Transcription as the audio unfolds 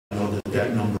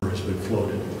that number has been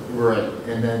floated. Right,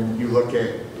 and then you look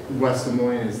at West Des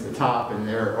Moines is the top, and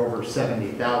they're over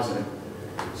 70,000.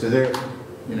 So they're,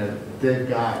 you know, they've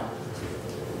got,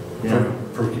 you know,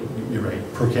 You're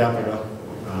right. Per capita,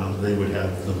 they would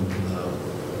have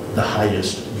the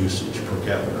highest usage per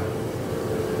capita.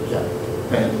 yeah.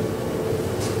 And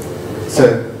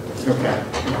so, okay,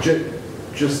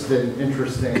 just an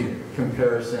interesting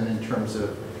comparison in terms of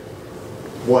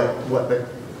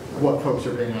what folks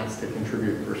are being asked to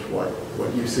contribute versus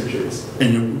what usage is.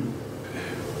 And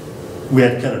we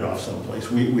had to cut it off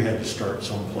someplace. We had to start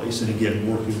someplace. And again,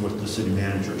 working with the city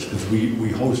managers, because we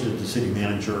hosted the city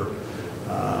manager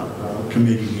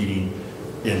committee meeting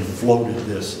and floated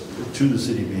this to the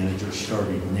city manager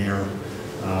starting there,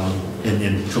 and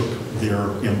then took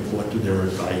their input, their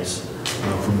advice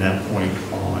from that point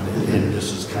on. And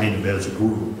this is kind of as a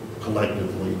group,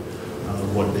 collectively,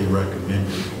 what they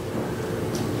recommended.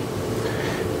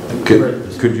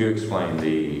 Could you explain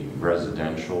the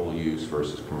residential use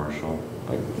versus commercial?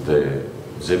 Like the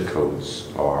zip codes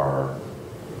are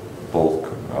both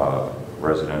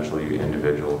residential,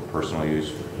 individual, personal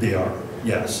use? They are,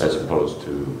 yes. As opposed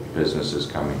to businesses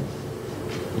coming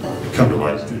to Des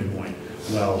Moines.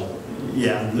 Well,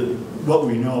 yeah, what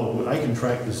we know, I can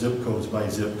track the zip codes by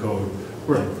zip code,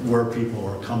 where people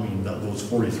are coming, those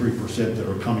 43% that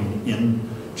are coming in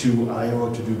to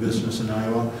Iowa to do business in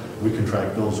Iowa. We can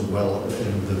track those well,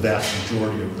 and the vast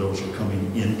majority of those are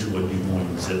coming into a Des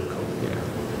Moines zip code. Yeah.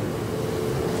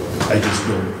 I just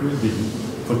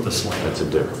didn't put the slant. That's a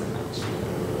difference.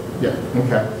 Yeah,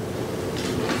 okay.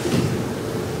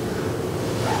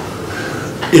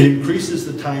 It increases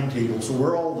the timetable. So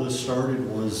where all this started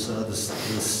was the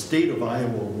state of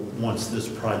Iowa wants this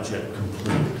project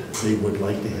completed. They would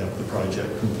like to have the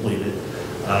project completed.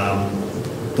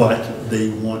 But they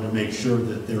want to make sure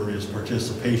that there is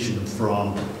participation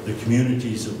from the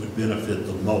communities that would benefit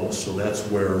the most. So that's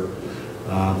where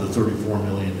the $34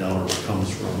 million comes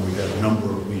from. We've had a number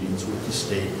of meetings with the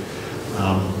state.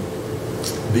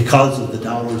 Because of the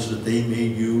dollars that they may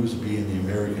use, being the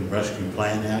American Rescue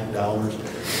Plan Act dollars,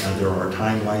 there are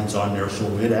timelines on there, so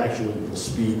it actually will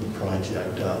speed the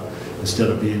project up. Instead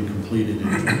of being completed in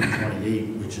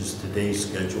 2028, which is today's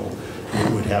schedule,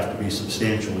 it would have to be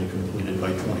substantially completed by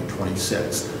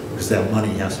 2026, because that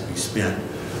money has to be spent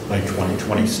by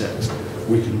 2026.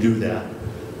 We can do that.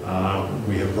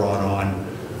 We have brought on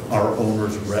our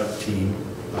owner's rep team.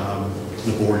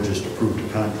 The board just approved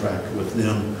a contract with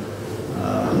them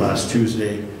last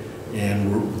Tuesday,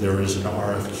 and there is an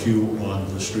RFQ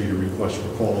on the street, a request for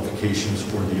qualifications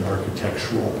for the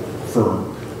architectural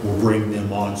firm. We'll bring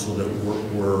them on so that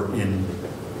we're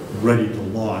ready to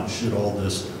launch should all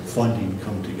this funding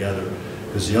come together.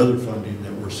 Because the other funding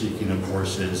that we're seeking, of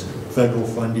course, is federal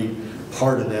funding.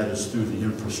 Part of that is through the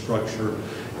Infrastructure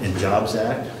and Jobs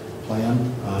Act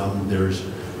plan. There's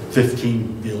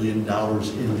 $15 billion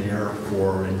in there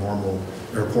for a normal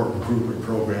airport improvement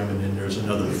program, and then there's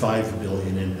another $5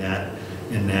 billion in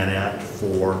that act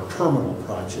for terminal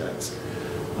projects.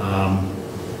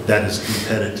 That is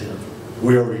competitive.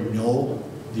 We already know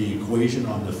the equation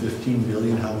on the $15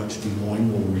 billion, how much Des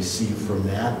Moines will receive from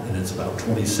that, and it's about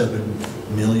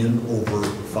 $27 million over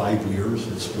 5 years.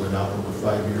 It's split out over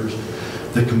 5 years.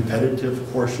 The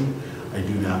competitive portion, I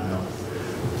do not know,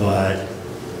 but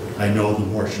I know the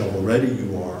more shovel-ready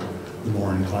you are, the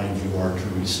more inclined you are to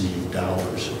receive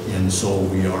dollars. And so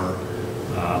we are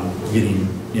getting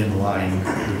in line.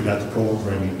 We've got the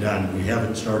programming done. We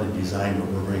haven't started design, but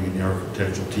we're bringing the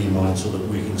architectural team on so that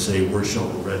we can say we're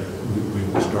shovel-ready. We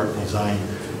will start design,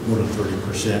 go to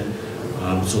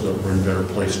 30%, so that we're in a better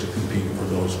place to compete for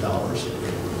those dollars.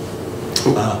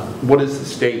 What is the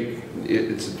state?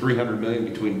 It's $300 million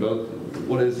between both.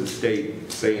 What is the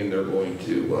state saying they're going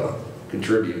to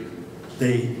contribute?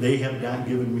 They have not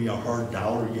given me a hard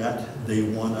dollar yet. They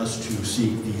want us to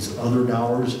seek these other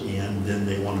dollars, and then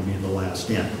they want to be the last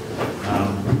in.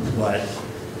 But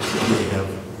they have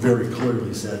very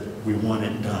clearly said, we want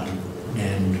it done,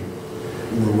 and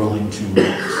we're willing to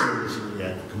work seriously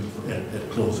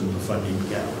at closing the funding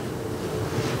gap.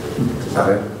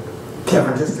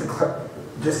 Kevin, just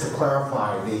to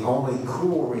clarify, the only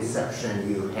cool reception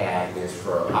you had is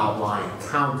for outlying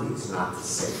counties, not the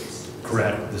cities.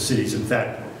 Correct, the cities. In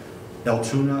fact,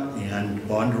 Altoona and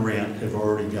Bondurant have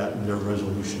already gotten their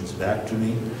resolutions back to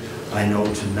me. I know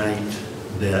tonight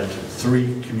that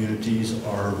 3 communities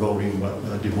are voting,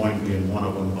 Des Moines being one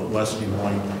of them, but West Des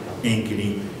Moines,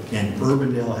 Ankeny, and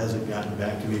Urbandale hasn't gotten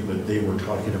back to me, but they were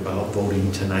talking about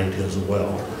voting tonight as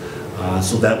well.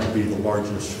 So that would be the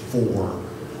largest 4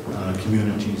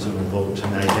 communities that will vote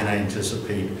tonight, and I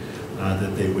anticipate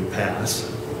that they would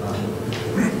pass.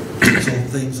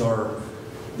 So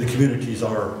the communities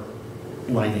are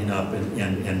lining up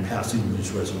and passing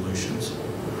these resolutions.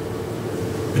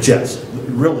 But yes,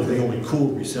 really the only cool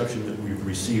reception that we've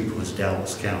received was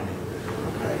Dallas County.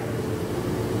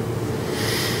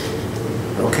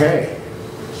 Okay.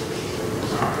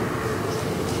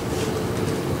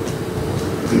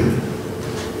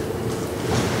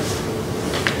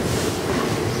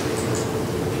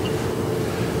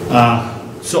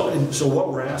 So what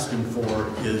we're asking for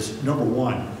is, number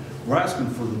one, we're asking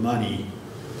for the money,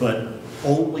 but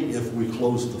only if we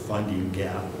close the funding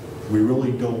gap. We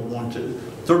really don't want to,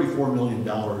 $34 million,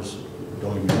 don't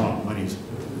get me wrong,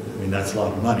 that's a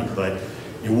lot of money, but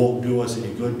it won't do us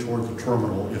any good toward the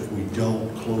terminal if we don't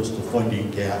close the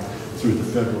funding gap through the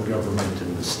federal government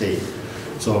and the state.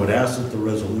 So I would ask that the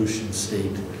resolution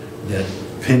state that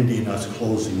pending us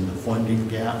closing the funding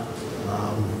gap,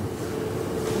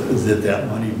 that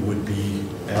money would be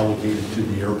allocated to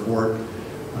the airport.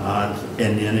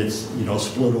 And then it's,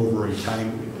 split over a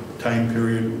time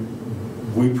period.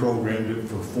 We programmed it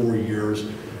for 4 years.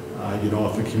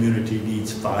 If a community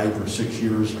needs 5 or 6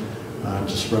 years to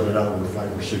spread it out over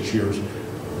 5 or 6 years,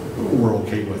 we're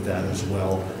okay with that as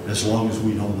well, as long as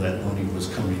we know that money was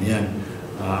coming in.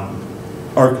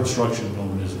 Our construction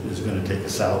loan is going to take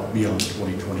us out beyond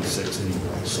 2026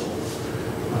 anyway, so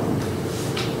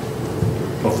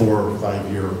a 4 or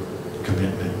 5 year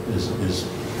commitment is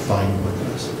fine with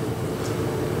us.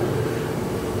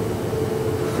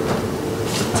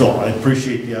 So I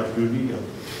appreciate the opportunity.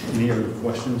 Any other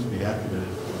questions, be happy to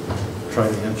try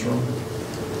to answer them.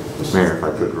 Mayor, if I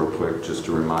could real quick, just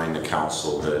to remind the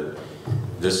council that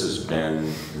this has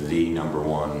been the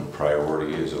 #1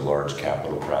 priority as a large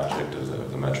capital project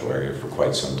of the metro area for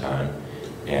quite some time.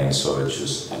 And so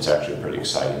it's actually pretty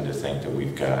exciting to think that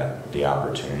we've got the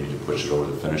opportunity to push it over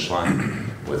the finish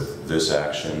line with this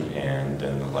action and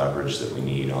then the leverage that we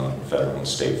need on federal and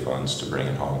state funds to bring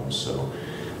it home. So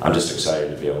I'm just excited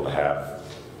to be able to have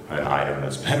an item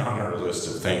that's been on our list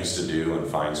of things to do and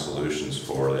find solutions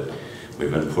for that. We've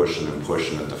been pushing and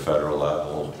pushing at the federal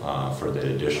level for the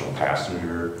additional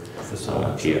passenger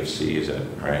PFC, is that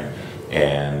right?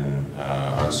 And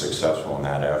unsuccessful in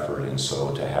that effort. And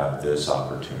so to have this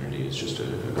opportunity is just a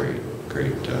great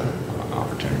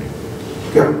opportunity.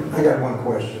 I got one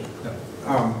question.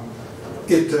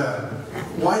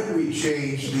 Why do we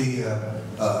change the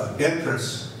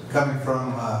entrance coming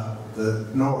from the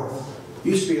north?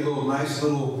 Used to be a nice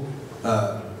little,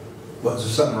 was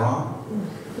there something wrong?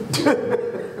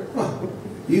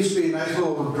 Used to be a nice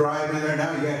little drive in there,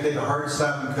 now you gotta take a hard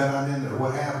stop and cut on in there.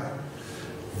 What happened?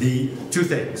 The two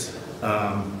things.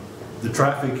 The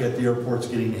traffic at the airport's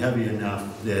getting heavy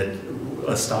enough that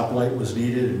a stoplight was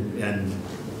needed, and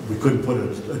we couldn't put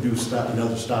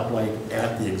another stoplight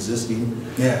at the existing.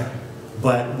 Yeah.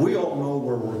 But we all know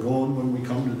where we're going when we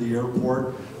come to the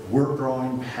airport. We're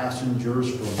drawing passengers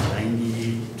from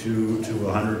 90 to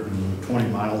 120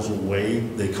 miles away.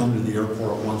 They come to the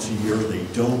airport once a year. They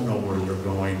don't know where they're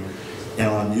going. And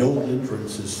on the old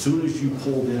entrance, as soon as you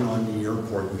pulled in on the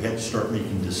airport, we had to start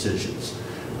making decisions.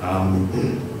 And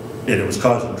it was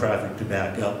causing traffic to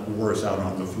back up worse out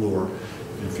on the floor.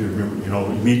 If you remember,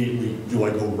 immediately, do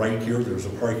I go right here? There's a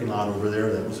parking lot over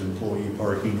there that was employee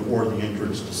parking, or the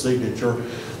entrance to Signature.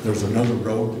 There's another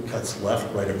road that cuts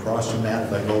left right across from that.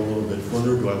 If I go a little bit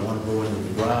further, do I want to go into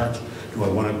the garage? Do I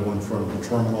want to go in front of the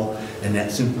terminal? And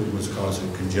that simply was causing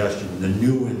congestion. The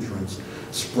new entrance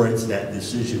spreads that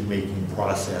decision-making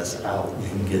process out. You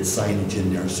can get signage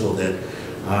in there so that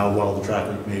while the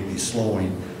traffic may be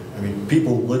slowing,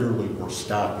 people literally were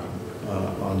stopping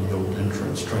on the old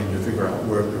entrance, trying to figure out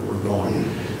where they were going.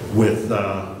 With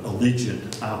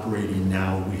Allegiant operating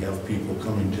now, we have people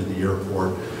coming to the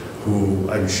airport who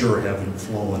I'm sure haven't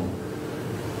flown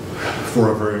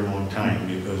for a very long time,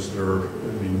 because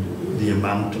the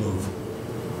amount of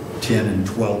 10 and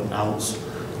 12 ounce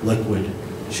liquid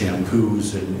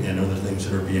shampoos and other things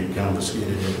that are being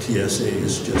confiscated at TSA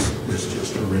is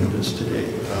just horrendous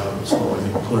today. So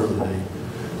clearly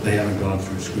they haven't gone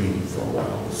through screening for a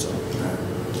while. So.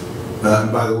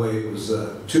 By the way, it was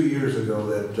 2 years ago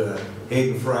that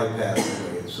Hayden Fry passed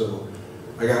away. So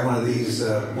I got one of these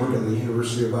working at the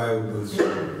University of Iowa booths.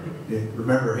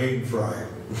 Remember Hayden Fry.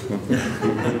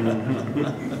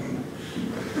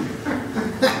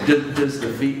 Does the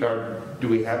fee, or do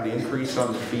we have the increase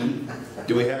on the fee?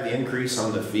 Do we have the increase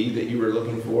on the fee that you were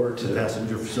looking for to? The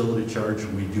passenger facility charge,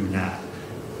 we do not.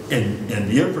 And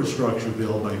the infrastructure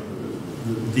bill,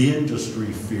 the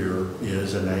industry fear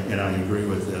is, and I agree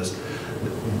with this,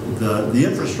 the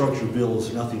infrastructure bill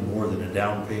is nothing more than a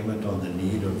down payment on the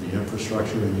need of the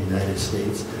infrastructure in the United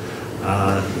States.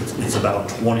 It's about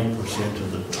 20%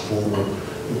 of the total,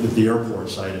 the airport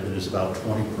side of it is about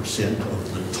 20%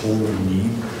 of the total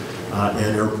need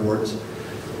at airports.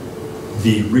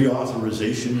 The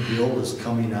reauthorization bill is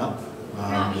coming up.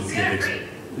 It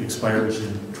expires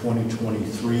in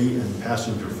 2023, and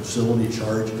passenger facility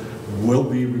charge will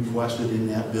be requested in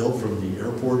that bill from the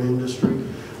airport industry.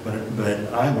 But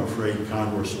I'm afraid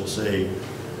Congress will say,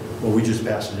 well, we just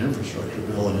passed an infrastructure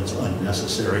bill and it's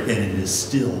unnecessary, and it is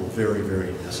still very,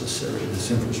 very necessary.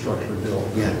 This infrastructure bill,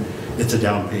 again, it's a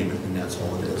down payment, and that's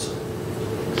all it is.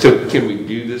 So can we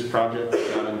do this project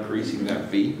without increasing that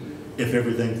fee? If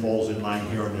everything falls in line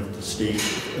here and if the state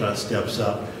steps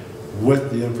up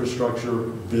with the infrastructure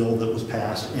bill that was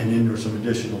passed, and then there's some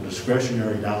additional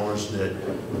discretionary dollars that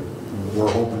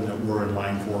we're hoping that we're in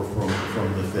line for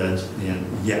from the feds, then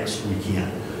yes, we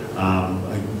can.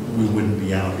 We wouldn't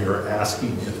be out here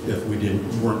asking if we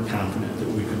weren't confident that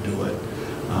we could do it.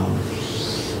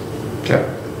 Okay.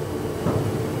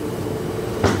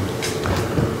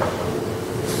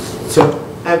 So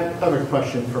I have a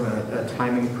question from a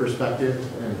timing perspective,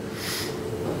 and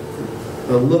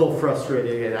a little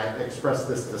frustrated, and I expressed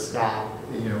this to Scott.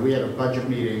 You know, we had a budget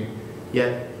meeting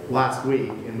yet last week,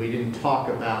 and we didn't talk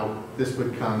about, this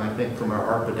would come, I think, from our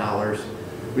ARPA dollars.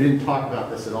 We didn't talk about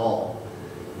this at all.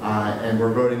 And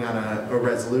we're voting on a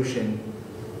resolution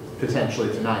potentially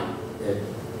tonight.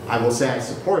 I will say I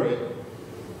support it.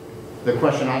 The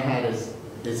question I had is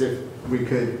if we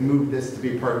could move this to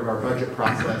be part of our budget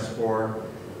process, or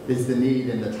is the need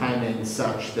and the timing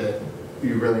such that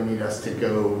you really need us to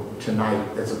go tonight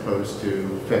as opposed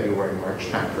to February, March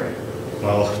timeframe?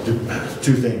 Well,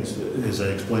 two things, as I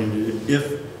explained,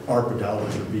 if ARPA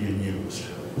dollars are being used,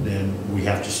 then we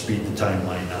have to speed the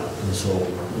timeline up. And so,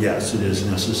 yes, it is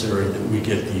necessary that we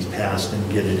get these passed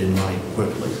and get it in line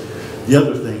quickly. The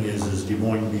other thing is Des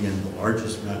Moines being the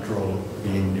largest metro,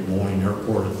 being Des Moines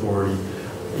Airport Authority,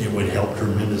 it would help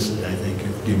tremendously, I think,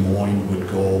 if Des Moines would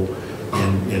go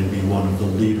and be one of the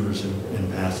leaders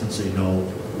and pass and say, no,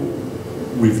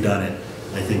 we've done it.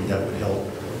 I think that would help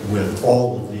with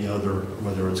all of the other,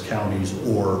 whether it's counties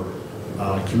or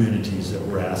communities that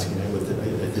we're asking it with.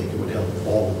 I think it would help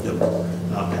all of them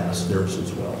pass theirs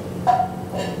as well.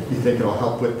 You think it'll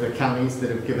help with the counties that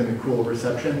have given the cool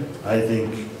reception? I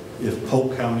think if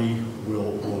Polk County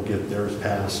will get theirs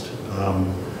passed,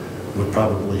 would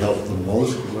probably help the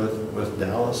most with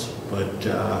Dallas. But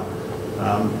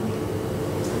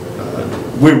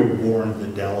we were warned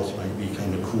that Dallas might be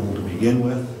kind of cool to begin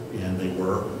with, and they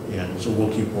were. And so we'll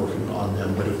keep working on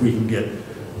them. But if we can get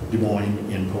Des Moines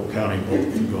and Polk County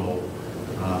both to go,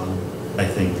 I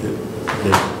think that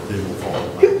they will follow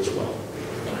that as well.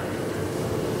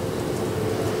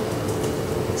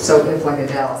 So if like a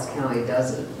Dallas County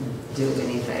doesn't do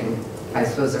anything, I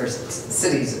suppose there's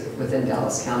cities within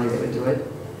Dallas County that would do it?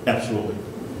 Absolutely.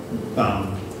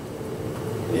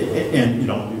 And, you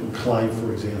know, Clyde,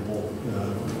 for example,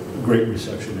 great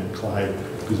reception at Clyde,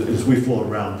 because as we flow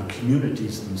around, the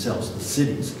communities themselves, the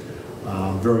cities,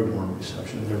 very warm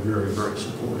reception. They're very, very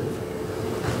supportive.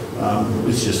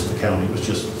 It's just the county, it was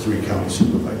just the 3 county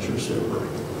supervisors that were.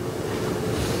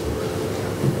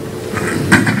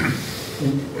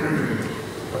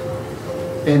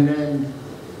 And then,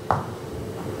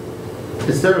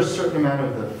 is there a certain amount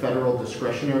of the federal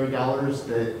discretionary dollars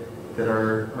that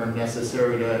are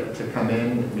necessary to come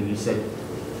in? I mean, you said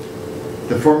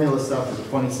the formula stuff is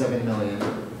 27 million,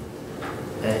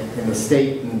 and in the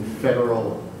state and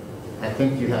federal, I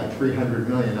think you have 300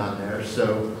 million on there.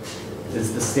 So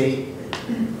is the state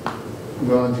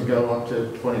willing to go up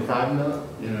to 25 million,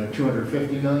 you know,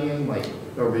 250 million? Like,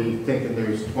 are we thinking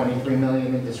there's 23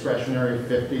 million in discretionary,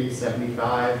 50,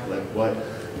 75, like what?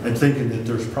 I'm thinking that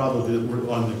there's probably,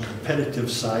 on the competitive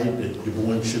side, that Des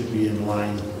Moines should be in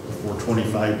line for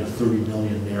 25 to 30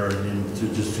 million there, and then to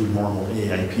just do normal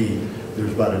AIP,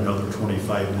 there's about another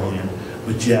 25 million.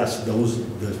 But yes,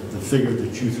 the figure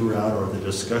that you threw out are the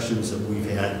discussions that we've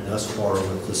had thus far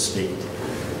with the state,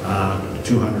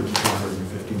 200 to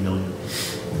 250 million.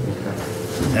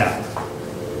 Okay. Now,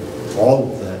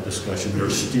 all of that discussion,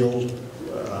 there's still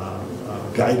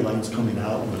guidelines coming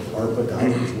out with ARPA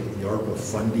dollars, with the ARPA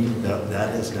funding, that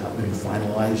has not been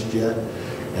finalized yet.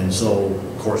 And so,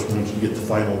 of course, once you get the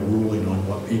final ruling on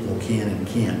what people can and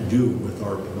can't do with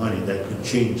ARPA money, that could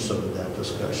change some of that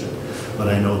discussion. But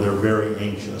I know they're very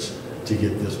anxious to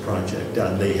get this project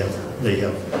done. They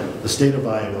have the state of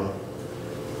Iowa,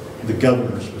 the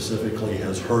governor specifically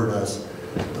has heard us,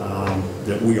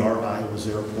 that we are Iowa's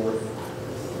airport.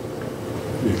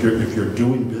 If you're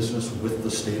doing business with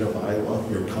the state of Iowa,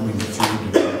 you're coming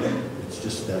through Des Moines, It's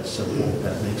just that simple.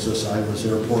 That makes us Iowa's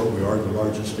airport. We are the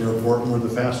largest airport, and we're the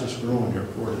fastest growing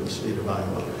airport in the state of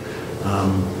Iowa.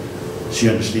 She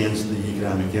understands the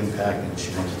economic impact, and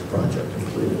she wants the project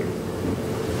completed.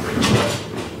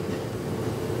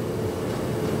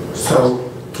 So,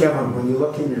 Kevin, when you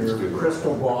look in your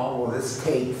crystal ball, will this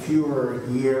take fewer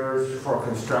years for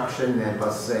construction than,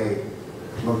 let's say,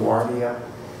 LaGuardia?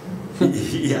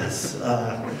 Yes.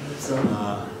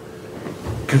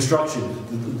 Construction,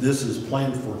 this is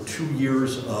planned for 2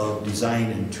 years of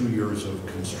design and 2 years of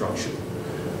construction.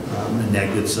 And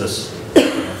that gets us,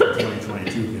 for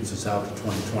 2022, gets us out to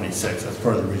 2026. That's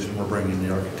part of the reason we're bringing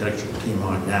the architectural team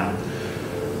on now.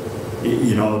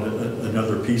 You know,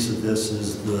 another piece of this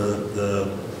is the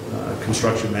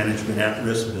construction management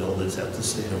at-risk bill that's at the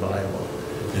state of Iowa.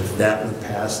 If that would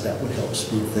pass, that would help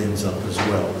speed things up as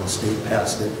well. The state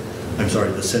passed it, I'm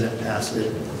sorry, the Senate passed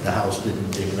it, the House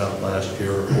didn't take it up last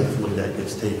year. Hopefully that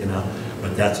gets taken up,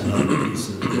 but that's another piece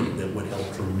that would help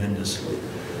tremendously.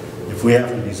 If we have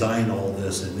to design all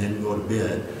this and then go to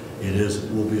bid,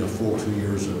 will be a full 2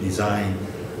 years of design,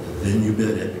 then you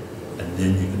bid it, and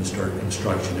then you can start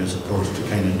construction as opposed to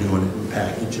kind of doing it in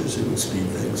packages. It would speed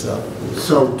things up.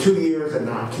 So 2 years and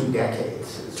not 2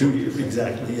 decades? 2 years,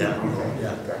 exactly, yeah. Okay,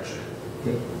 Yeah. gotcha.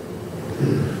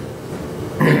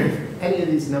 Any of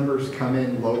these numbers come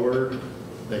in lower,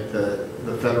 like the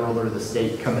federal or the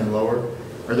state come in lower?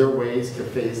 Are there ways to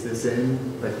phase this in?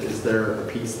 Like, is there a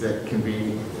piece that can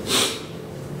be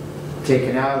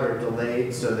taken out or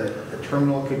delayed so that the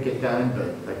terminal could get done,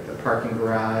 but like the parking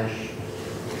garage,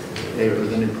 or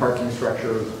the new parking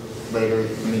structure later?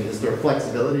 I mean, is there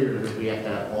flexibility, or do we have to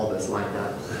have all this lined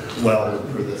up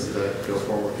for this to go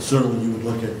forward? Certainly you would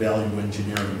look at value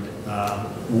engineering.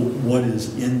 What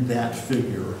is in that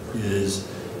figure is,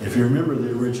 if you remember,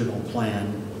 the original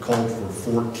plan called for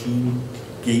 14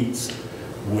 gates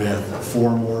with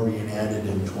 4 more being added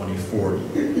in 2040.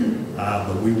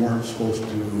 But we weren't supposed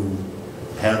to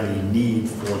have a need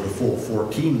for the full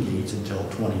 14 gates until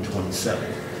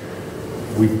 2027.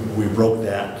 We broke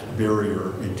that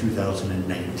barrier in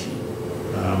 2019.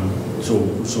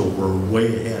 So we're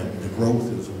way ahead. The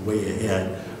growth is way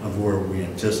ahead of where we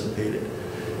anticipated.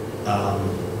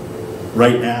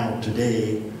 Right now,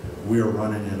 today, we are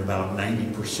running at about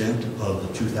 90% of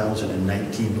the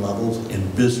 2019 levels,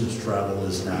 and business travel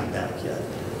is not back yet.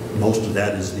 Most of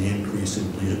that is the increase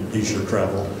in leisure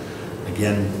travel.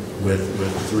 Again, with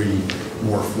 3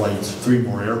 more flights, 3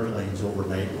 more airplanes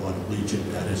overnight on Legion,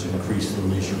 that has increased the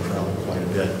leisure travel quite a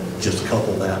bit. Just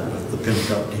couple that with the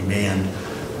pent-up demand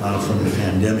from the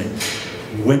pandemic.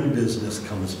 When business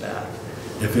comes back,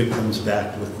 if it comes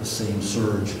back with the same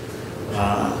surge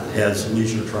as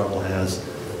leisure travel has,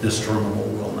 this terminal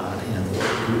will not handle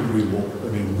it. We will, I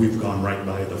mean, we've gone right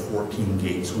by the 14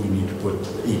 gates. We need to put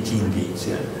 18 gates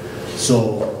in.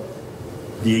 So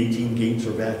the 18 gates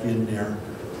are back in there.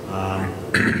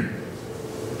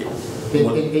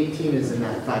 18 is in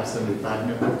that 575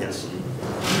 number? Yes.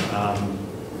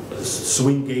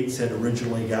 Swing gates had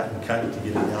originally gotten cut to get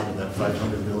it down to that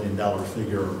 $500 million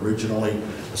figure originally.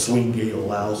 Swing gate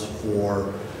allows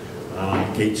for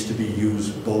gates to be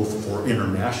used both for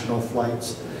international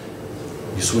flights.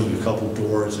 You swing a couple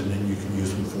doors and then you can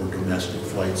use them for domestic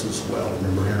flights as well.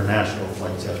 Remember, international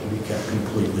flights have to be kept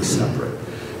completely separate.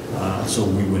 So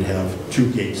we would have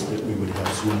 2 gates that we would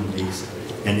have swing gates,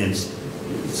 and then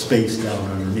space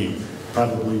down underneath.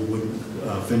 Probably wouldn't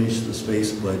finish the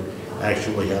space, but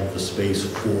actually have the space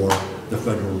for the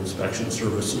federal inspection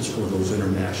services for those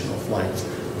international flights.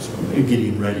 So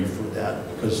getting ready for that,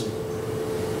 because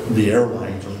the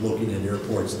airlines are looking at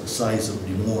airports the size of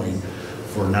Des Moines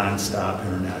for nonstop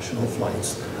international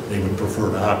flights. They would prefer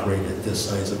to operate at this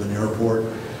size of an airport.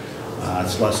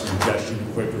 It's less congestion,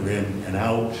 quicker in and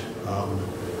out.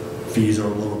 Fees are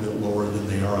a little bit lower than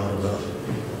they are out of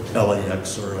a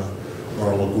LAX or a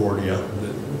LaGuardia.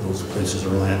 Those places are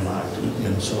landlocked,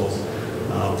 and so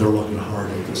they're looking hard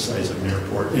at the size of an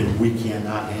airport, and we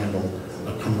cannot handle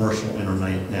a commercial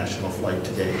international flight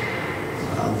today.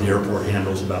 The airport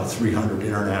handles about 300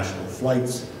 international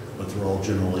flights, but they're all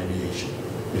general aviation.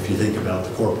 If you think about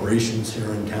the corporations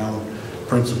here in town,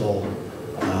 Principal,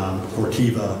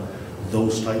 Cortiva,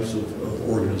 those types of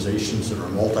organizations that are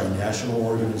multinational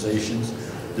organizations,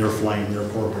 they're flying their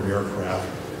corporate aircraft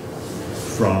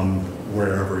from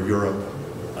wherever, Europe,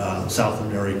 South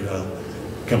America,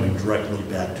 coming directly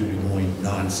back to Des Moines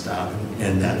nonstop,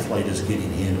 and that flight is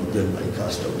getting handled then by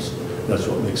customs. That's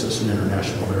what makes us an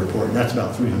international airport, and that's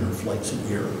about 300 flights a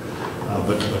year.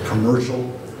 But a commercial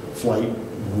flight,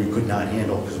 we could not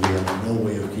handle because we have no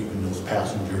way of keeping those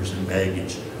passengers and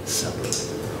baggage separate.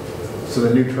 So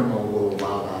the new terminal will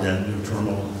allow that? That new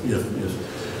terminal,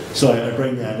 so I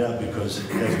bring that up because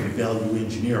as we value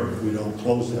engineer, if we don't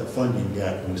close that funding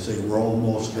gap, and we say we're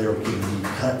almost there, can we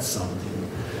cut something?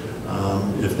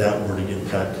 If that were to get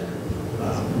cut,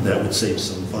 that would save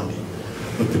some funding.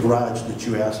 But the garage that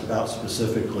you asked about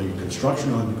specifically,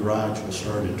 construction on the garage will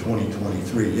start in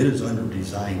 2023. It is under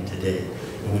design today,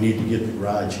 and we need to get the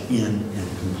garage in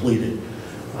and completed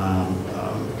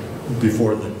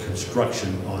before the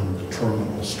construction on the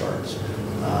terminal starts.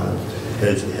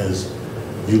 As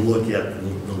you look at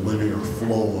the linear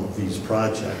flow of these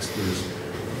projects, there's,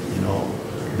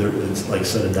 it's like a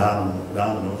set of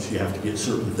dominoes. You have to get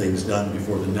certain things done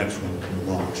before the next one can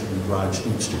launch, and the garage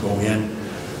needs to go in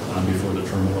before the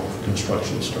terminal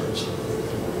construction starts.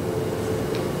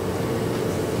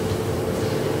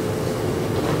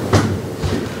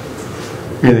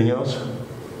 Anything else?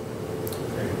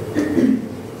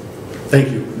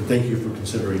 Thank you, and thank you for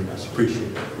considering this. Appreciate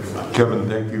it very much. Kevin,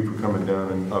 thank you for coming down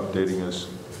and updating us.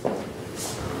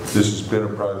 This has been a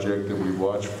project that we've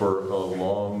watched for a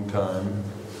long time,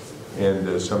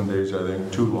 and some days I think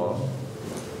too long.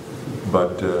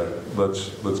 But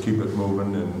let's keep it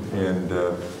moving, and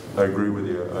I agree with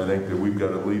you. I think that we've got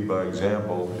to lead by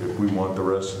example if we want the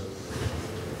rest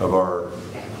of our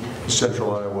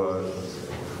Central Iowa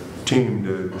team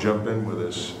to jump in with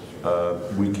us.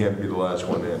 We can't be the last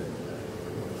one in.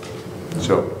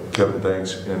 So, Kevin,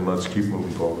 thanks, and let's keep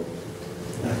moving forward.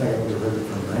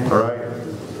 All right.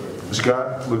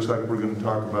 Scott, looks like we're going to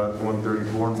talk about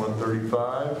 134 and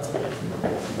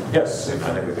 135. Yes, I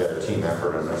think we've got a team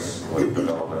effort on this with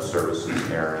development services,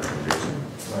 Aaron and Jason.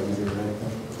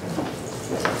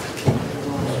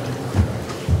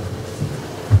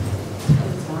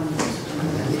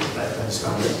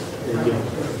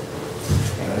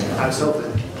 I was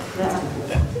hoping.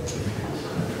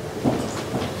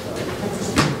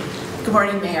 Good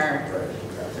morning, Mayor,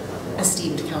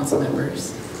 esteemed council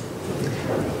members.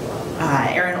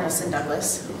 Erin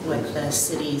Olson-Douglas with the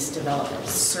city's Development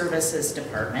Services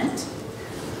Department.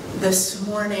 This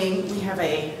morning, we have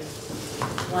a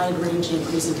wide-ranging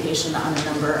presentation on a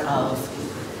number of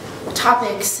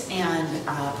topics and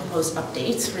proposed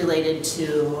updates related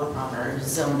to our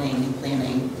zoning,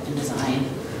 planning, and design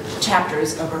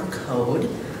chapters of our code.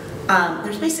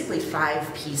 There's basically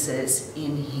 5 pieces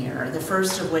in here. The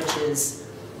first of which is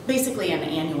basically an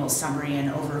annual summary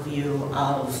and overview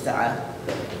of the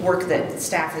work that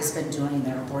staff has been doing,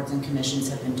 that our boards and commissions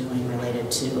have been doing related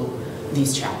to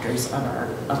these chapters of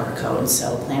our code.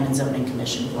 So Plan and Zoning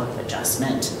Commission, Board of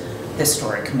Adjustment,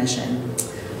 Historic Commission.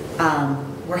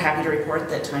 We're happy to report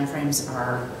that timeframes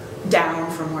are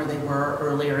down from where they were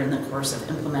earlier in the course of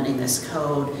implementing this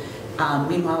code.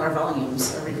 Meanwhile, our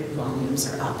review volumes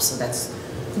are up, so that's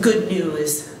good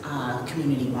news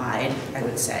community-wide, I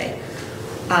would say.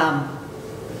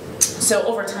 So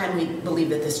over time, we believe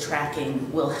that this tracking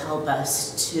will help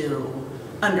us to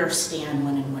understand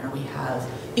when and where we have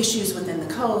issues within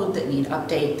the code that need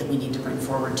update, that we need to bring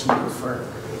forward to you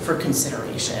for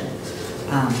consideration.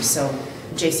 So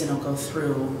Jason will go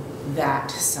through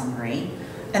that summary.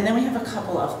 And then we have a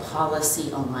couple of policy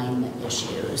alignment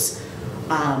issues.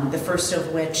 The first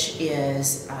of which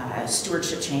is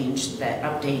stewardship change that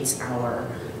updates our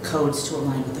codes to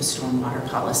align with the stormwater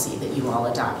policy that you all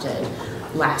adopted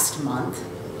last month.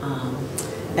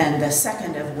 And the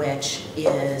second of which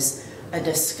is a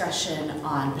discussion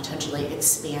on potentially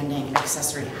expanding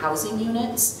accessory housing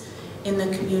units in the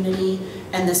community,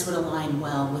 and this would align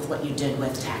well with what you did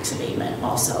with tax abatement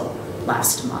also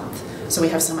last month. So we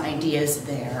have some ideas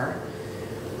there.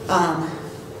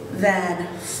 Then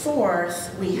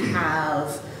fourth, we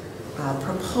have a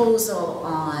proposal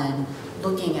on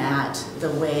looking at the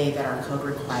way that our code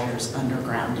requires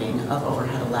undergrounding of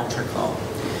overhead electrical.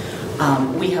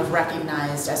 We have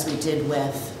recognized, as we did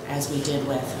with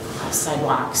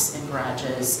sidewalks and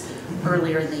garages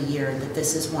earlier in the year, that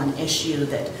this is one issue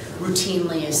that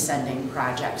routinely is sending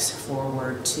projects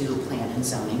forward to Plan and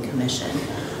Zoning Commission.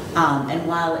 And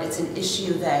while it's an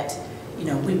issue that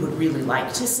we would really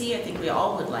like to see, I think we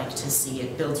all would like to see,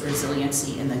 it builds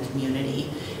resiliency in the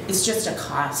community. It's just a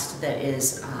cost that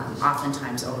is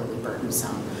oftentimes overly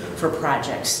burdensome for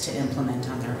projects to implement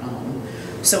on their own.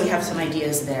 So we have some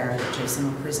ideas there that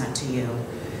Jason will present to you.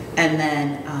 And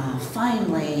then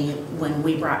finally, when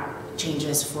we brought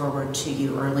changes forward to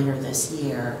you earlier this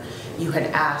year, you had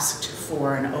asked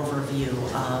for an overview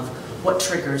of what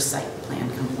triggers site plan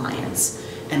compliance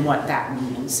and what that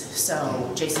means.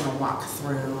 So Jason will walk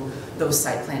through those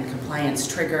site plan compliance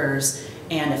triggers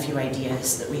and a few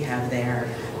ideas that we have there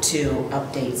to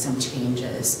update some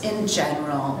changes. In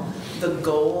general, the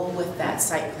goal with that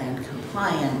site plan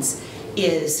compliance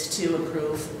is to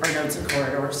improve our nodes and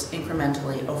corridors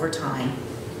incrementally over time,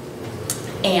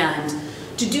 and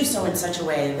to do so in such a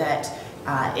way that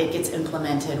it gets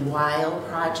implemented while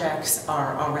projects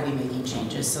are already making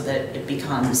changes, so that it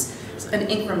becomes an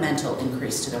incremental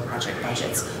increase to their project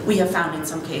budgets. We have found in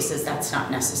some cases that's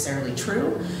not necessarily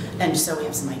true, and so we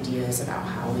have some ideas about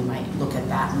how we might look at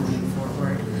that moving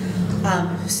forward.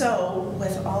 So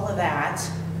with all of that,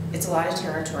 it's a lot of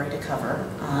territory to cover.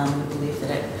 We believe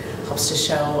that it helps to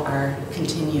show our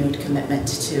continued commitment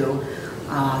to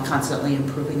constantly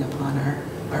improving upon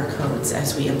our codes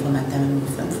as we implement them and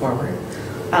move them forward.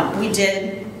 We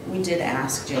did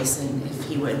ask Jason if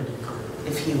he would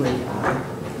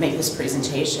make this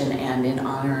presentation, and in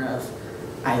honor of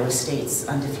Iowa State's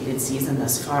undefeated season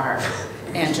thus far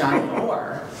and John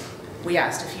Moore, we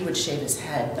asked if he would shave his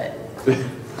head, but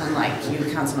unlike you,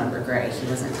 Councilmember Gray, he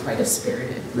wasn't quite as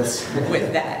spirited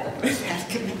with that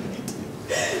commitment.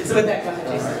 So with that, go ahead,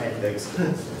 Jason. All right, thanks.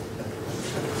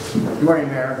 Good morning,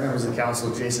 Mayor, members of the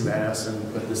council. Jason Van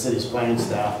Essen with the city's planning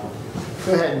staff.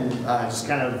 Go ahead and just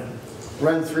kind of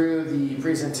run through the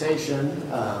presentation.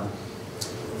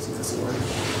 Let's see if this will work.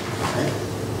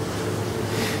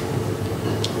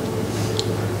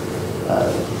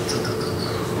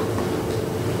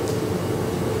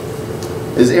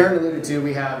 As Aaron alluded to,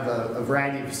 we have a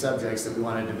variety of subjects that we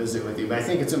wanted to visit with you, but I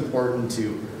think it's important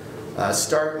to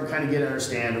start and kind of get an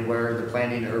understanding of where the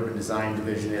Planning and Urban Design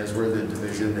Division is. We're the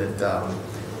division that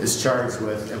is charged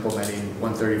with implementing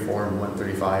 134 and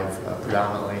 135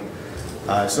 predominantly.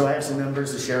 So I have some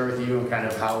numbers to share with you and kind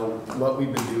of what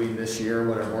we've been doing this year,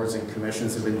 what our boards and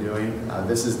commissions have been doing.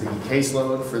 This is the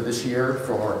caseload for this year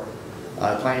for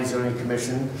Planning and Zoning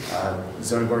Commission,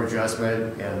 Zoning Board of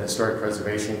Adjustment, and the Historic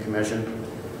Preservation Commission.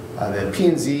 The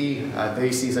P&Z,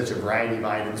 they see such a variety of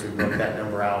items. We broke that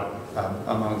number out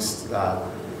amongst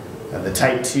the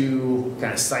type 2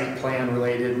 kind of site plan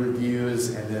related reviews,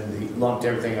 and then they lumped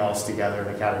everything else together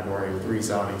in a category of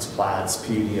rezonings, plats,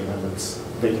 PUD amendments,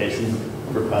 vacation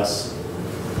requests.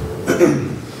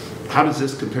 How does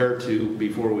this compare to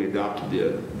before we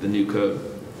adopted the new code?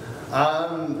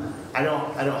 I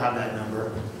don't have that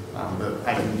number, but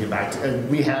I can get back to it.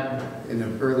 We had in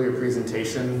an earlier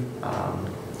presentation,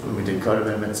 when we did code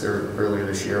amendments earlier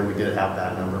this year, we did have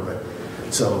that number, but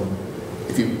so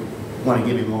if you want to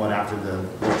give me a moment after the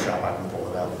workshop, I can pull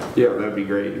it up. Yeah, that'd be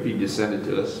great if you just send it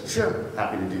to us. Sure,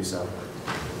 happy to do so.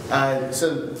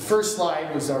 So the first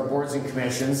slide was our boards and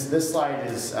commissions. This slide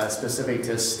is specific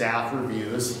to staff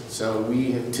reviews. So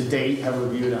we, to date, have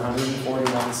reviewed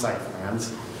 141 site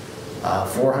plans,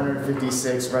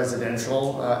 456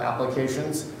 residential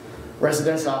applications.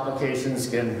 Residential applications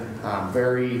can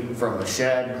vary from a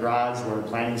shed, garage, where the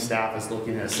planning staff is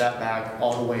looking at a setback,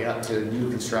 all the way up to a new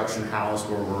construction house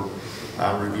where we're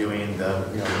reviewing the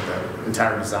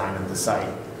entire design of the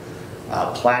site.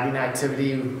 Platting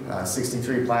activity,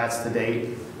 63 plats to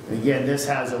date. And again, this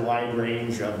has a wide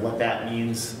range of what that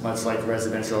means, much like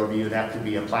residential review. That could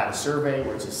be a plat of survey,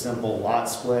 where it's a simple lot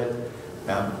split,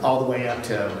 all the way up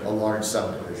to a large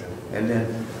subdivision. And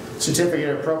then certificate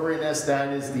of appropriateness,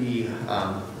 that is the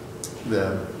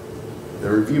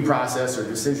review process or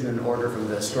decision in order from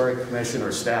the Historic Commission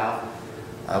or staff.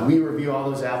 We review all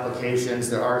those applications.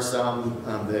 There are some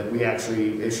that we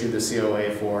actually issued the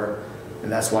COA for,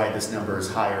 and that's why this number is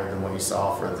higher than what you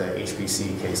saw for the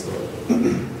HPC caseload.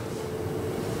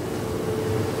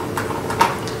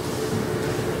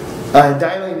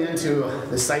 Dialing into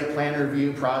the site plan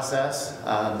review process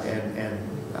and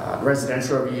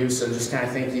residential review, so just kind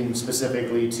of thinking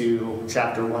specifically to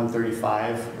Chapter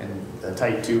 135 and the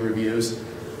Type 2 reviews.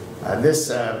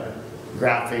 This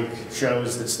graphic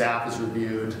shows that staff has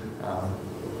reviewed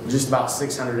just about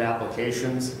 600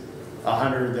 applications.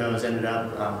 100 of those ended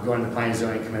up going to the Planning and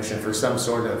Zoning Commission for some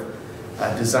sort of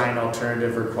design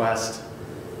alternative request.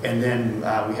 And then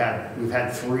we've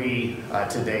had 3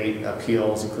 to date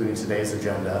appeals, including today's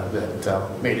agenda,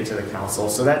 that made it to the council.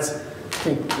 So that's, I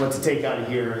think, what to take out of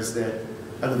here is that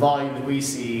of the volume that we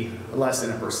see, less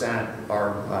than 1%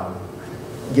 are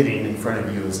getting in front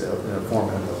of you as a form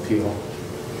of appeal.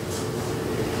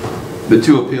 The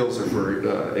 2 appeals are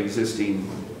for existing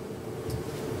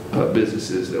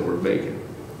businesses that were vacant,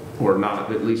 or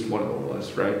not, at least one of them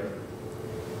was, right?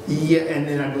 Yeah, and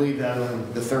then I believe that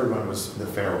the third one was the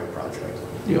Fairway project.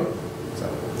 Yeah. So,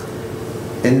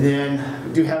 and then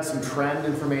we do have some trend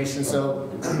information. So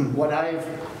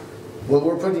what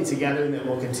we're putting together and that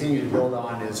we'll continue to build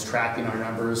on is tracking our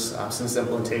numbers since the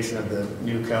implementation of the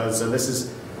new code. So this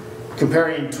is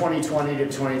comparing 2020 to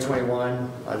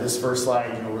 2021. This first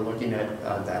slide, we're looking at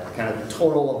that kind of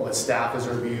total of what staff has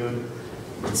reviewed.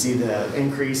 You can see the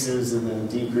increases and then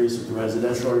decrease with the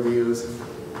residential reviews.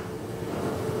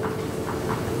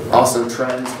 Also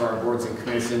trends for our boards and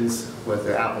commissions with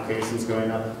their applications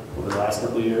going up over the last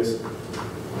couple of years.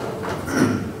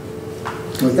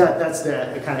 With that, that's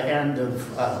the kind of end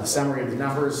of the summary of the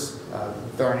numbers.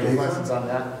 If there are any questions on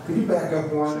that. Could you back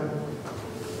up one?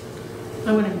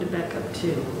 I want him to back up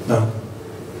too. No.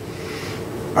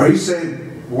 Are you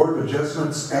saying Board of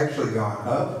Adjustments actually gone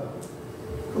up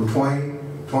from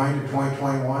 2020 to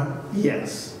 2021?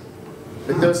 Yes.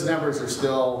 But those numbers are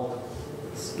still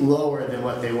lower than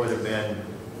what they would have been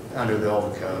under the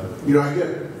old code. You know, I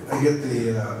get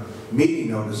the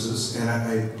meeting notices,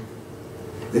 and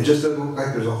it just doesn't look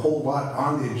like there's a whole lot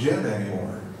on the agenda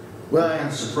anymore. Well, I'm kind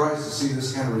of surprised to see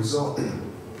this kind of result.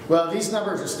 Well, these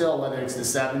numbers are still, whether it's the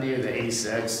 70 or the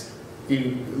 86, if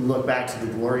you look back to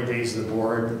the glory days of the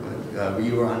board,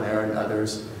 you were on there and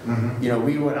others, you know,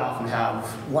 we would often have,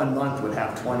 1 month would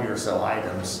have 20 or so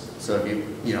items. So if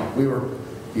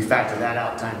you factor that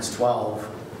out times 12,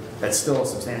 that's still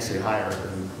substantially higher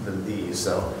than these.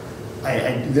 So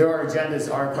our agendas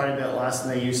are quite a bit less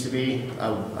than they used to be.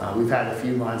 We've had a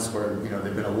few months where, you know,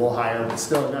 they've been a little higher, but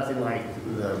still nothing like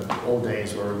the old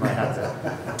days where we might have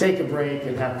to take a break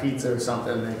and have pizza or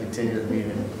something and then continue the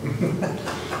meeting.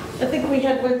 I think we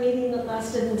had one meeting that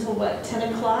lasted until what,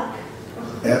 10 o'clock?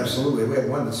 Absolutely. We had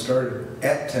one that started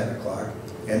at 10 o'clock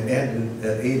and ended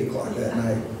at 8 o'clock that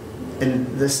night. And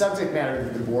the subject matter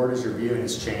that the board is reviewing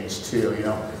has changed too, you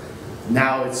know.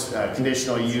 Now it's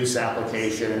conditional use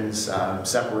applications,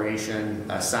 separation,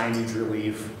 signage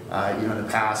relief. You know, in the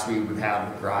past we would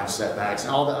have garage setbacks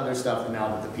and all the other stuff now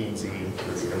that the P&Z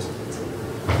reviews.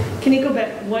 Can you go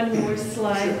back one more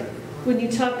slide? Sure. When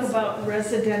you talk about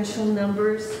residential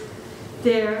numbers,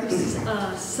 there's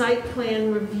site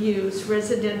plan reviews,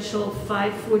 residential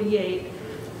 548,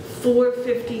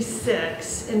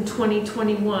 456 in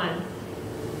 2021.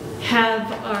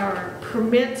 Have our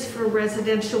permits for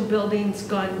residential buildings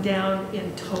gone down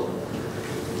in total?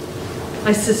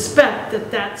 I suspect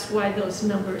that that's why those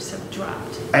numbers have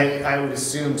dropped. I would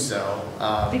assume so.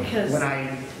 Because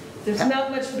when there's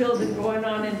not much building going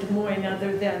on in Des Moines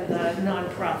other than the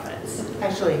nonprofits.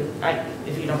 Actually,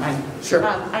 if you don't mind. Sure.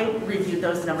 I reviewed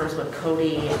those numbers with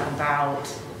Cody it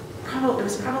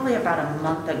was probably about a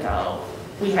month ago.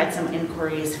 We had some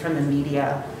inquiries from the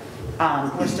media.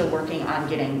 We're still working on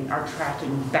getting our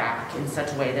tracking back in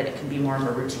such a way that it can be more of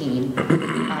a routine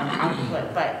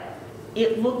output. But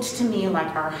it looked to me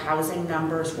like our housing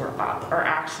numbers were up. Our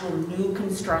actual new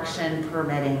construction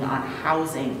permitting on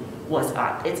housing was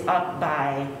up. It's up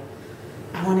by,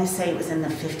 I want to say it was in the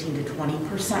 15 to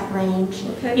 20% range.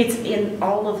 Okay. It's in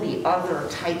all of the other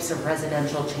types of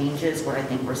residential changes where I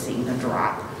think we're seeing the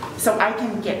drop. So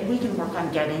we can work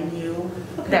on getting you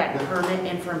that permit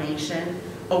information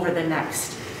over the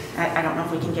next, I don't know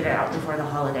if we can get it out before the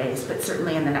holidays, but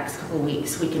certainly in the next couple of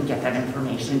weeks, we can get that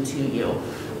information to you.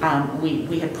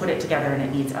 We had put it together and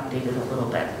it needs updated a little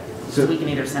bit. So we can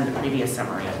either send a previous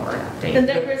summary or an update. And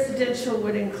that residential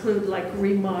would include like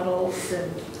remodels and...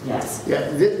 Yes. Yeah,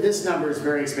 this number is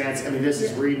very expansive. I mean, this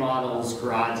is remodels,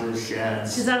 garages,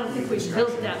 sheds. Because I don't think we've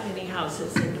built that many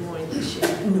houses in Des Moines this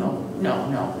year.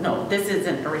 No. This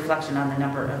isn't a reflection on the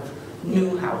number of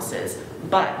new houses,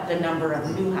 but the number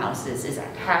of new houses has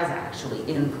actually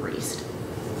increased.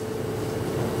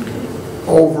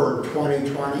 Over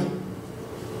 2020?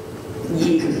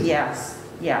 Yes.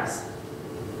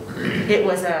 It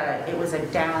was a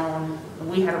down.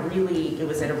 It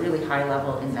was at a really high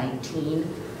level in 19,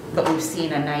 but we've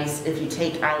seen a nice, if you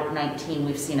take out 19,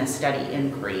 we've seen a steady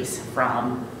increase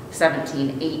from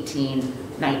 17, 18,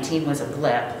 19 was a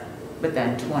blip, but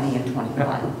then 20 and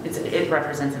 21. It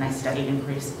represents a nice steady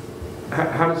increase.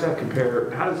 How does that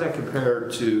compare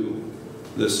to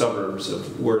the suburbs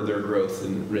of where their growth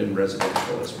in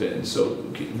residential has been? So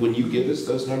when you give us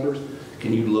those numbers,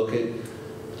 can you look at,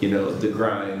 you know, the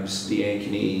Grimes, the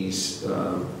Ankenees,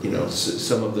 you know,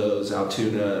 some of those,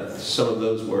 Altoona, some of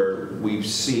those where we've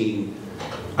seen,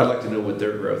 I'd like to know what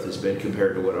their growth has been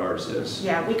compared to what ours is.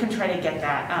 Yeah, we can try to get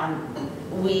that.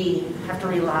 We have to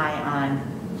rely on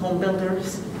home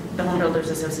builders, the Home Builders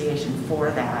Association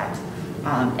for that.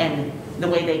 And the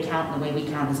way they count and the way we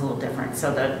count is a little different.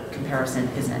 So the comparison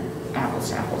isn't apples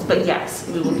to apples. But yes,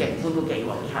 we will get you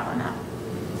what we have on that.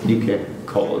 You can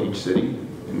call each city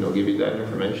and they'll give you that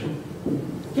information?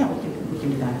 Yeah, we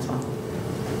can do that as well.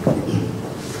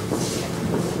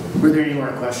 Were there any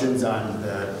more questions on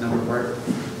the number part?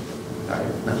 All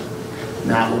right, no.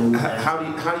 That one. How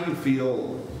do you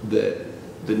feel that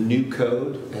the new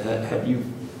code, do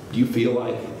you feel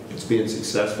like it's being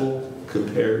successful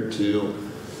compared to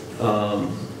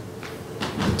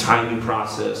timing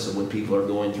process of when people are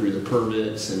going through the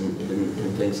permits and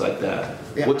things like that.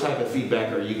 Yeah. What type of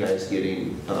feedback are you guys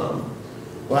getting?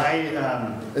 Well,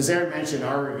 as Aaron mentioned,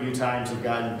 our review times have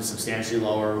gotten substantially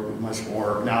lower, much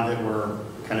more, now that we're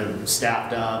kind of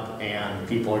staffed up and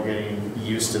people are getting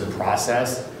used to the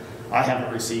process. I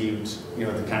haven't received, the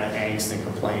kind of angst and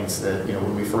complaints that,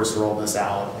 when we first rolled this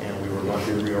out and we were going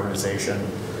through the reorganization,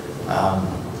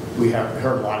 we have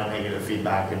heard a lot of negative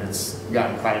feedback, and it's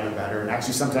gotten quite a bit better. And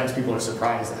actually, sometimes people are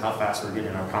surprised at how fast we're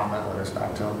getting our comment letters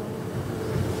back to them.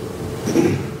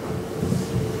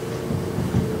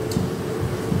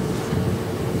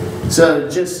 So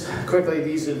just quickly,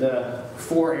 these are the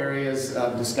 4 areas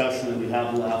of discussion that we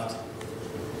have left.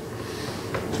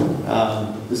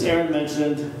 As Aaron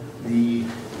mentioned,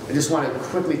 I just want to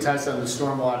quickly touch on the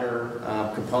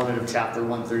stormwater component of Chapter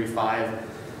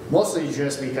 135, mostly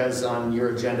just because on your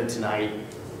agenda tonight,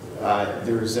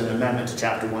 there's an amendment to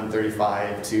Chapter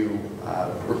 135 to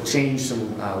change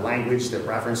some language that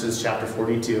references Chapter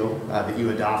 42 that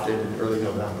you adopted in early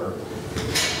November.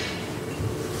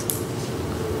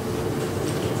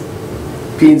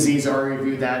 P&Z's already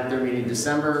reviewed that at their meeting in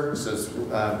December, so it's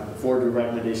forward to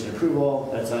recommendation approval.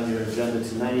 That's on your agenda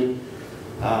tonight.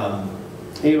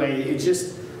 Anyway, it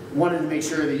just wanted to make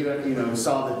sure that you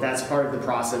saw that that's part of the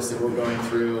process that we're going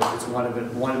through. It's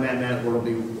one amendment. We'll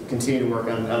be continuing to work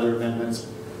on other amendments.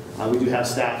 We do have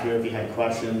staff here if you had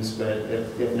questions, but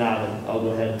if not, I'll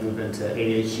go ahead and move into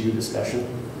AHU discussion.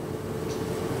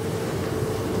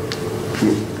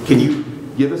 Can you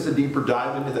give us a deeper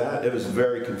dive into that? It was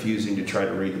very confusing to try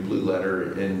to read the blue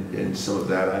letter and some of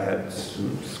that. I had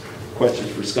some questions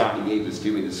for Scott. He gave this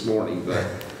to me this morning, but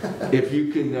if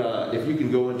you can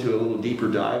go into a little deeper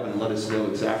dive and let us know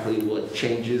exactly what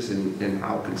changes and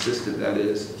how consistent that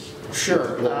is.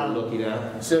 Sure. What we're looking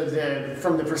at. So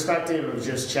from the perspective of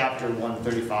just Chapter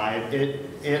 135,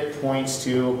 it points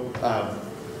to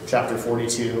Chapter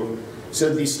 42.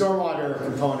 So the stormwater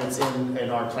components in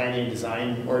our planning and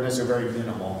design ordinance are very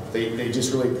minimal. They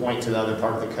just really point to the other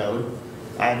part of the code.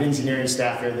 I have engineering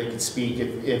staff here that can speak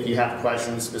if you have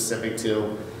questions specific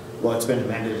to what's been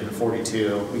amended in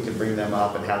 42, we can bring them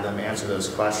up and have them answer those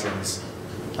questions.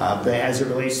 But as it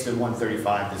relates to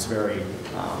 135, it's very,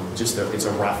 it's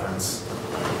a reference.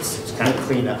 It's kind of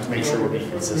clean up to make sure we're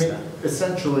being consistent.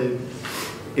 Essentially,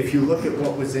 if you look at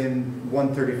what was in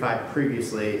 135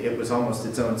 previously, it was almost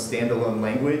its own standalone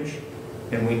language,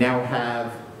 and we now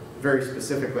have very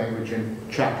specific language in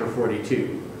Chapter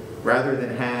 42. Rather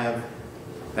than have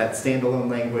that standalone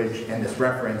language and this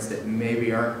reference that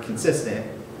maybe aren't consistent,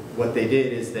 what they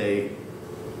did is they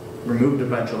removed a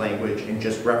bunch of language and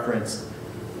just referenced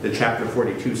the Chapter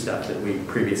 42 stuff that we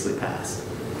previously passed.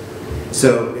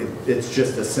 So it's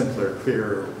just a simpler,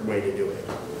 clearer way to do it.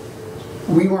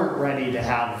 We weren't ready to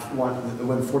have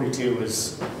when 42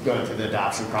 was going through the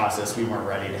adoption process, we weren't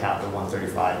ready to have the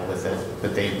 135 with it,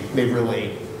 but they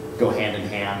really go hand in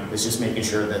hand. It's just making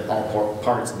sure that all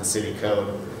parts of the city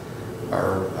code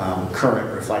are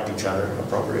current, reflect each other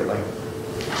appropriately.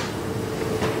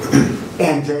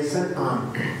 And Jason,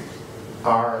 are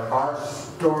our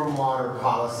stormwater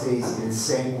policies in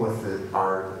sync with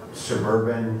our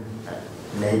suburban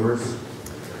neighbors?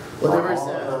 Well, Are all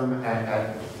of them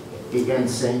in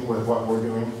sync with what we're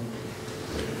doing?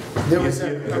 There was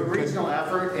a regional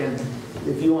effort, and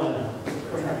if you want to...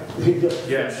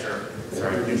 Yeah, sure.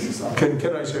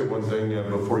 Can I say one thing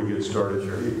before you get started?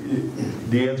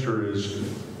 The answer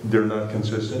is they're not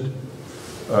consistent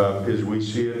as we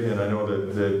see it, and I know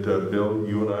that Bill,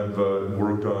 you and I have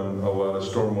worked on a lot of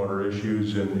stormwater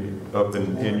issues up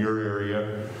in your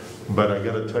area, but I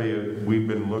got to tell you, we've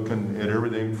been looking at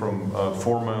everything from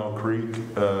 4 Mile Creek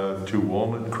to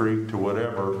Walnut Creek to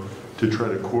whatever to try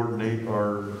to coordinate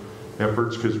our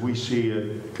efforts, because we see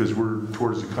it, because we're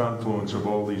towards the confluence of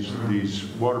all these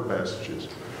water passages.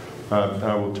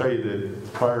 I will tell you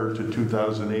that prior to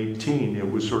 2018,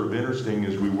 it was sort of interesting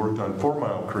as we worked on 4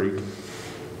 Mile Creek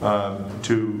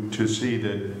to see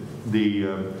that the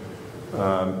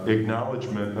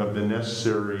acknowledgement of the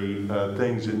necessary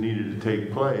things that needed to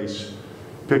take place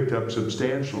picked up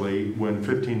substantially when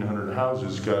 1,500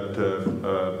 houses got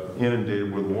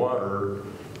inundated with water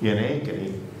in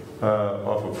Ankeny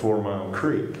off of 4 Mile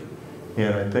Creek.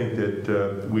 And I think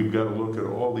that we've got to look at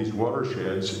all these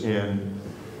watersheds, and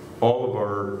all of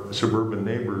our suburban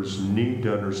neighbors need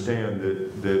to understand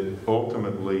that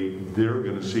ultimately they're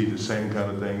going to see the same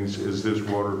kind of things as this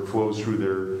water flows through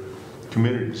their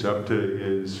communities. Up to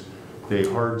is they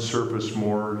hard surface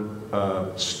more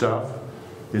stuff,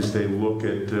 as they look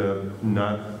at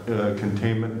not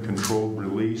containment, controlled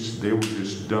release. They were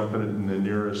just dumping it in the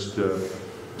nearest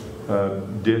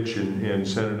ditch and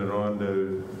sending it on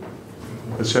to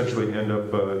essentially end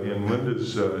up in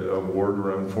Linda's ward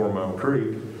around 4 Mile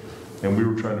Creek. And we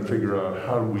were trying to figure out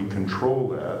how do we control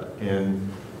that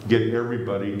and get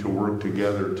everybody to work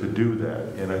together to do that.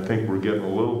 And I think we're getting a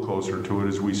little closer to it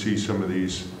as we see some of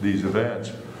these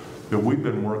events. But we've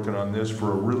been working on this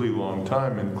for a really long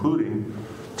time, including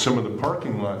some of the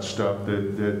parking lot stuff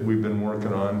that we've been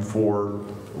working on for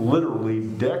literally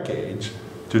decades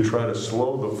to try to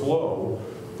slow the flow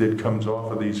that comes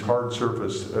off of these hard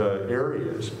surface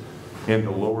areas and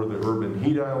to lower the urban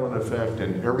heat island effect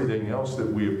and everything else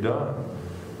that we have done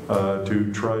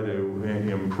to try to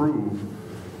improve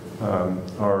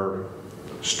our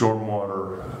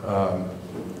stormwater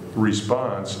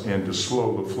response and to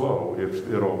slow the flow if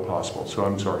at all possible. So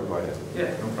I'm sorry, go ahead.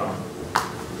 Yeah, no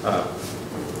problem.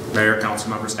 Mayor, council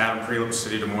members, Adam Prelip,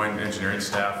 City of Des Moines engineering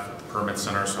staff at the Permit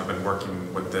Center. So I've been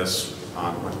working with this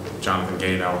with Jonathan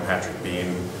Gaino, Patrick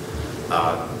Bean.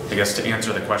 I guess to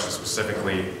answer the question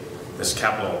specifically, this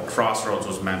capital crossroads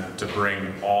was meant to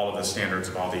bring all of the standards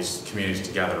of all these communities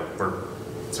together. We're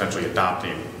essentially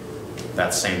adopting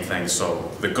that same thing.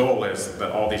 So the goal is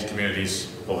that all these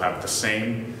communities will have the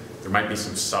same. There might be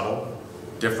some subtle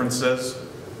differences,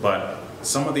 but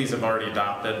some of these have already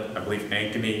adopted. I believe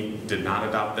Ankeny did not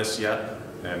adopt this yet,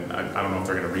 and I don't know if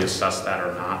they're going to reassess that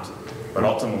or not. But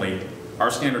ultimately, our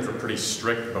standards were pretty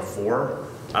strict before.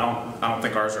 I don't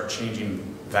think ours are changing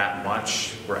that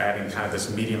much. We're adding kind of this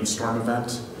medium storm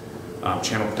event,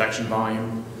 channel protection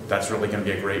volume. That's really going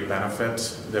to be a great benefit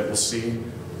that we'll see.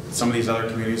 Some of these other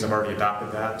communities have already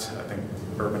adopted that. I think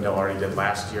Urbandale already did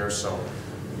last year. So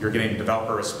you're getting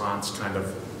developer response kind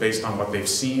of based on what they've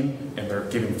seen, and they're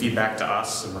giving feedback to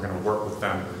us, and we're going to work with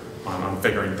them on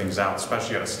figuring things out,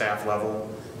 especially at a staff level.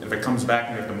 And if it comes back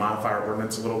and we have to modify our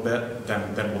ordinance a little bit,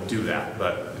 then we'll do that.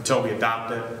 But until we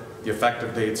adopt it, the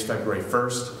effective date's February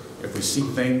 1st. If we see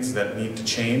things that need to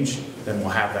change, then we'll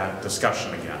have that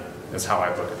discussion again. That's how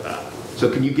I look at that. So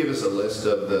can you give us a list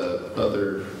of the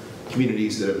other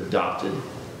communities that have adopted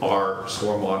our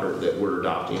stormwater that we're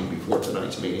adopting before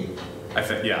tonight's meeting? I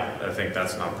think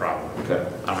that's not a problem. Okay.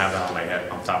 I don't have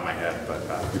that on top of my head,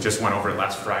 but we just went over it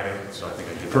last Friday, so I think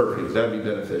I did. Perfect. That'd be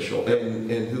beneficial. And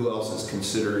who else is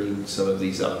considering some of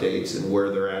these updates and where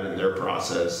they're at in their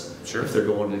process? Sure. If they're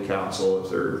going to council, if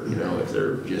they're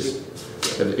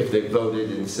if they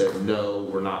voted and said no,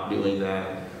 we're not doing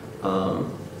that,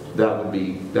 that would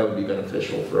be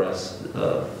beneficial for us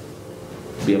to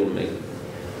be able to make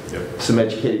some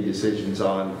educated decisions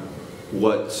on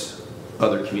what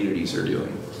other communities are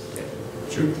doing.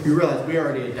 Sure. You realize we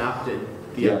already adopted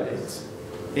the updates.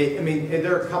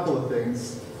 There are a couple of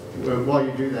things while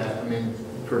you do that.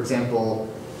 For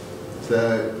example,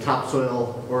 the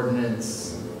topsoil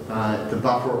ordinance, the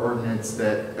buffer ordinance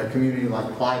that a community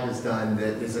like Clyde has done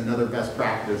that is another best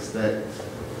practice that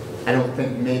I don't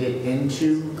think made it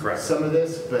into some of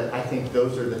this, but I think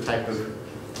those are the type of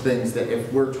things that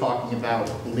if we're talking about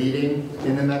leading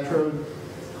in the metro,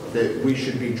 that we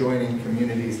should be joining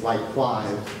communities like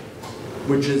Clyde,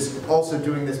 which is also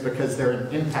doing this because they're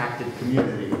an impacted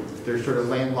community. They're sort of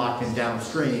landlocked and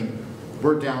downstream.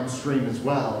 We're downstream as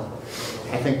well.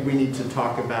 I think we need to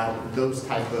talk about those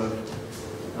type of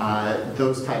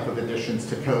additions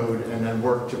to code and then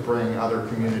work to bring other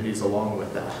communities along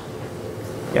with that.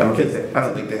 Yeah, I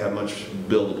don't think they have much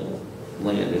buildable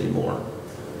land anymore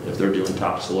if they're doing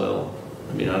topsoil.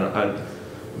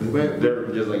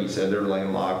 They're just like you said, they're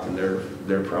landlocked, and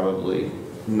they're probably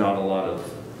not a lot of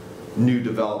new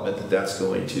development that's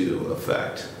going to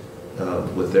affect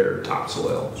with their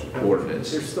topsoil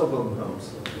ordinance. They're still building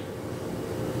homes.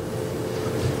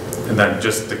 And then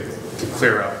just to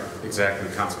clear up exactly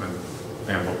what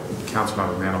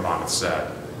Councilmember Mandelbaum had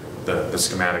said, the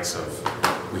schematics of,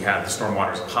 we had the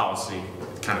stormwater policy,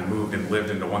 kind of moved and lived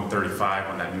into 135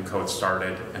 when that new code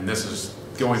started, and this is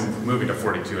moving to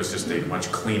 42 is just a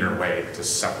much cleaner way to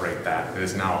separate that. It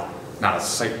is now not a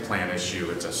site plan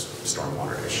issue, it's a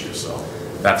stormwater issue. So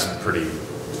that's pretty,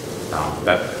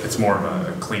 it's more of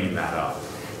a cleaning that up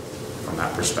from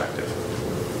that perspective.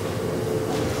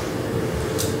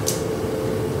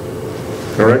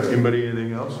 All right, anybody,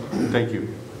 anything else? Thank you.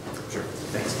 Sure.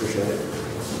 Thanks, appreciate it.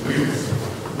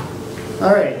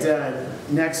 All right,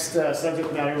 next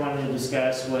subject matter I wanted to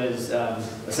discuss was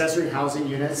accessory housing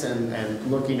units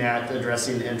and looking at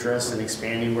addressing the interests and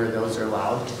expanding where those are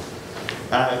allowed.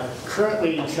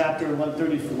 Currently, Chapter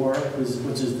 134,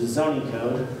 which is the zoning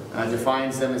code,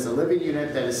 defines them as a living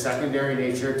unit that is secondary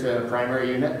nature to a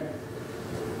primary unit.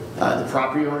 The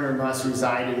property owner must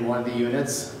reside in one of the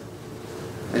units.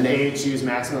 An AHU's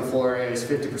maximum floor area is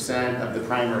 50% of the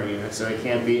primary unit, so it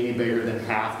can't be any bigger than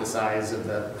half the size of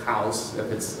the house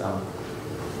if it's,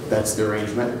 that's the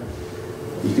arrangement.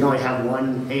 You can only have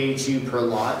one AHU per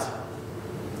lot.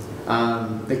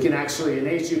 They can actually, an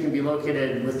AHU can be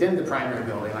located within the primary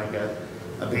building, like a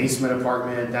basement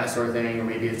apartment, that sort of thing, or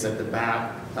maybe it's at the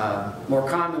back. More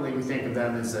commonly, we think of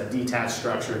them as a detached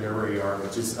structure in their rear yard,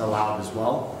 which is allowed as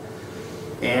well.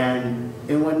 And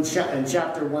in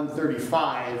chapter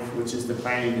 135, which is the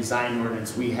planning design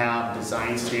ordinance, we have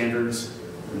design standards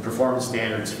and performance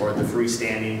standards for the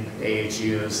freestanding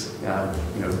AHUs.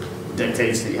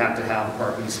 Dictates that you have to have a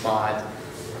parking spot,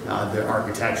 the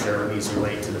architecture needs to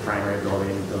relate to the primary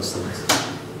building, those things.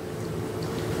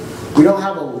 We don't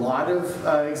have a lot of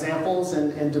examples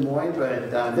in Des Moines, but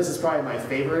this is probably my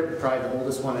favorite, probably the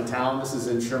oldest one in town. This is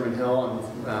in Sherman Hill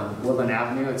on Woodland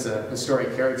Avenue. It's a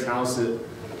historic carriage house that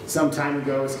some time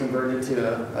ago was converted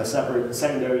to a separate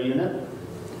secondary unit.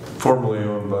 Formerly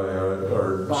owned by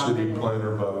our city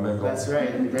planner, Bob Mingle. That's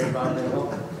right, the great Bob Mingle.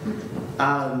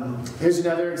 Here's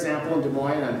another example in Des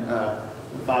Moines on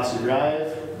Foster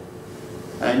Drive.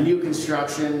 A new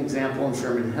construction example in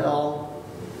Sherman Hill.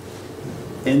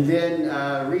 And then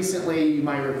recently, you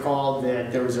might recall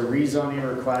that there was a rezoning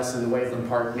request in the Waveland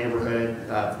Park neighborhood,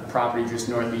 property just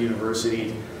north of the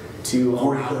university, to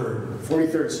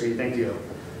 43rd Street, thank you,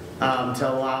 to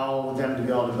allow them to be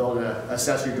able to build an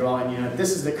accessory dwelling unit. This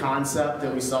is the concept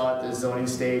that we saw at the zoning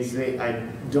stage. I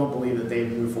don't believe that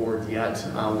they've moved forward yet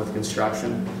with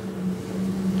construction.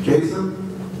 Jason,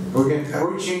 are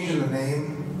we changing the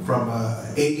name from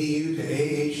ADU to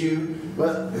AHU?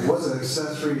 Well, it was an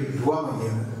accessory dwelling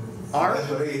unit. That's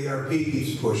what ARP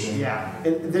keeps pushing. Yeah,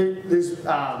 and there's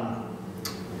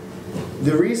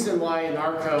the reason why in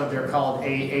our code they're called AHU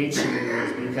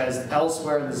is because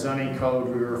elsewhere in the zoning code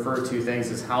we refer to things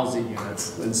as housing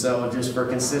units, and so just for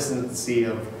consistency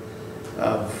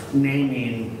of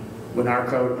naming, when our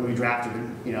code, when we drafted,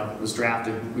 it was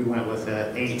drafted, we went with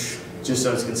the H just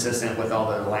so it's consistent with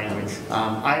all the language.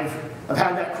 I've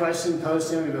had that question posed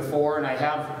to me before, and I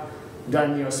have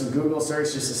done some Google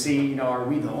search just to see, are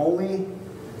we the only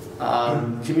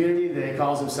community that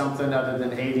calls them something other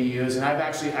than ADUs? And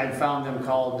I've found them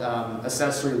called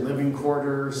accessory living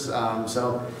quarters.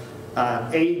 So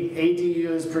ADU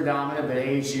is predominant, but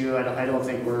AHU, I don't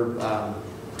think we're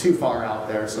too far out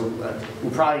there. So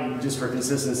we'll probably, just for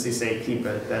consistency's sake, keep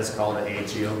it as called an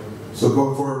AHU. So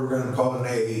going forward, we're going to call it an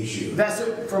AHU. That's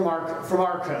it from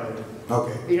our code.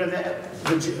 Okay.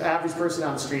 The average person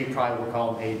on the street probably will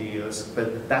call them ADUs,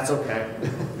 but that's okay.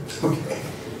 Okay.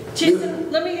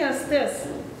 Jason, let me ask this.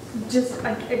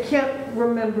 I can't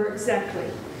remember exactly.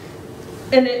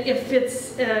 And if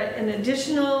it's an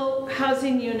additional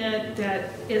housing unit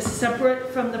that is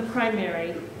separate from the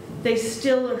primary, they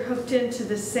still are hooked into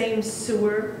the same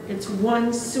sewer. It's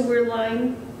one sewer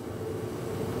line.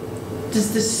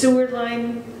 Does the sewer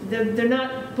line, they're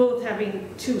not both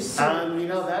having two sewers?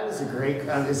 That is a great,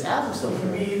 is Adam still for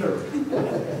me either?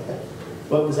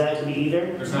 What was that, to be either?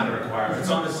 There's not a requirement. If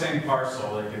it's on the same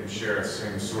parcel, they can share the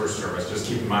same sewer service. Just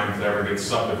keep in mind, if it ever gets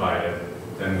subdivided,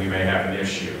 then we may have an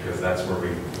issue, because that's where we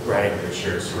get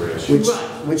shared sewer issues.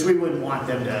 Which we wouldn't want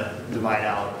them to divide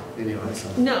out anyway. So.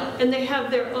 No, and they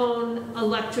have their own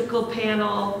electrical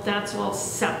panel, that's all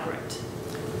separate.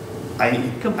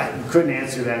 I couldn't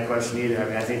answer that question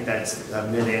either. I think that's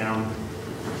mid-am.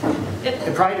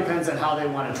 It probably depends on how they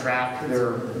want to track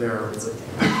their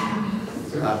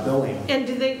billing. And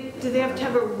do they have to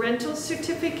have a rental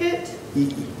certificate?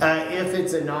 If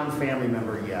it's a non-family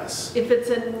member, yes. If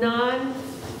it's a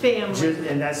non-family.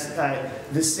 And that's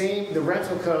the same, the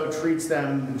rental code treats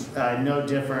them no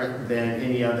different than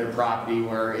any other property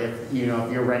where if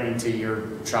you're renting to your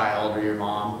child or your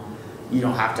mom, you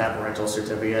don't have to have a rental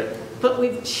certificate. But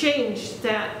we've changed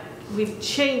that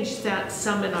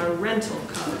some in our rental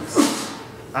codes.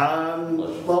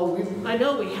 Well, I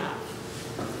know we have.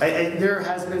 There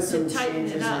has been some tighten it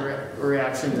changes up. in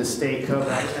reaction to state code.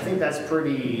 I think that's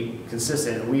pretty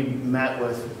consistent. We met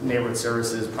with neighborhood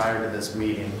services prior to this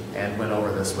meeting and went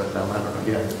over this with them.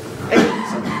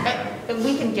 And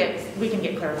we can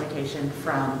get clarification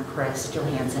from Chris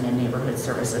Johansson in Neighborhood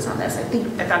Services on this.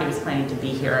 I thought he was planning to be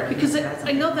here. Because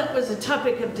I know that was a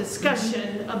topic of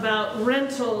discussion about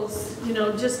rentals,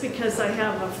 just because I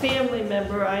have a family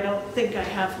member, I don't think I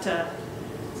have to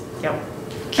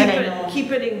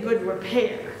keep it in good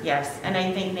repair. Yes, and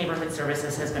I think Neighborhood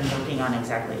Services has been working on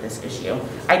exactly this issue.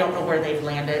 I don't know where they've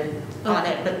landed on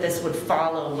it, but this would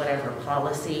follow whatever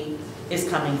policy is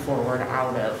coming forward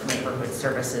out of Neighborhood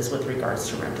Services with regards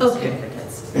to rental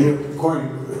certificates. And according,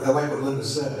 I like what Linda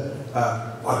said,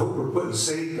 I hope we're putting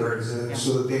safeguards in it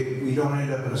so that we don't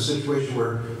end up in a situation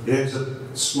where it ends up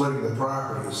splitting the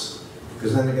properties.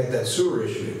 Because then they got that sewer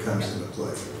issue that comes into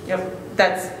play. Yep,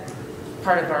 that's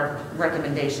part of our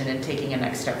recommendation in taking a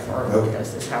next step forward with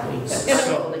this, is how we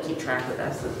are able to keep track of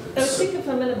this. I think if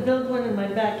I'm gonna build one in my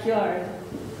backyard,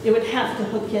 it would have to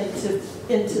hook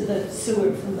into the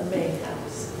sewer from the main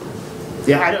house.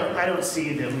 Yeah, I don't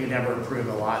see that we'd ever approve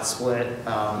a lot split.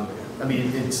 I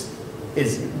mean,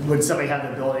 would somebody have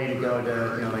the ability to go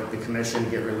to, you know, like the commission,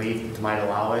 get relief, might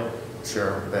allow it?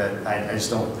 Sure, but I just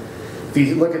don't. If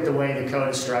you look at the way the code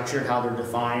is structured, how they're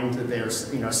defined, that they're,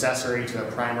 you know, accessory to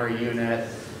a primary unit,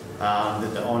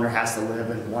 that the owner has to live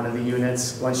in one of the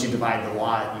units. Once you divide the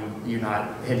lot, you're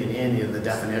not hitting any of the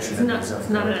definition. It's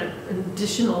not an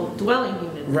additional dwelling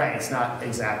unit. Right, it's not,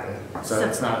 exactly. So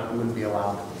it's not, wouldn't be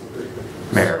allowed.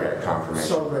 Mayor, got confirmation.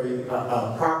 So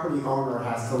the property owner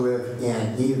has to live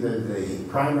in either the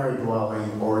primary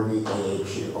dwelling or the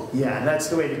AHU. Yeah, that's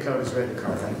the way the code is written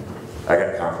currently. I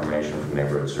got confirmation from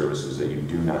Neighborhood Services that you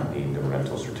do not need the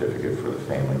rental certificate for the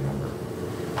family member.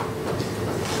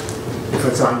 If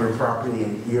it's on your property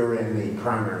and you're in the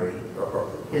primary, or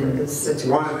In this situation.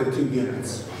 one of the two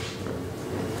units.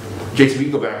 Jason, if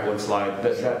you go back one slide,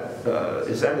 is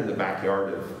that in the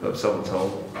backyard of someone's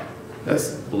home?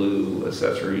 That's blue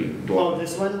accessory Oh, dwelling?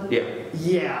 this one? Yeah.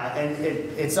 Yeah, and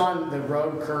it's on the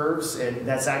road curves, and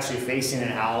that's actually facing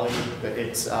an alley, but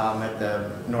it's at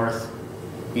the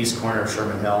northeast corner of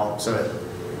Sherman Hill, so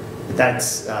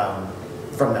that's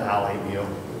from the alley view.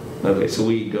 Okay, so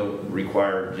we don't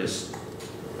require just,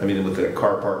 I mean, with a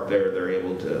car park there, they're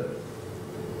able to,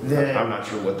 I'm not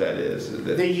sure what that is.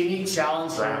 The unique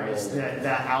challenge here is that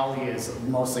that alley is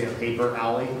mostly a paper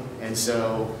alley, and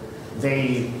so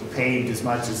they paved as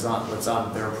much as what's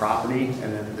on their property,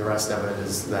 and then the rest of it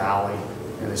is the alley,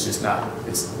 and it's just not,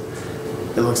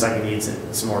 it looks like it needs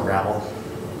some more gravel.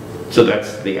 So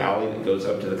that's the alley that goes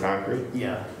up to the concrete?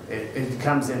 Yeah, it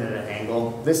comes in at an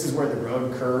angle. This is where the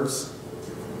road curves,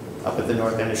 up at the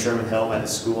north end of Sherman Hill by the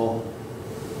school.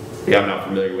 Yeah, I'm not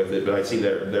familiar with it, but I see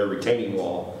their retaining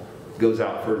wall goes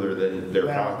out further than their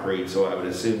concrete, so I would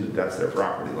assume that that's their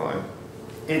property line.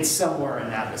 It's somewhere in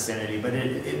that vicinity, but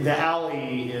the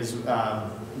alley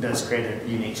does create a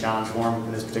unique challenge for them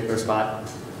in this particular spot.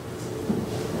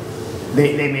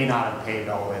 They may not have paved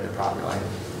all the way to the property line.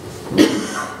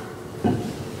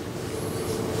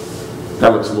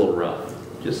 That looks a little rough,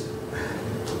 just.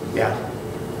 Yeah.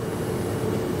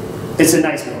 It's a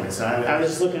nice building, so I was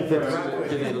just looking for.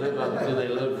 Do they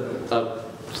live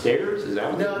upstairs? Is that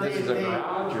what No, this is, a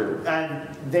garage or?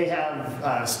 They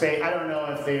have space. I don't know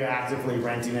if they're actively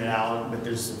renting it out, but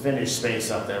there's finished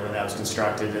space up there when that was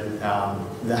constructed, and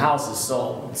the house is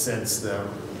sold since the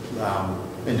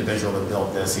individual that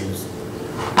built this, he was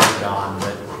gone.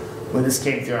 But when this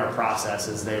came through our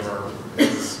processes, they were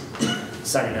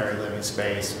secondary living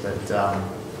space, but.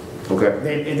 Okay.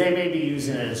 They may be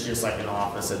using it as just like an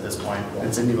office at this point.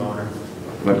 It's a new owner.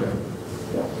 Okay.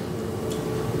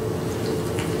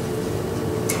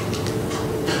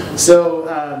 So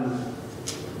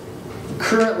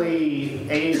currently,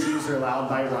 AHUs are allowed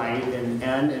by right in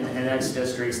N and NX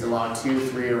districts to allow 2,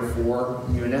 3, or 4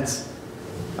 units.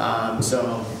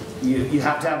 So you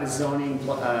have to have a zoning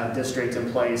district in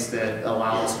place that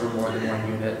allows for more than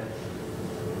 1 unit.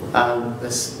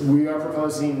 We are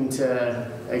proposing to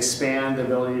expand the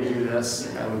ability to do this.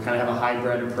 We kind of have a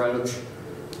hybrid approach.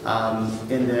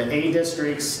 In the A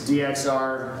districts,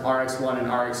 DXR, RX1, and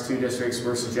RX2 districts,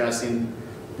 we're suggesting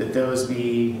that those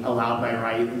be allowed by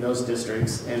right in those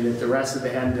districts, and that the rest of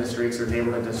the N districts or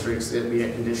neighborhood districts, it'd be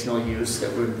a conditional use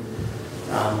that would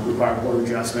require board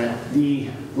adjustment. The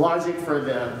logic for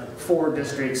the 4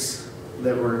 districts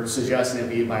that we're suggesting it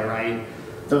be by right,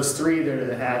 those 3 that are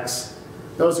the X,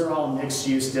 those are all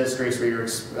mixed-use districts where your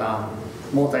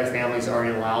multifamily is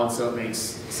already allowed, so it makes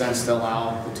sense to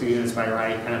allow the 2 units by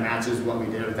right. Kind of matches what we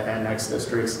did with the NX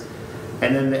districts.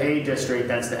 And then the A district,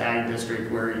 that's the ag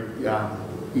district where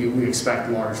we expect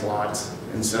large lots.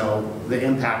 And so the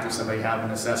impact of somebody having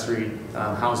an accessory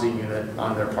housing unit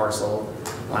on their parcel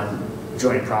on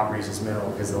joint properties is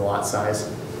minimal because of the lot size.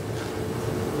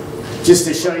 Just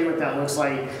to show you what that looks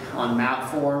like on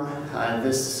map form,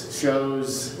 this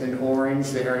shows in orange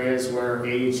the areas where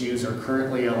AHUs are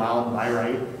currently allowed by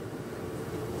right.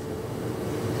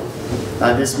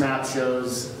 This map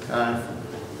shows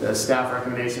the staff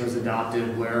recommendation was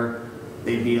adopted where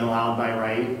they'd be allowed by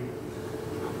right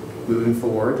moving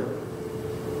forward.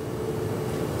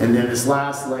 And then this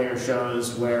last layer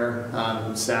shows where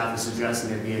staff is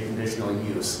suggesting it be a conditional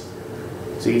use.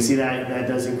 So you can see that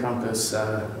does encompass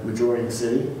majority of the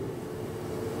city.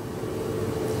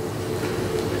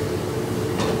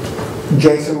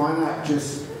 Jason, why not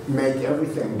just make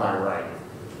everything by right?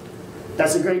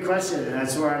 That's a great question, and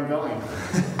that's where I'm going.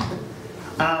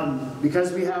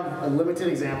 Because we have limited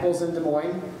examples in Des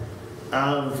Moines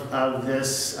of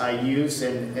this use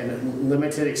and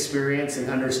limited experience in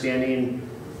understanding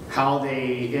how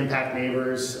they impact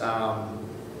neighbors,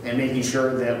 and making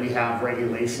sure that we have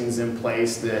regulations in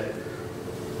place that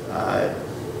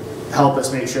help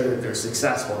us make sure that they're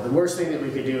successful. The worst thing that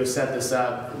we could do is set this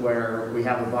up where we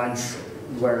have a bunch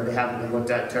where they haven't been looked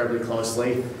at terribly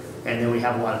closely, and then we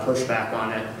have a lot of pushback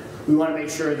on it. We want to make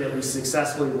sure that we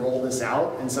successfully roll this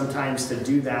out, and sometimes to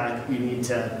do that, you need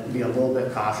to be a little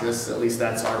bit cautious. At least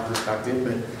that's our perspective,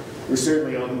 but we're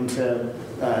certainly open to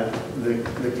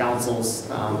the council's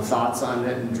thoughts on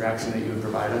it and direction that you would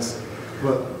provide us.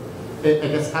 Well, I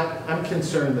guess I'm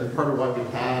concerned that part of why we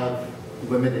have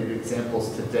limited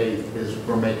examples to date is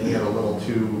we're making it a little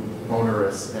too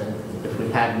onerous, and if we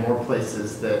had more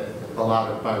places that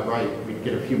allowed it by right, we'd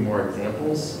get a few more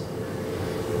examples.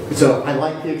 So I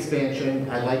like the expansion,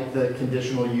 I like the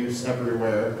conditional use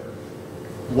everywhere.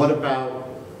 What about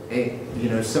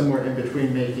somewhere in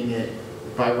between making it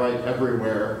by right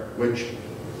everywhere, which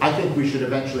I think we should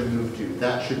eventually move to.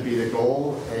 That should be the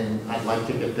goal, and I'd like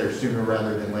to get there sooner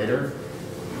rather than later.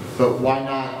 But why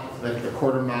not like a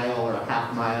quarter mile or a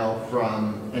half mile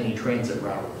from any transit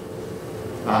route,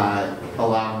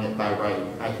 allowing it by right?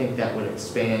 I think that would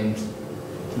expand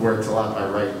where it's allowed by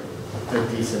right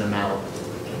a decent amount.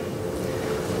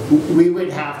 We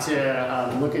would have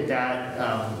to look at that.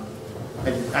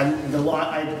 The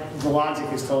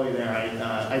logic is totally there.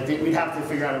 I think we'd have to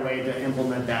figure out a way to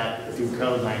implement that through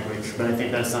code language, but I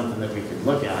think that's something that we could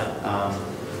look at.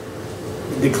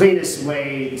 The cleanest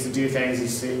way to do things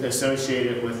is to associate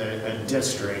it with a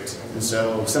district. And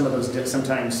so some of those,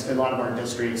 sometimes a lot of our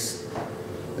districts,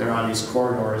 they're on these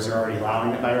corridors, they're already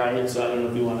allowing it by right. So I don't know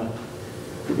if you want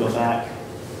to go back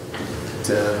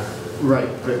to... Right,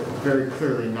 but very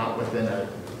clearly not within a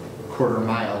quarter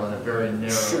mile and a very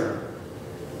narrow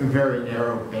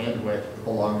bandwidth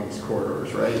along these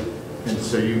corridors, right? And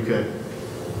so you could,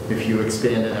 if you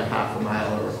expanded a half a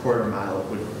mile or a quarter mile, it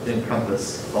would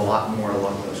encompass a lot more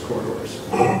along those corridors.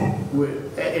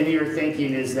 And your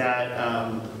thinking is that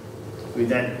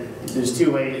there's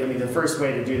two ways. I mean, the first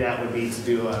way to do that would be to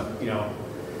do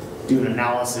do an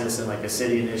analysis and like a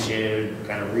city-initiated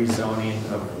kind of rezoning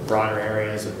of broader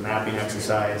areas with mapping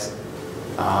exercise.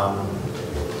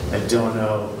 I don't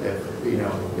know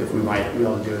if we might be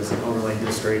able to do it as an overlay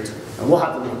district. And we'll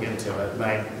have to look into it,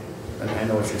 but I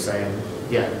know what you're saying.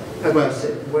 Yeah.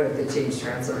 What if they change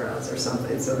transit routes or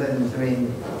something? So then, I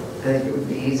mean, I think it would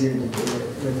be easier to do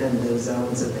it within the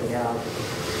zones that they have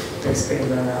to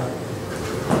expand that out.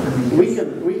 I mean, we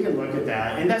can look at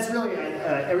that, and that's really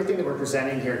everything that we're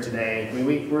presenting here today. I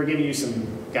mean, we're giving you some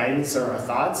guidance or our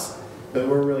thoughts, but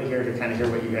we're really here to kind of hear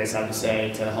what you guys have to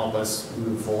say to help us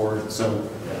move forward. So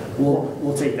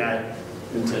we'll take that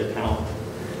into account.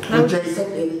 Well, Jason,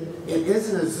 it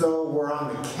isn't as though we're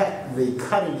on the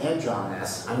cutting edge on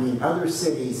this. I mean, other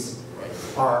cities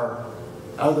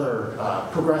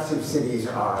progressive cities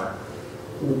are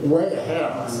way ahead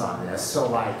of us on this. So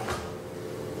like,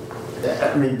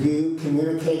 I mean, do you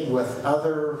communicate with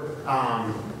other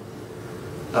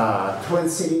Twin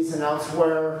Cities and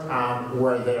elsewhere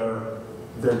where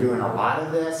they're doing a lot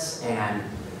of this? And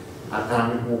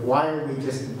why are we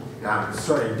just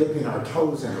sort of dipping our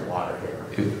toes in the water here?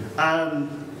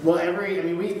 Well,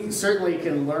 we certainly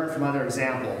can learn from other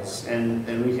examples, and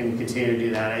we can continue to do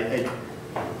that.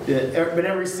 But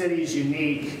every city is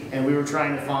unique, and we were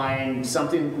trying to find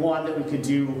one that we could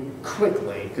do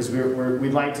quickly, because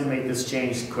we'd like to make this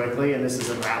change quickly, and this is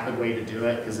a rapid way to do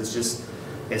it, because it's just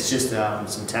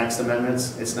some text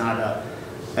amendments. It's not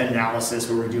an analysis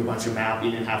where we do a bunch of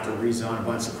mapping and have to rezone a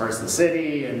bunch of parts of the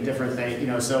city and different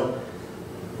things, so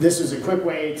this was a quick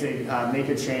way to make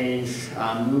a change,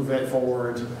 move it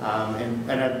forward,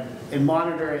 and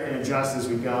monitor it and adjust as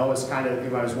we go is kind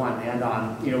of what I was wanting to end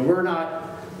on. We're not,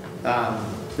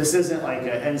 this isn't like an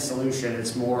end solution,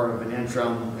 it's more of an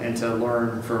interim and to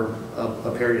learn for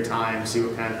a period of time, see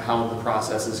how the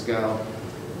processes go.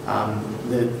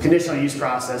 The conditional use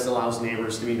process allows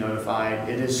neighbors to be notified.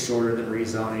 It is shorter than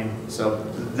rezoning, so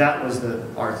that was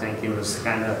our thinking, was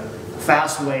kind of a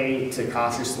fast way to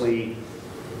cautiously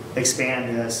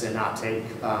expand this and not take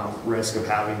risk of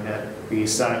having it be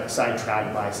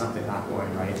sidetracked by something not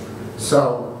going right.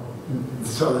 So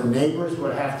the neighbors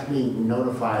would have to be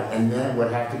notified, and then it would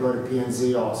have to go to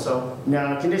P&Z also?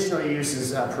 No, conditional use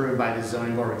is approved by the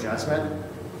zoning board of adjustment.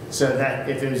 So that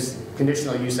if it was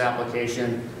conditional use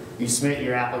application, you submit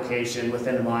your application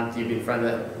within a month, you'd be in front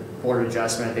of the board of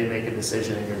adjustment, they make a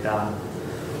decision and you're done.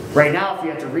 Right now, if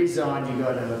you have to rezone, you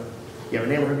have a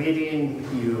neighborhood meeting,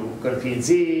 you go to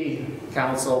P&Z,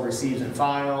 council receives and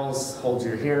files, holds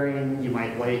your hearing, you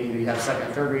might wait, you have second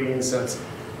and third readings, so it's a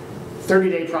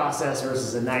 30-day process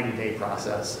versus a 90-day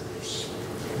process.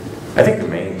 I think the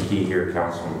main key here,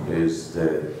 Councilman, is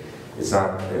that it's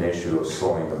not an issue of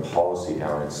slowing the policy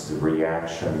down, it's the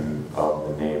reaction of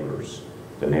the neighbors,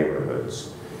 the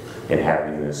neighborhoods, in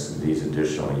having these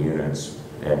additional units,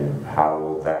 and how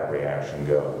will that reaction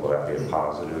go? Will that be a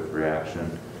positive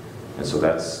reaction? And so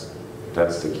that's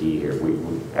the key here. We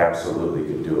absolutely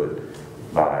could do it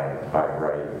by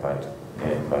right,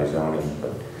 by zoning,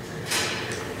 but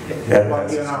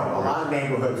Well, you know, a lot of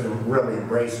neighborhoods have really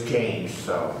embraced change,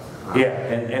 so. yeah,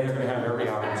 and they're going to have every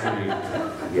opportunity.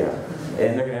 Yeah,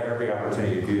 and they're going to have every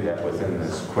opportunity to do that within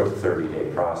this quick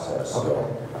 30-day process.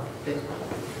 So.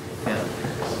 Yeah.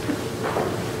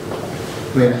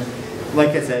 I mean, like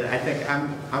I said, I think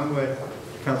I'm with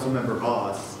Councilmember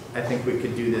Voss. I think we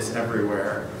could do this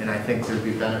everywhere, and I think there'd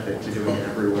be benefit to doing it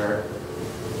everywhere.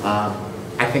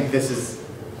 I think this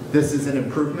is an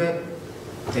improvement.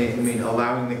 I mean,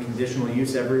 allowing the conditional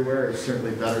use everywhere is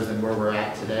certainly better than where we're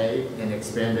at today, and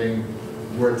expanding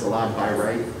where it's allowed by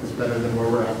right is better than where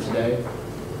we're at today.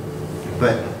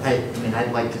 But I mean,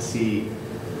 I'd like to see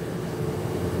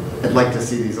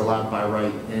these allowed by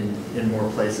right in more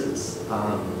places.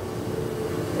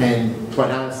 And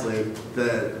quite honestly,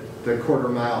 the quarter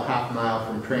mile, half mile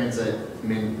from transit, I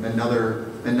mean, another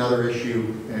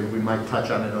issue, and we might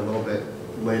touch on it a little bit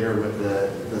later with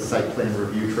the site plan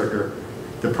review trigger,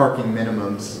 the parking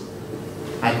minimums.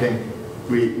 I think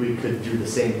we could do the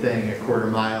same thing, a quarter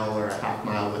mile or a half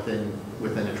mile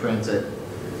within a transit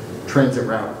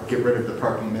route, get rid of the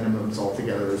parking minimums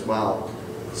altogether as well.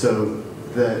 So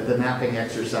the mapping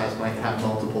exercise might have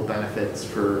multiple benefits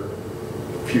for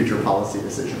future policy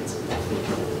decisions.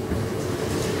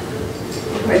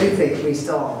 I do think we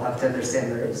still have to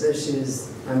understand there's issues.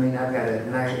 I mean, I've got it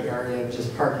in my area of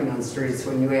just parking on streets.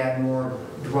 When you add more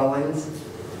dwellings,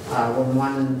 when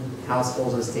one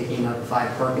household is taking up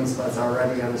 5 parking spots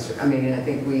already on the street, I mean, I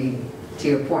think to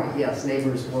your point, yes,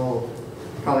 neighbors will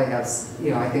probably have,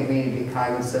 I think we need to be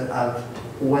cognizant of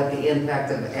what the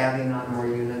impact of adding on more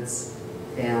units,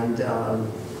 and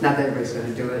not that everybody's going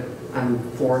to do it. I'm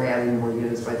for adding more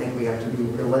units, but I think we have to be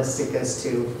realistic as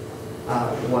to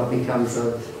what becomes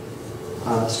of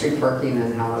street parking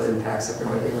and how it impacts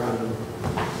everybody around them.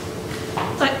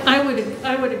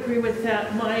 I would agree with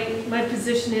that. My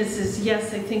position is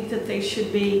yes, I think that they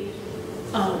should be,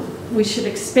 we should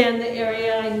expand the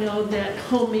area. I know that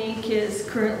Home Inc. is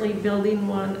currently building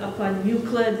one up on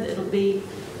Euclid. It'll be,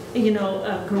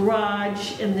 a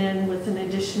garage, and then with an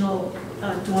additional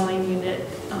dwelling unit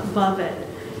above it.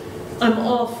 I'm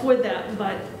all for that,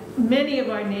 but many of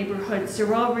our neighborhoods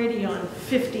are already on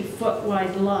 50-foot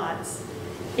wide lots,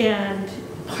 and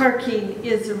parking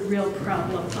is a real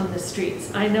problem on the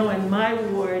streets. I know in my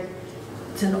ward,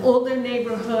 it's an older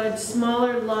neighborhood,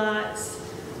 smaller lots.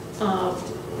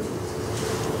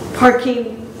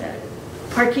 Parking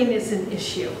is an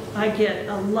issue. I get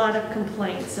a lot of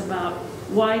complaints about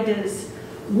why does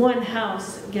one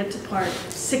house get to park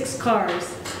 6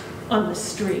 cars on the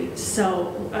street.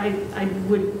 So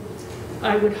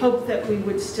I would hope that we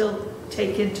would still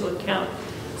take into account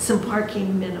some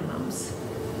parking minimums.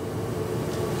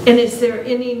 And is there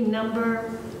any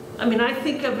number? I mean, I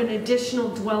think of an additional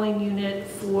dwelling unit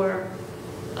for,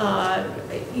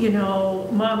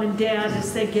 mom and dad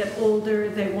as they get older,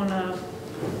 they want to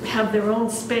have their own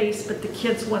space, but the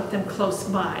kids want them close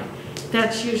by.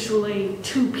 That's usually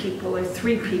 2 people or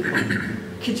 3 people.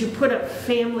 Could you put a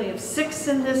family of 6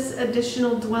 in this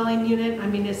additional dwelling unit? I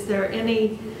mean, is there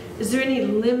any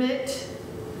limit?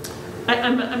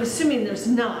 I'm assuming there's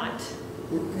not.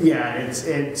 Yeah,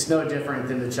 it's no different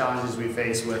than the challenges we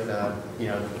face with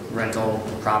rental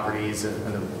properties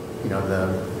and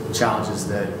the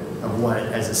challenges of what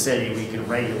as a city we can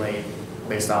regulate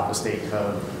based off of state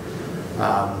code.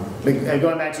 But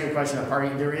going back to your question of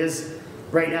parking, there is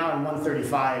right now in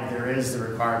 135 there is the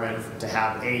requirement to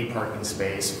have a parking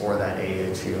space for that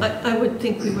AHU. I would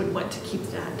think we would want to keep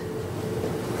that.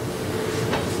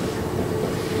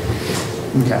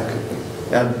 Okay.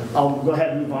 I'll go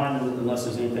ahead and move on unless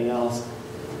there's anything else.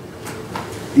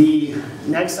 The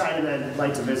next item that I'd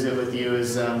like to visit with you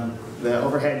is the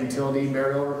overhead utility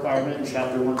burial requirement in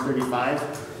Chapter 135,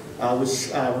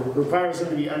 which requires them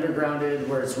to be undergrounded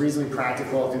where it's reasonably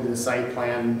practical through the site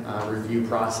plan review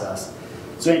process.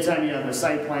 So anytime you have a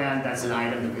site plan, that's an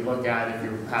item that we look at if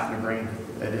you happen to bring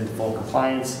it into full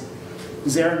compliance.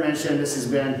 As Aaron mentioned, this has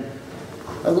been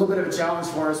A little bit of a challenge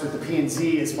for us with the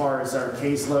P&Z as far as our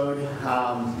caseload.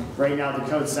 Right now, the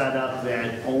code's set up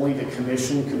that only the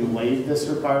commission can waive this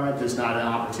requirement. There's not an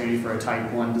opportunity for a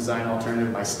type 1 design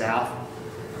alternative by staff.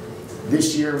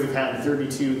 This year, we've had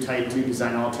 32 type 2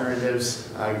 design alternatives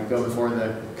go before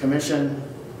the commission.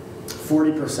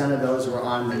 40% of those were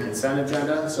on the consent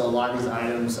agenda, so a lot of these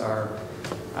items are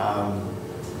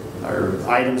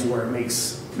items where it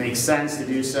makes sense to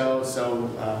do so. So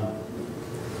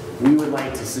we would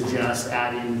like to suggest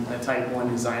adding a type 1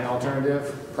 design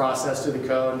alternative process to the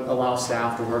code, allow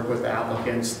staff to work with the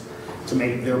applicants to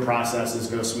make their processes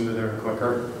go smoother and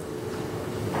quicker.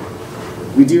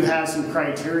 We do have some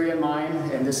criteria in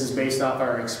mind, and this is based off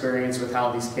our experience with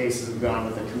how these cases have gone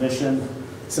with the commission.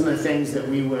 Some of the things that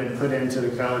we would put into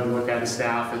the code and look at as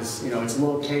staff is, its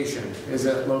location. Is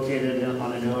it located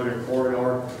on a node or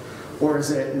corridor, or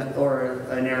is it an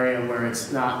area where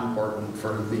it's not important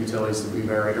for the utilities to be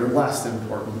buried, or less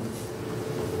important?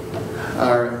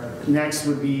 Next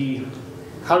would be,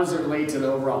 how does it relate to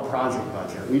the overall project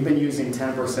budget? We've been using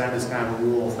 10% as kind of a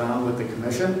rule of thumb with the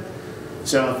commission.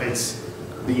 So if it's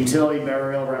the utility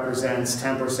burial represents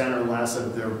 10% or less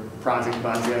of their project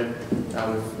budget,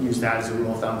 we've used that as a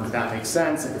rule of thumb, if that makes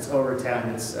sense. If it's over 10,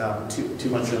 it's too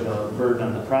much of a burden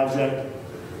on the project.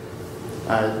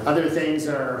 Other things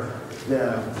are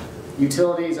the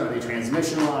utilities, are they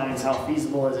transmission lines? How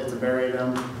feasible is it to bury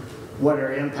them? What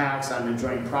are impacts on the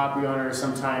joint property owners?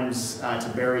 Sometimes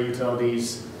to bury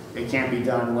utilities, it can't be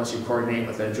done unless you coordinate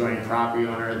with a joint property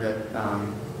owner that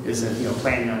isn't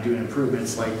planning on doing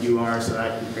improvements like you are, so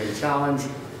that can create a challenge.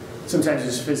 Sometimes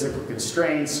there's physical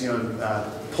constraints,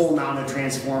 pole mounted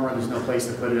transformer, there's no place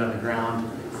to put it on the ground.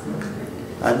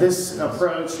 This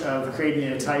approach of creating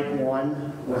a type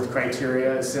 1 with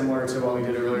criteria is similar to what we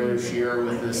did earlier this year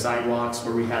with the sidewalks,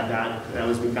 where we had that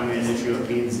was becoming an issue at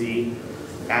P&Z.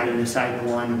 Added a type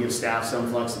 1 to give staff some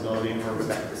flexibility and work with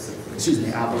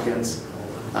applicants.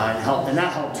 And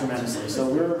that helped tremendously. So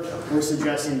we're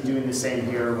suggesting doing the same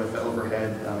here with the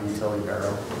overhead utility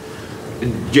burial.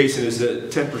 And Jason, is the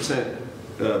 10%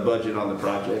 budget on the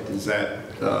project, does that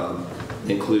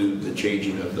include the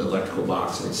changing of the electrical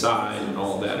box inside and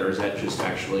all of that, or is that just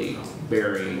actually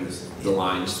burying the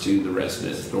lines to the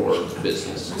resident or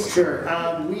business? Sure.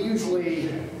 We usually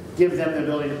give them the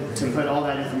ability to put all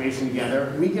that information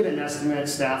together. We get an estimate,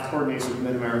 staff coordinates with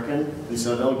Mid-American, and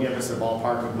so they'll give us a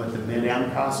ballpark of what the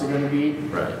mid-end costs are going to be.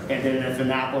 Right. And then if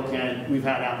an applicant, we've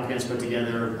had applicants put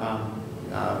together a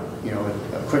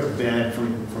quick bid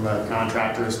from a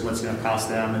contractor as to what's going to cost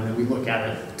them, and then we look at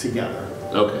it together.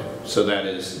 Okay, so that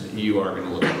is, you are going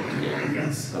to look at it together?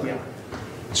 Yes, okay.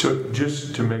 yeah. So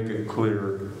just to make it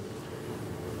clear,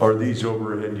 are these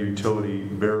overhead utility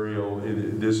burial,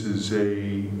 this is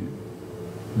a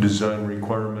design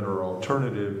requirement or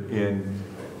alternative in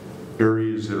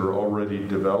areas that are already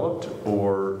developed?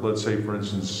 Or let's say, for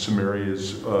instance, some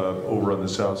areas over on the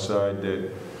south side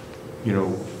that,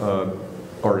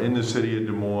 are in the city of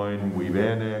Des Moines, we've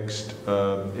annexed,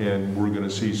 and we're going to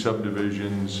see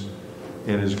subdivisions,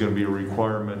 and is going to be a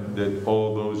requirement that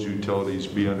all those utilities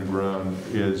be underground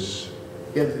is...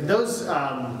 Yeah, those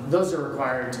are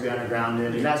required to be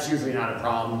undergrounded, and that's usually not a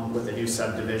problem with a new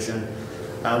subdivision.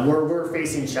 Where we're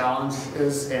facing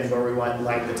challenges and where we would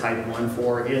like the type 1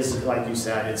 for is, like you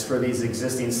said, it's for these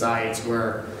existing sites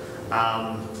where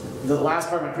the last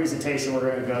part of my presentation, we're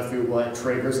going to go through what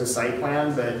triggers a site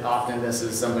plan, but often this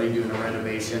is somebody doing a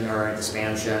renovation or an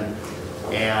expansion,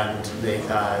 and they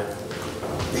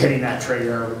hitting that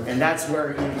trigger, and that's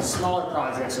where the smaller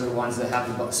projects are the ones that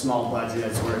have the small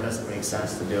budgets where it doesn't make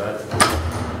sense to do it.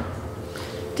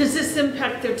 Does this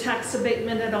impact their tax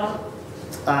abatement at all?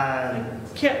 I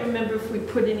can't remember if we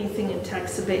put anything in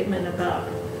tax abatement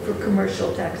for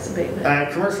commercial tax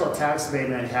abatement. Commercial tax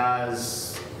abatement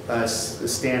has a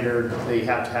standard that you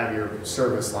have to have your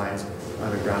service lines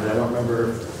underground. I don't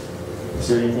remember, is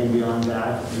there anything beyond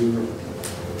that you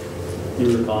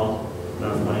recall?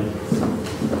 Not mine.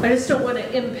 I just don't want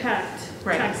to impact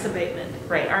Right. tax abatement.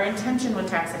 Right, our intention with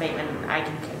tax abatement, I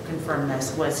can confirm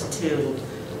this, was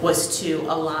to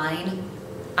align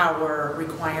our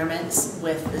requirements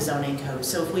with the zoning code.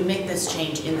 So if we make this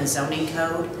change in the zoning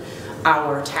code,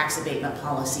 our tax abatement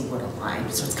policy would align.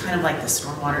 So it's kind of like the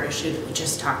stormwater issue that we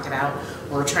just talked about.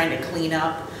 We're trying to clean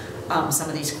up some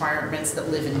of these requirements that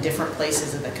live in different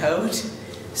places of the code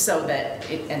so that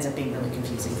it ends up being really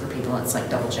confusing for people. It's like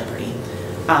double jeopardy.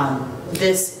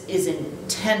 This is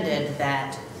intended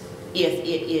that if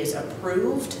it is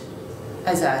approved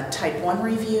as a type 1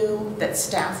 review that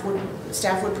staff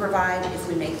would provide if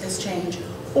we make this change,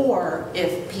 or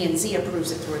if P&Z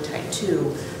approves it through a type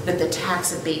 2, that the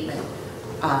tax abatement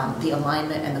the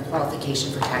alignment and the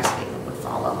qualification for tax abatement would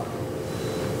follow.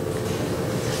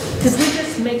 Did we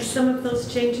just make some of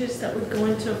those changes that would go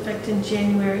into effect in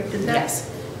January? Did that Yes.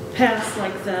 pass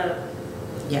like the?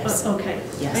 Yes. Okay.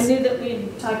 Yes. I knew that we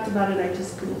talked about it, I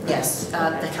just couldn't. remember. Yes,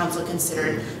 the council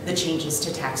considered the changes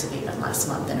to tax abatement last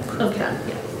month and approved Okay, them.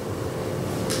 yeah.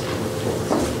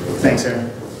 Thanks,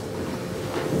 Aaron.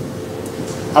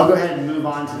 I'll go ahead and move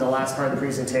on to the last part of the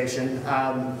presentation.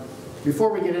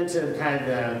 Before we get into kind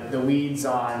of the weeds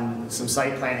on some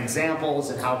site plan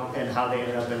examples and how they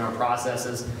ended up in our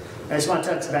processes, I just want to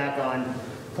touch back on a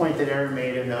point that Aaron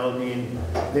made in the opening,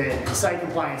 that site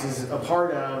compliance is a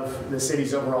part of the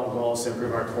city's overall goals to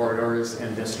improve our corridors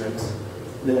and districts.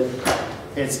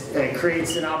 It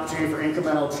creates an opportunity for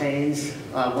incremental change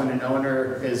when an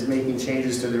owner is making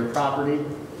changes to their property.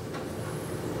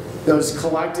 Those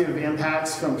collective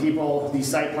impacts from people, these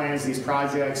site plans, these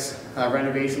projects,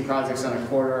 renovation projects on a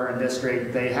corridor and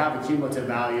district, they have a cumulative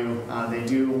value. They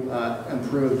do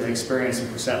improve the experience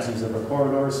and perceptions of the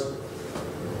corridors.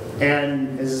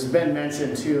 And as has been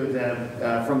mentioned too,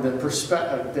 that from the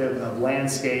perspective of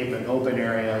landscape and open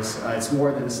areas, it's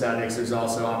more than aesthetics. There's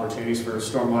also opportunities for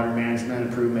stormwater management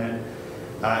improvement,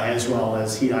 as well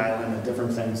as heat island and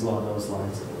different things along those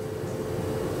lines.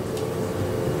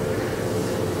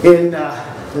 In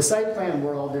the site plan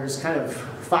world, there's kind of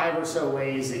 5 or so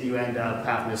ways that you end up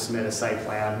having to submit a site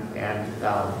plan and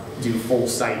do full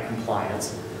site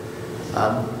compliance.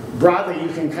 Broadly,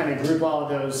 you can kind of group all of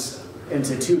those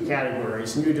into 2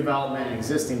 categories, new development and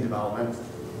existing development.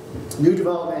 New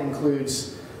development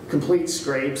includes complete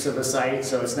scrapes of a site,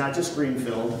 so it's not just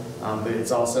greenfield, but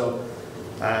it's also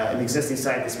an existing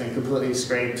site that's been completely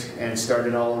scraped and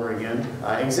started all over again.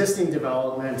 Existing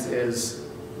development is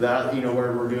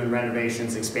where we're doing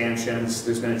renovations, expansions,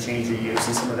 there's been a change of use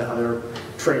and some of the other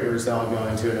triggers that I'll go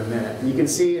into in a minute. And you can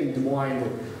see in Des Moines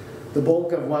that the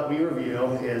bulk of what we review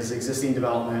is existing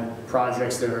development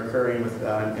projects that are occurring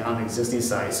on existing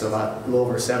sites, so about a little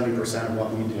over 70% of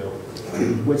what we do.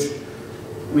 Which,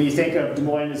 when you think of Des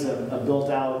Moines as a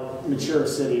built-out, mature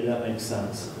city, that makes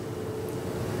sense.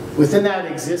 Within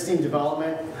that existing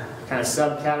development kind of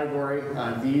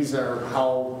subcategory, these are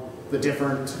how the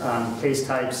different case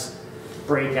types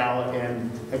break out, and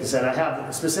like I said, I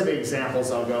have specific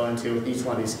examples I'll go into with each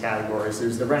one of these categories.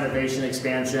 There's the renovation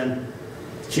expansion,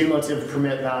 cumulative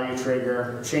permit value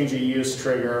trigger, change of use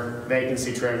trigger,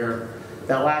 vacancy trigger.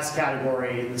 That last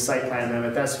category, the site plan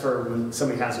amendment, that's for when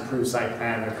somebody has approved site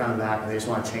plan, they're coming back and they just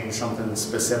want to change something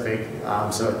specific.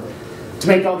 So to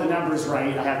make all the numbers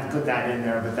right, I have to put that in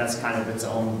there, but that's kind of its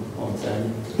own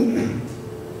thing.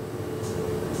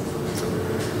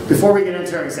 Before we get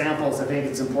into our examples, I think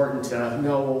it's important to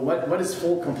know, well, what does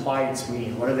full compliance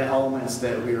mean? What are the elements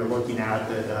that we are looking at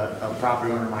that a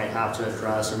property owner might have to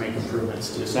address or make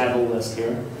improvements to? So I have a list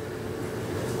here.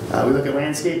 We look at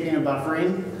landscaping and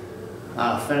buffering,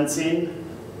 fencing,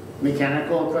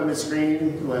 mechanical equipment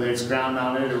screening, whether it's ground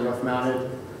mounted or roof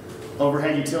mounted,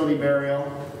 overhead utility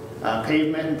burial,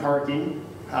 pavement and parking,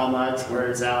 how much, where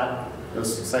it's at,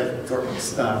 those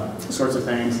sorts of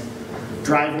things.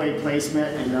 Driveway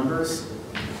placement and numbers.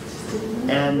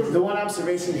 And the one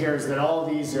observation here is that all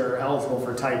of these are eligible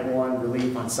for type 1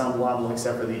 relief on some level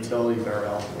except for the utility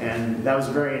burial. And that was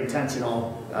very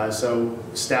intentional, so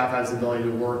staff has the ability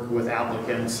to work with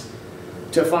applicants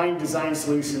to find design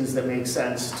solutions that make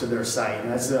sense to their site. And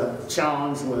that's a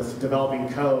challenge with developing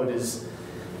code, is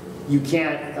you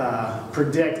can't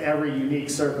predict every unique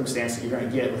circumstance that you're going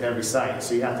to get with every site.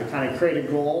 So you have to kind of create a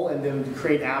goal and then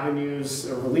create avenues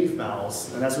or relief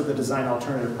valves. And that's what the design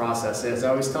alternative process is. I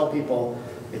always tell people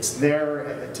it's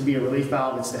there to be a relief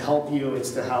valve, it's to help you,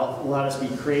 it's to help let us be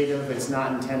creative, it's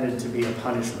not intended to be a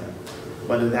punishment.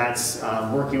 Whether that's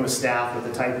working with staff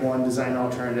with a type 1 design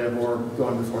alternative or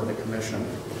going before the commission.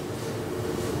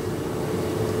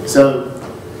 So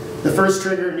the first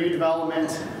trigger, new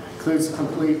development, includes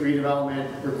complete redevelopment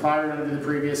required under the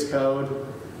previous code.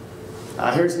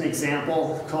 Here's an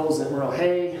example, Coles at Merle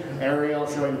Hay, aerial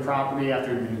showing the property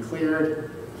after it had been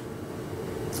cleared.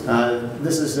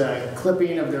 This is a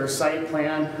clipping of their site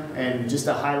plan and just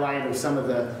a highlight of some of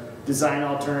the design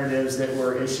alternatives that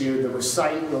were issued that were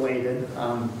site related.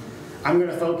 I'm going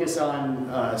to focus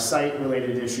on site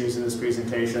related issues in this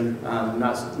presentation,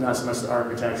 not so much the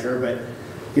architecture, but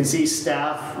you can see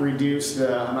staff reduced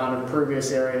the amount of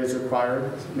impervious areas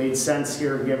required. It made sense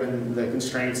here given the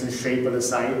constraints and shape of the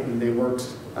site, and they worked,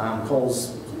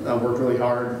 Coles worked really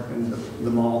hard, and the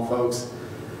mall folks,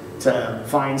 to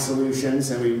find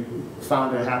solutions, and we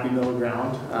found a happy middle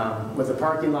ground. With the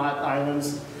parking lot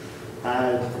islands,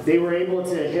 they were able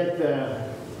to hit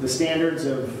the standards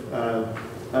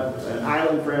of an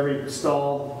island for every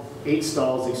stall, 8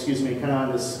 stalls, excuse me, kind of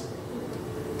on this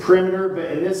perimeter,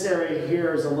 but in this area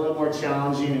here is a little more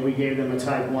challenging, and we gave them a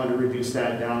type 1 to reduce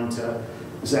that down to,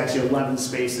 there's actually 11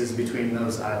 spaces between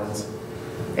those islands.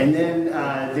 And then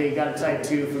they got a type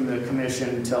 2 from the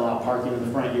commission to allow parking in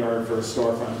the front yard for a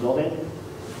storefront building.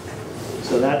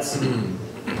 So that's,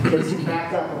 Could you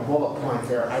back up a bullet point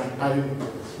there?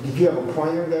 Did you have a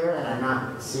pointer there and I'm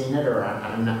not seeing it, or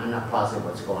I'm not positive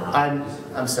what's going on?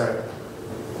 I'm sorry.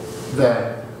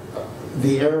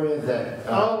 The area that.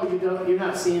 Oh, you're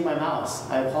not seeing my mouse.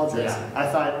 I apologize. Yeah. I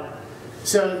thought,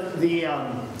 so the,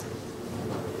 I'm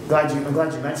glad you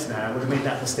mentioned that. I would have made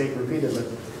that mistake repeatedly.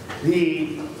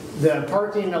 The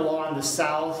parking along the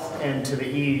south and to the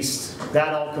east,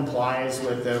 that all complies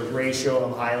with the ratio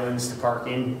of islands to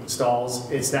parking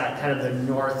stalls. It's that kind of the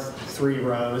north 3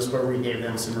 rows where we gave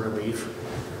them some relief.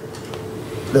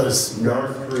 Those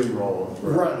North 3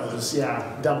 rows,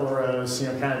 yeah, double rows,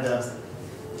 kind of the.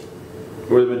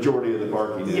 Where the majority of the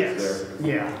parking is Yes, there.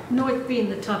 yeah. North being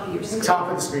the top of your screen. Top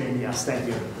of the screen, yes, thank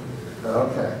you.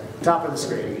 Okay. Top of the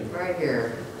screen. Right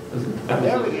here.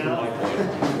 There we go.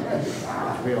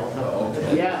 We all know.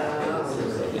 Yeah,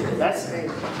 that's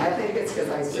I think it's because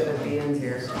I sit at the end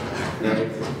here.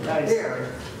 nice.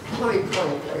 Here, let me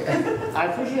point for you. I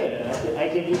appreciate it. I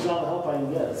can use all the help I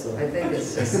can get, so. I think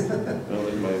it's just,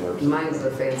 mine's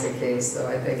a fancy case, so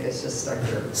I think it's just stuck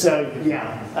here. So,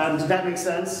 yeah, does that make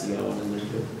sense?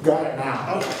 Got it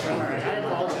now. Okay, all right. I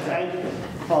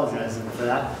apologize for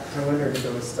that. I wonder if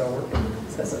it was still working.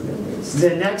 It hasn't been used.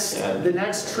 The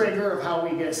next trigger of how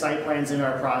we get site plans in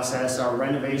our process are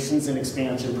renovations and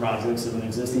expansion projects of an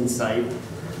existing site.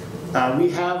 We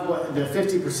have what the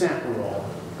 50% rule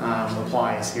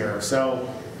applies here. So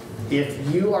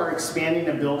if you are expanding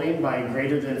a building by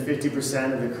greater than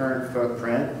 50% of the current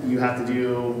footprint, you have to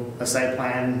do a site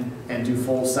plan and do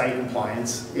full site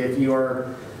compliance. If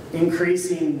you're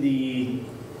increasing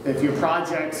if your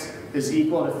project is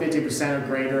equal to 50% or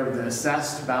greater of the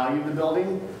assessed value of the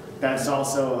building, that's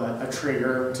also a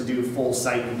trigger to do full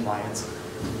site compliance.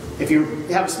 If you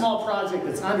have a small project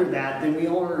that's under that, then we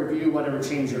only review whatever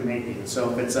change you're making. So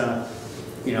if it's a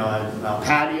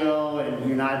patio and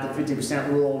you're not at the 50%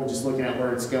 rule, we're just looking at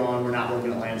where it's going, we're not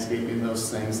looking at landscaping, those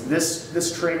things.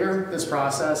 This trigger, this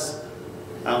process,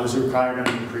 was required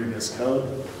under the previous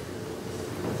code.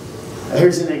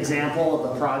 Here's an example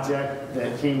of a project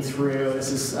that came through.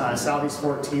 This is Southeast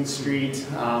 14th Street.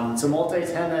 It's a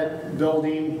multi-tenant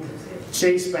building.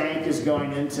 Chase Bank is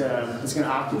going to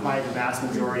occupy the vast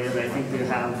majority of it. I think they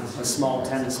have a small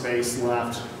tenant space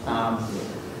left.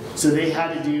 So they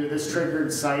had to do, this triggered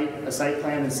a site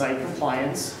plan and site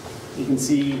compliance. You can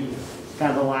see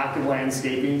kind of the lack of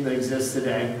landscaping that exists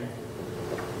today.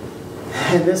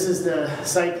 And this is the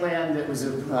site plan that was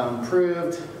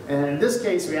approved. And in this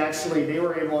case, they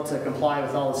were able to comply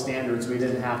with all the standards. We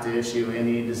didn't have to issue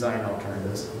any design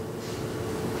alternatives.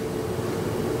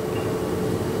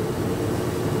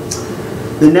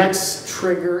 The next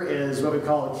trigger is what we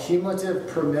call a cumulative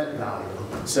permit value.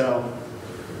 So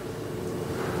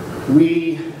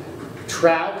we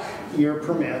track your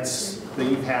permits that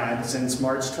you've had since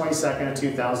March 22nd of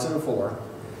 2004.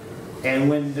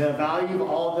 And when the value of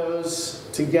all of those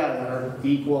together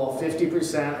equal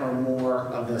 50% or more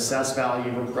of the assessed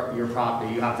value of your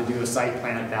property, you have to do a site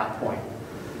plan at that point.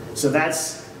 So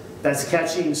that's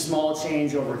catching small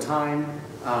change over time.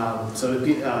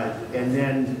 And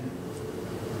then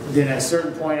at a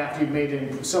certain point, after you've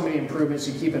made so many improvements,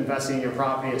 you keep investing in your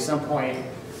property. At some point,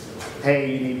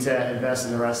 hey, you need to invest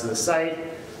in the rest of the site.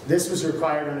 This was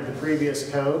required under the previous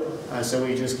code, so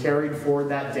we just carried forward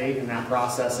that date and that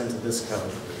process into this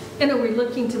code. And are we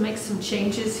looking to make some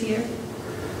changes here?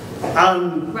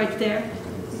 Right there?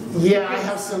 Yeah, I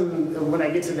have some, when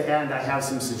I get to the end, I have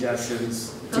some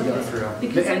suggestions to go through.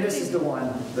 Because And this is the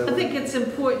one. I think it's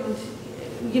important,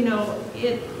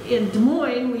 in Des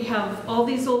Moines, we have all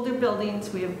these older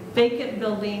buildings, we have vacant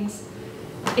buildings,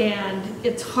 and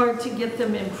it's hard to get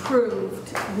them improved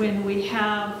when they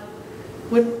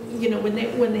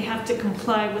have to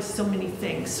comply with so many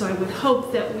things. So I would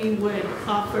hope that we would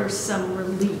offer some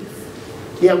relief.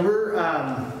 Yeah,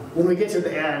 when we get to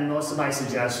the end, most of my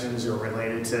suggestions are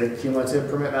related to cumulative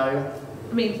permit value.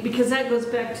 I mean, because that goes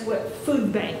back to what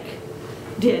Food Bank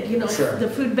did. Sure. The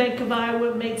Food Bank of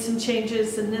Iowa made some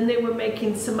changes, and then they were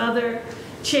making some other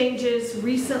changes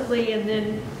recently, and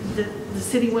then the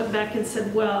city went back and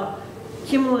said, well,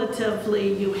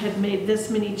 cumulatively, you had made this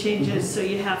many changes, so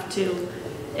you have to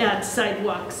add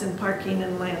sidewalks and parking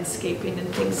and landscaping and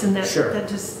things, and that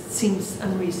just seems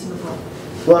unreasonable.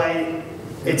 Well,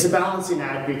 It's a balancing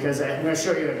act because I'm going to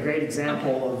show you a great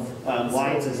example of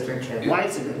why it's a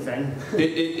good thing. It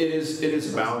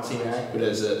is a balancing act, but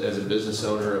as a business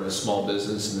owner of a small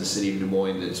business in the city of Des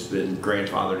Moines that's been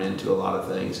grandfathered into a lot of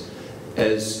things,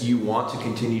 as you want to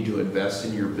continue to invest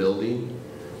in your building,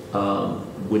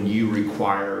 when you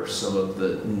require some of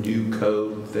the new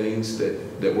code things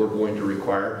that we're going to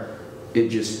require, you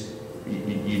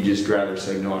just rather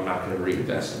say, no, I'm not going to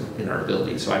reinvest in our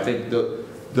building. So I think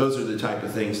those are the type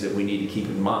of things that we need to keep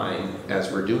in mind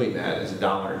as we're doing that as a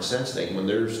dollar and cents thing. When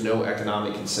there's no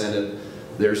economic incentive,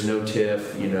 there's no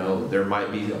TIF, there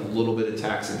might be a little bit of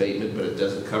tax abatement, but it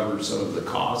doesn't cover some of the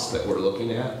costs that we're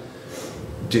looking at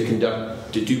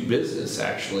to do business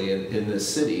actually in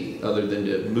this city, other than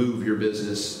to move your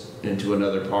business into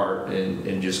another part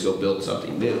and just go build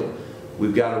something new.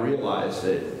 We've got to realize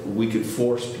that we could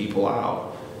force people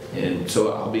out. And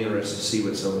so I'll be interested to see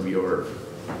what some of your,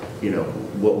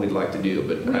 what we'd like to do.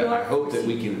 But I hope that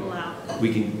we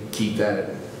can keep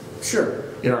that Sure.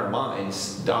 in our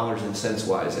minds, dollars and cents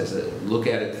wise, as a look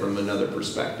at it from another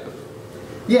perspective.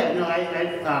 Yeah, no,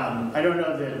 I don't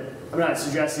know that, I'm not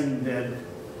suggesting that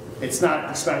it's not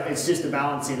perspective, it's just a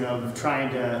balancing of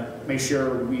trying to make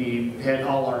sure we hit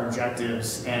all our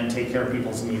objectives and take care of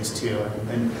people's needs too.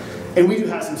 And we do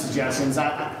have some suggestions.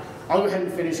 I'll go ahead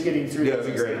and finish getting through those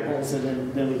examples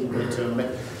and then we can get to them.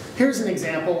 But here's an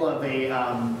example of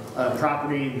a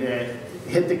property that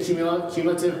hit the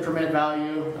cumulative permit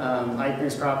value.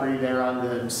 Eichner's property there on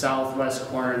the southwest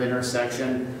corner of the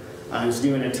intersection. Is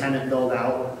doing a tenant build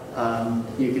out.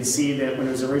 You can see that when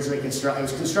it was originally constructed, it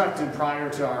was constructed prior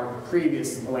to our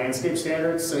previous landscape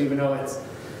standards. So even though it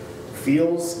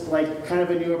feels like kind of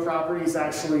a newer property, it's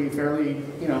actually fairly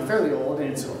old,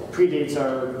 and it predates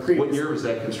our previous. What year was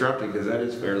that constructed? Because that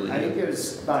is fairly new. I think it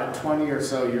was about 20 or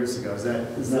so years ago. Is that?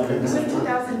 It was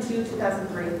 2002,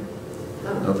 2003.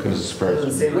 Okay, it's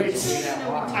surprising. Which,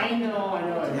 I know,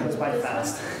 it goes by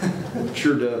fast.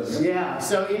 Sure does. Yeah,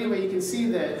 so anyway, you can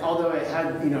see that although it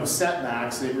had,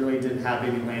 setbacks, it really didn't have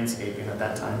any landscaping at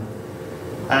that time.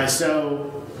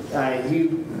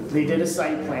 They did a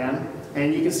site plan,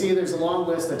 and you can see there's a long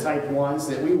list of type 1s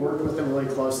that we worked with them really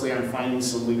closely on finding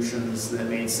solutions that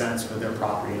made sense for their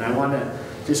property. And I want to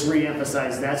just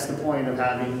re-emphasize that's the point of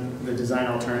having the design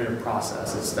alternative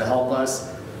process. It's to help us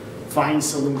find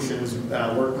solutions,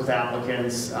 work with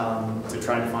applicants to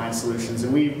try to find solutions.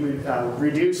 And we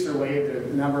reduced or waived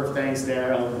a number of things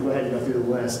there. I'll go ahead and go through the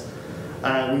list.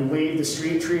 We waived the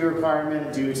street tree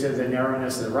requirement due to the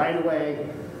narrowness of the right-of-way.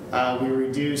 We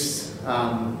reduced,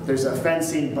 there's a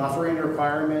fencing buffering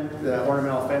requirement, the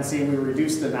ornamental fencing. We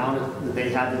reduced the amount that they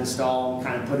had to install and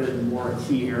kind of put it in more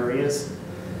key areas.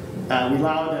 We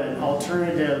allowed an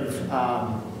alternative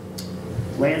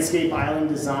landscape island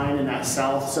design in that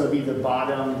south, so it'd be the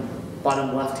bottom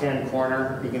left-hand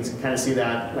corner. You can kind of see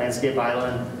that landscape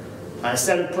island.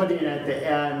 Instead of putting it at the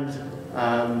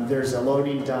end, there's a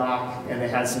loading dock, and they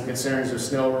had some concerns with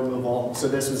snow removal. So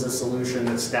this was a solution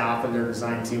that staff and their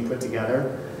design team put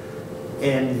together.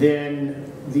 And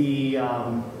then the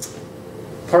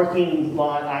parking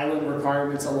lot island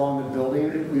requirements along the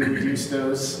building, we reduced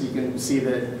those. You can see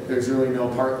that there's really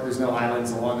there's no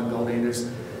islands along the building. There's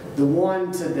the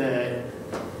one to the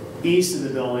east of the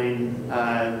building,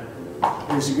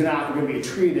 there's not going to be a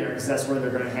tree there because that's where they're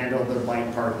going to handle their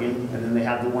bike parking. And then they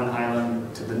have the one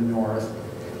island to the north.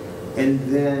 And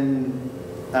then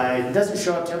it doesn't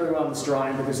show up terribly well in this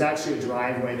drawing, but there's actually a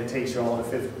driveway that takes you all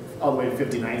the way to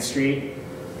 59th Street.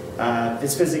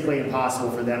 It's physically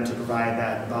impossible for them to provide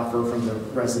that buffer from the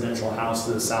residential house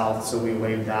to the south, so we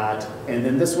waived that. And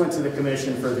then this went to the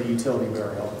commission for the utility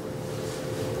burial.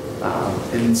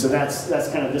 And so that's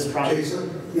kind of this project. Jason?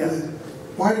 Yeah.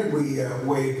 Why did we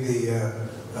waive the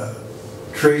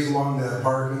trees along the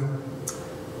parking?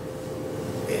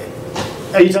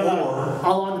 Are you talking about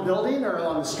along the building or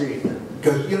along the street?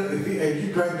 Because as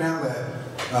you drive down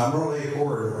that Merle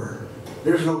corridor,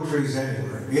 there's no trees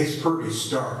anywhere. It's pretty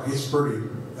stark. It's pretty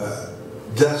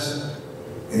desolate.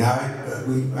 And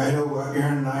I know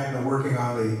Aaron and I have been working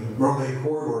on the Merle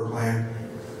corridor plan.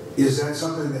 Is that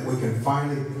something that we can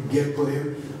finally get put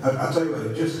in? I'll tell you what,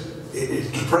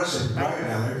 it's depressing driving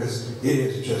down there because it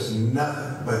is just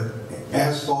nothing but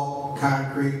asphalt,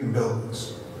 concrete, and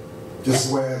buildings. Just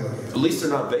the way I look at it. At least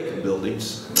they're not vacant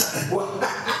buildings. So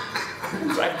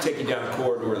I can take you down a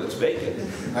corridor that's vacant.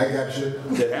 I got you.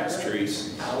 That has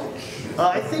trees.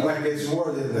 I think when it gets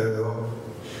more than there though.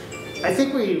 I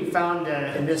think we found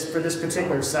for this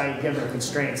particular site, given the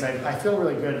constraints, I feel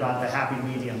really good about the happy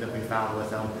medium that we found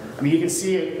with them. I mean, you can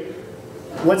see it.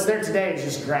 What's there today is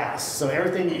just grass. So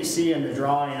everything you see in the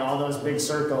drawing, all those big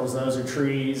circles, those are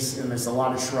trees, and there's a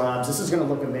lot of shrubs. This is going to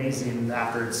look amazing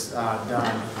after it's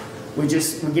done. We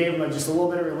gave them just a little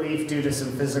bit of relief due to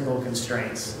some physical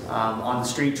constraints on the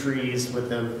street trees.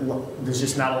 There's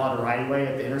just not a lot of right-of-way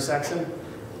at the intersection,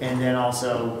 and then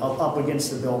also up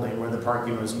against the building where the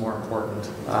parking was more important,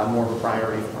 more of a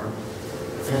priority for them.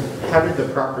 And how did the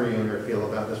property owner feel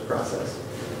about this process?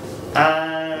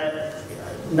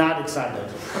 Not excited.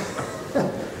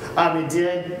 It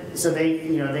did. So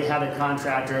they had a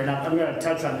contractor, and I'm going to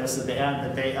touch on this at the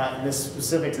end. But this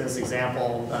specific to this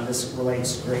example, this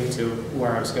relates great to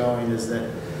where I was going. Is that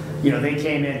they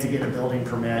came in to get a building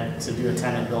permit to do a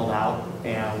tenant build out,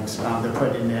 and they're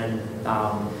putting in.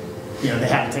 They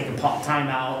had to take a time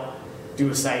out, do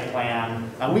a site plan.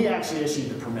 We actually issued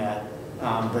the permit.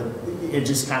 But it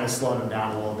just kind of slowed them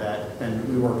down a little bit, and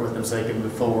we worked with them so they could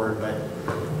move forward. But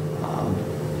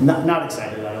not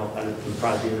excited. I would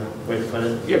probably be the way to put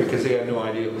it. Yeah, because they had no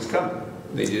idea it was coming.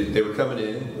 They were coming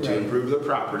in to improve their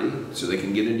property so they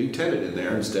can get a new tenant in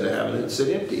there instead of having it sit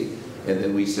empty. And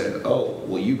then we said, oh,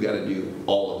 well, you've got to do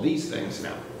all of these things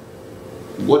now.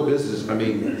 What business? I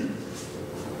mean,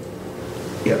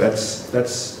 yeah, that's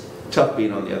tough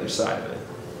being on the other side of it.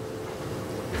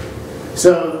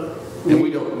 So. And we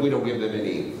don't give them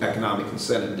any economic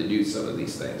incentive to do some of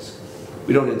these things.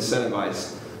 We don't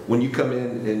incentivize. When you come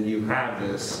in and you have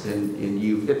this and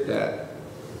you hit that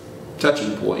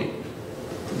touching point,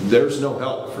 there's no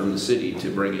help from the city to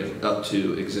bring it up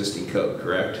to existing code,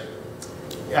 correct?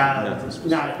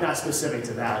 Not specific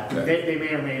to that. Okay. They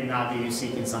may or may not be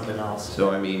seeking something else. So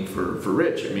I mean, for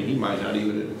Rich, I mean, he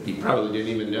probably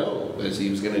didn't even know as he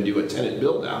was going to do a tenant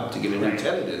build out to get a new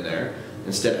tenant in there.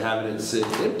 Instead of having it sit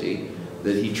empty,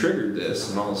 that he triggered this,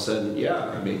 and all of a sudden,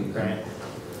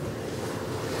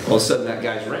 all of a sudden that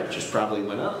guy's rent just probably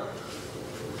went up.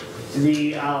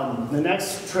 The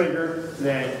next trigger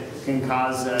that can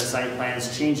cause a site plan is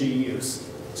change of use.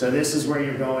 So this is where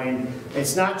you're going.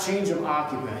 It's not change of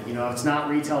occupant. It's not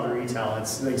retail to retail.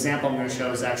 It's the example I'm going to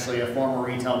show is actually a former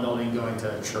retail building going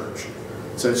to a church.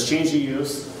 So it's change of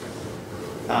use.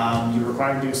 You're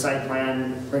required to do a site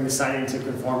plan, bring the site into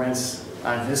conformance.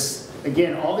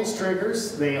 Again, all these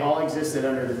triggers, they all existed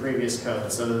under the previous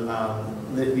code. So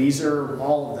these are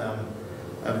all of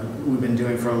them we've been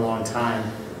doing for a long time.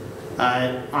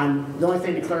 The only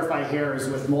thing to clarify here is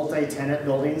with multi-tenant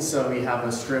buildings, so we have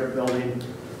a strip building,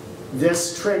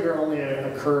 this trigger only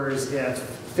occurs if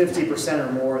 50%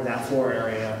 or more of that floor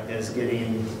area is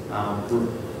getting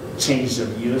changed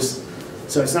of use.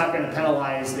 So it's not going to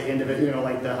penalize the individual,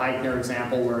 like the Eichner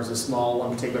example, where it's a small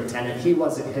one particular tenant. He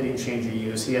wasn't hitting change of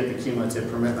use. He had the cumulative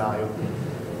permit value.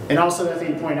 And also the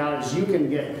thing to point out is you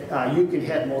can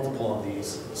hit multiple of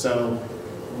these. So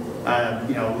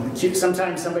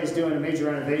sometimes somebody's doing a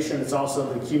major renovation. It's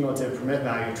also the cumulative permit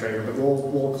value trigger, but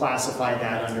we'll classify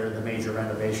that under the major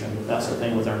renovation. That's the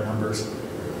thing with our numbers.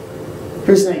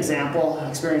 Here's an example.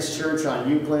 Experience Church on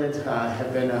Euclid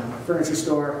had been a furniture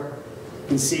store.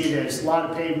 You can see there's a lot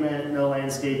of pavement, no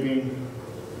landscaping.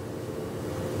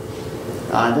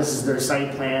 This is their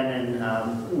site plan,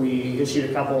 and we issued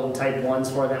a couple of type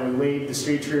 1s for them. We waived the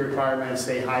street tree requirement,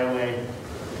 state highway,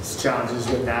 challenges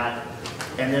with that.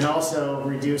 And then also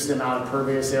reduced the amount of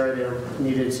pervious area they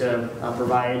needed to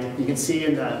provide. You can see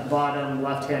in the bottom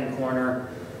left-hand corner,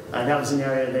 that was an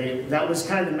area that was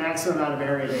kind of the maximum amount of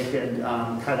area they could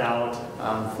cut out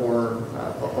for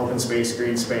open space,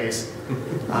 green space.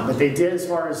 But they did, as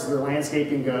far as the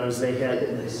landscaping goes, they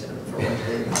hit.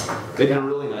 They did a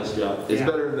really nice job. It's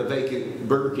better than the vacant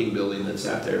Burger King building that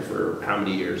sat there for how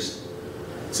many years?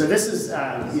 So this is,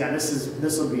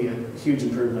 this will be a huge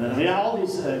improvement. I mean, all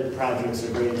these projects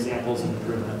are great examples of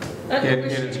improvement. I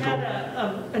wish you had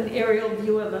an aerial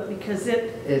view of it because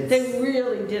they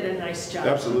really did a nice job.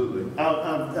 Absolutely.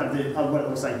 Of what it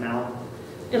looks like now.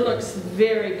 It looks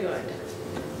very good.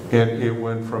 And it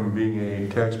went from being a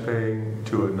tax-paying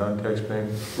to a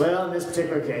non-tax-paying? Well, in this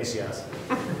particular case, yes.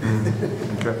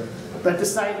 Okay. But the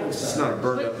site looks It's not a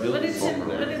burned-up building.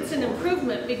 But it's an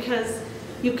improvement because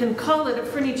you can call it a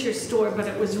furniture store, but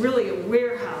it was really a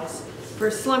warehouse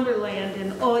for Slumberland,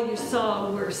 and all you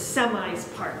saw were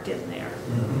semis parked in there.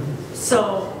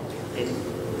 So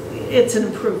it's an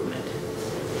improvement.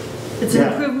 It's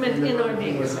an improvement in our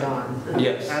neighborhood.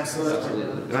 Yes, absolutely.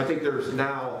 And I think there's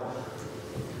now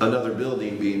another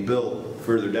building being built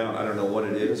further down. I don't know what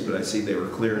it is, but I see they were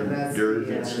clearing dirt.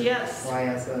 Yes.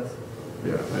 YSS.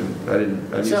 Yeah, I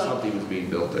knew something was being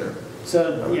built there.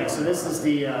 So this is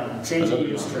the change of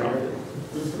use trigger,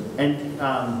 and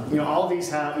all of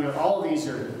these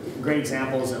are great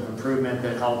examples of improvement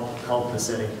that help the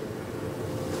city.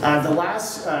 The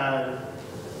last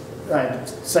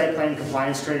site plan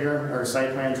compliance trigger or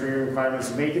site plan trigger requirement is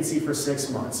vacancy for 6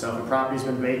 months. So if a property's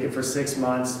been vacant for 6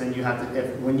 months, then you have to,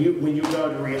 when you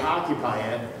go to reoccupy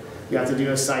it, you have to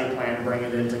do a site plan and bring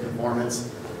it into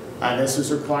conformance. This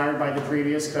was required by the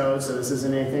previous code, so this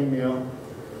isn't anything new.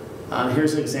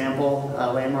 Here's an example,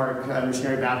 Landmark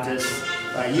Missionary Baptist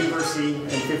University in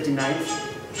 59th.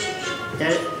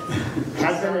 It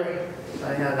has been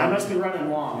I must be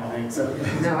running long, I think, so.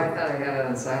 No, I thought I had it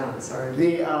on silent, sorry.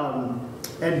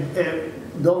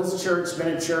 Built as a church,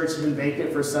 been a church, been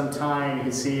vacant for some time. You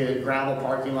can see a gravel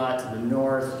parking lot to the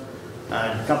north,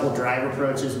 a couple of drive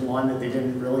approaches, one that they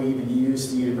didn't really even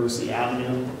use, the University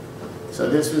Avenue. So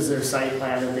this was their site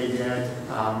plan that they did.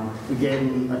 We gave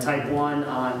them a type 1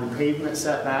 on the pavement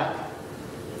setback.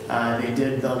 They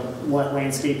did what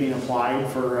landscaping applied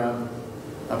for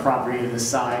a property of this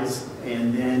size,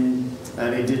 and then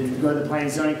they did go to the Planning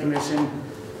and Zoning Commission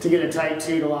to get a type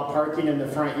 2 to allow parking in the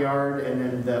front yard and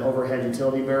then the overhead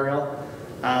utility burial.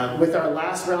 With our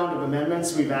last round of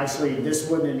amendments, this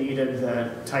wouldn't have needed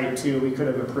the type 2. We could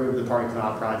have approved the parking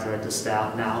lot project as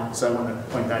staff now. So I want to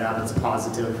point that out as a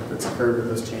positive that's occurred with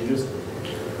those changes.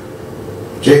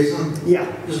 Jason? Yeah.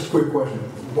 Just a quick question.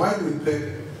 Why do we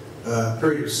pick a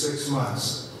period of 6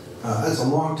 months? That's a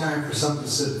long time for something to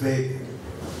sit vacant.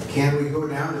 Can we go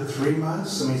down to 3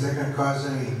 months? I mean, is that going to cause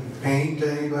any pain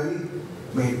to anybody?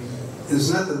 I mean,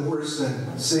 there's nothing worse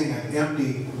than seeing an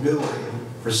empty building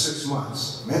for 6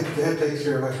 months. That takes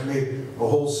care of like maybe a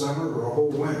whole summer or a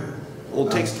whole winter. Well,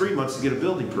 it takes 3 months to get a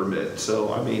building permit,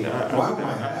 so I mean,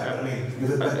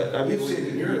 You've seen it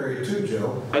in your area too,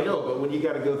 Joe. I know, but when you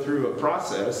got to go through a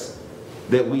process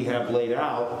that we have laid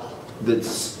out,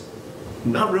 that's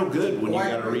not real good when you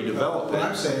got to redevelop it. What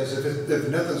I'm saying is, if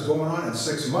nothing's going on in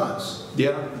 6 months,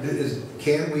 yeah,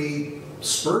 can we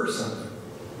spur something?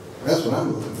 That's what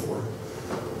I'm looking for.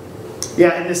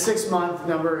 Yeah, and the 6-month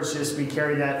number is just, we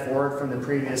carried that forward from the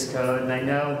previous code, and I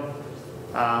know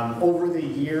over the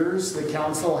years, the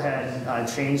council had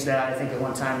changed that. I think at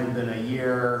one time it had been a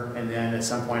year, and then at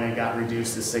some point it got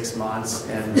reduced to 6 months.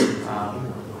 And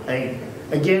I think,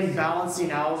 again, balancing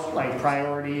out like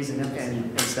priorities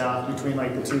and stuff between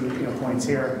like the two points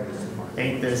here. I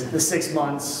think the 6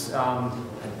 months,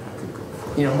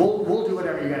 we'll do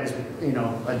whatever you guys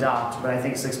adopt, but I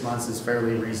think 6 months is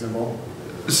fairly reasonable.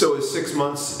 So is 6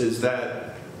 months, is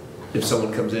that if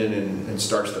someone comes in and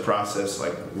starts the process,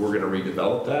 like we're going to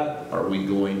redevelop that? Are we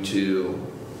going to,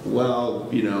 well,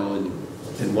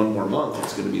 in one more month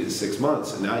it's going to be the 6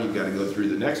 months, and now you've got to go through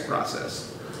the next process?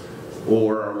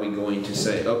 Or are we going to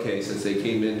say, okay, since they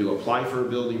came in to apply for a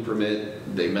building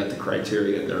permit, they met the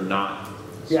criteria, they're not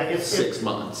 6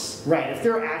 months? Right, if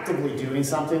they're actively doing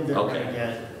something, they're going to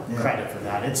get credit for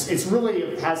that. It's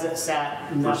really, has it sat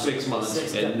for 6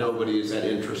 months and nobody is that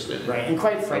interested? Right, and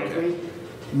quite frankly,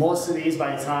 most of these,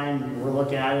 by the time we're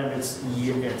looking at them,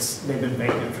 they've been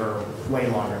vacant for way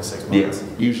longer than 6 months.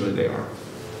 Yeah, usually they are.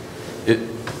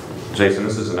 Jason,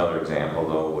 this is another example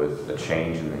though with a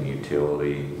change in the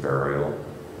utility burial.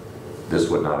 This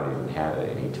would not even have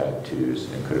any type 2s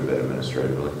and could have been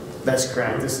administratively. That's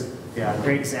correct. This is a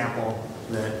great example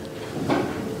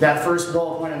that first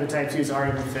bullet point of the type 2 has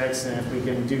already been fixed, and if we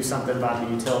can do something about the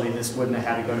utility, this wouldn't have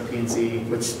had to go to P&Z,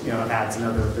 which adds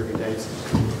another 30 days.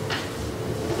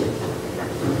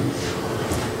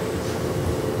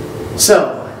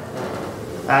 So,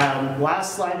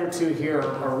 last slide or two here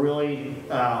are really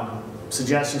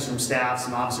suggestions from staff,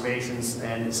 some observations,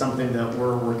 and it's something that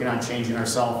we're working on changing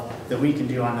ourselves that we can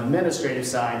do on the administrative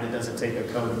side that doesn't take a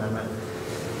code amendment.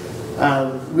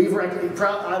 Out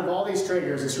of all these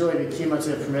triggers, it's really the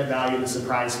cumulative permit value, the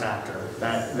surprise factor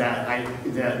that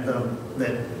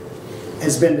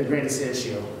has been the greatest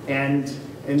issue, and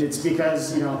it's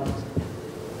because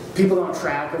people don't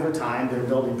track over time their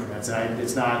building permits.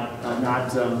 It's not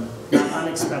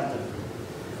unexpected.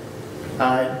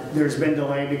 There's been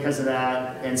delay because of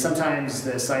that, and sometimes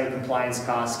the site compliance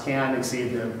costs can exceed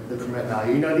the permit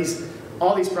value.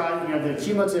 All these projects, the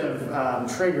cumulative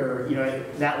trigger,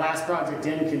 that last project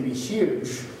can be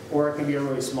huge, or it can be a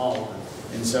really small one.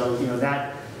 And so,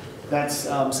 that's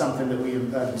something that we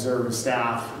observed as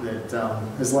staff that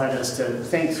has led us to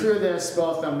think through this,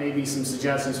 both on maybe some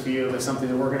suggestions for you, but something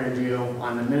that we're going to do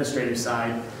on the administrative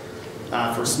side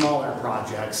for smaller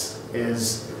projects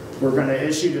is we're going to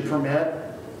issue the permit,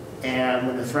 and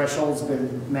when the threshold's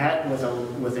been met with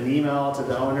an email to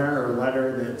the owner or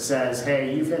letter that says,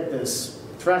 hey, you've hit this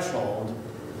threshold,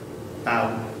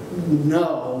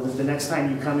 know that the next time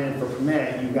you come in for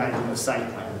permit, you've got to do a site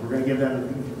plan. We're going to give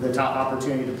them the top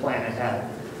opportunity to plan ahead.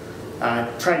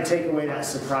 try to take away that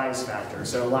surprise factor.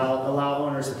 So allow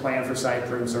owners to plan for site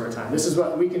improvements over time. This is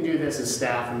what we can do this as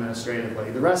staff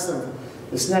administratively. The rest of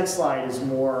this next slide is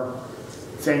more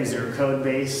things that are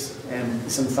code-based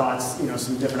and some thoughts,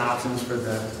 some different options for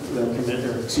the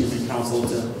council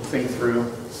to think through.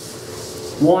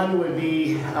 One would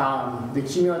be the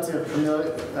cumulative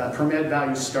permit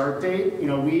value start date.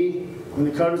 When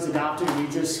the code was adopted, we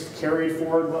just carried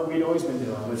forward what we'd always been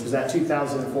doing, which was that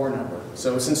 2004 number.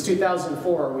 So since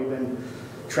 2004, we've been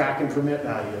tracking permit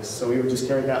values. So we would just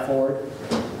carry that forward.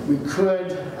 We could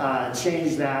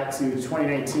change that to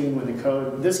 2019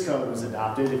 when this code was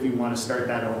adopted, if you want to start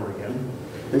that over again.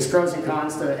 There's pros and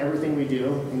cons to everything we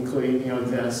do, including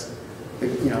this.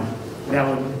 That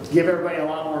would give everybody a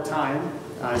lot more time,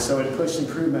 so it pushed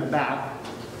improvement back.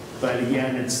 But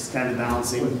again, it's kind of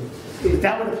balancing.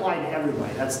 That would apply to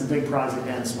everybody. That's the big project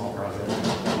and small project.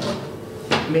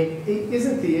 I mean,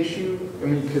 isn't the issue,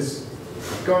 because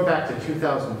going back to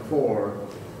 2004,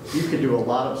 you could do a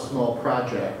lot of small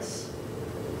projects,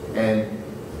 and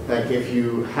like if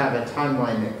you have a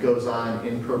timeline that goes on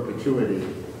in perpetuity,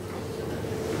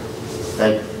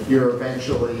 like you're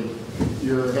eventually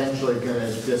going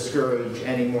to discourage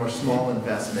any more small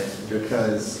investment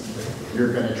because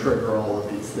you're going to trigger all of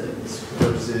these things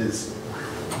versus,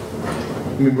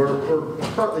 we're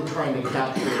partly trying to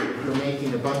capture, you're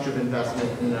making a bunch of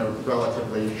investment in a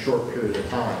relatively short period of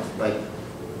time.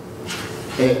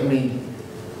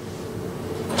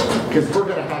 Because we're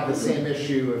going to have the same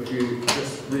issue if you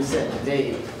just reset the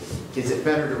date. Is it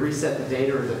better to reset the date,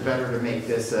 or is it better to make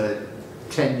this a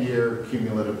 10-year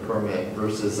cumulative permit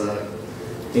versus a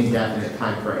indefinite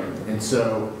time frame? And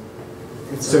so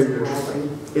it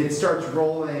starts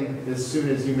rolling as soon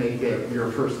as you make your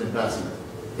first investment.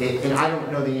 And I don't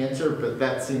know the answer, but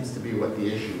that seems to be what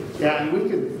the issue is. Yeah, and we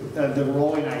could, the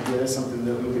rolling idea is something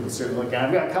that we could certainly look at.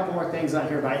 I've got a couple more things on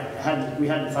here, but we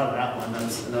hadn't thought of that one.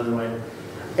 That's another way.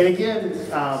 And again,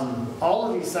 all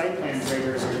of these site plan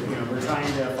triggers are, we're trying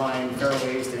to find fair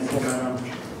ways to implement them,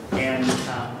 and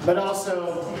but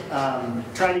also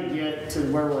trying to get to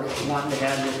where we're wanting to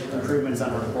head with improvements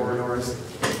on our corridors.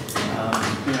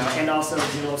 And also,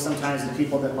 sometimes the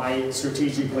people that might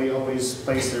strategically always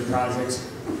place their projects,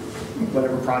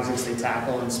 whatever projects they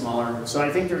tackle, in smaller. So I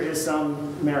think there is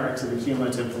some merit to the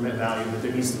cumulative permit value, but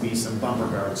there needs to be some bumper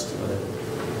guards to it.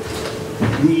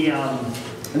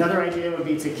 Another idea would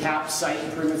be to cap site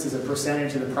improvements as a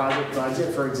percentage of the project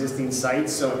budget for existing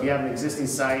sites. So if you have an existing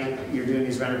site, you're doing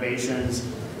these renovations,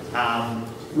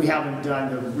 we haven't done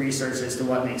the research as to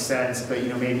what makes sense, but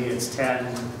maybe it's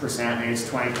 10%, maybe it's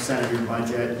 20% of your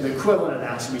budget. The equivalent of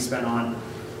that should be spent on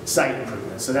site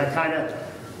improvements. So that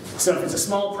so if it's a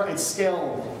it's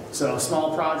scalable. So a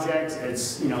small project,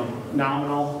 it's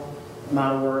nominal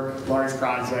amount of work. Large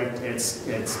project, it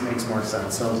makes more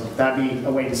sense. So that'd be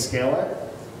a way to scale it.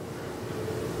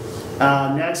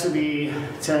 Next would be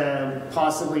to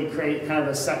possibly create kind of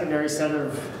a secondary set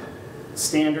of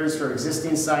standards for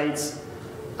existing sites.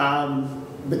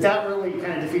 But that really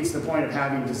kind of defeats the point of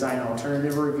having design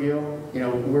alternative review.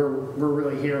 We're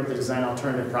really here with the design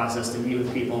alternative process to meet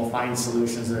with people, find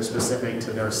solutions that are specific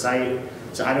to their site.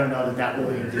 So I don't know that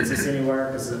really gets us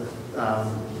anywhere, because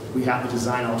we have the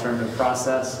design alternative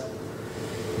process.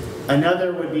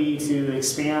 Another would be to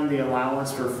expand the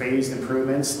allowance for phased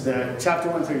improvements. The Chapter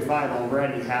 135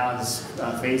 already has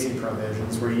phasing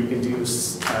provisions where you can do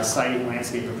site and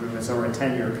landscape improvements over a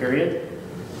 10-year period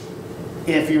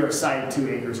if you're a site of 2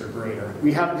 acres or greater.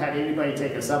 We haven't had anybody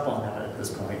take us up on that at this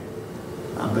point.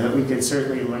 But we could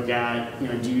certainly look at,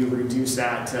 do you reduce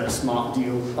that to small, do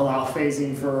you allow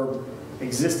phasing for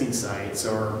existing sites,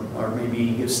 or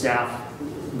maybe give staff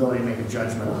the ability to make a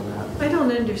judgment on that? I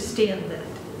don't understand that.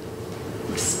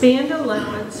 Expand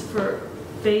allowance for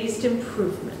phased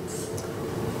improvements.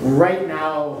 Right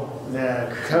now,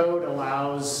 the code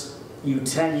allows you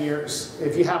 10 years.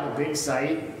 If you have a big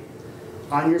site,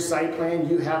 on your site plan,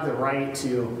 you have the right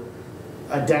to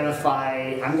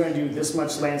identify, I'm going to do this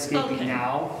much landscaping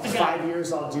now. 5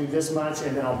 years, I'll do this much,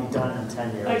 and then I'll be done in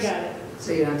 10 years. I got it.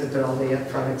 So you don't have to do all the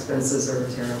upfront expenses or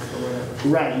material or whatever.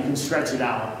 Right, you can stretch it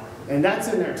out. And that's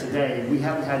in there today. We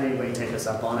haven't had anybody take us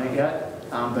up on it yet,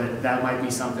 but that might be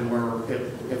something where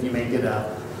if you make it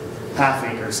a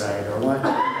half-acre site or what,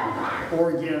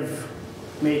 or give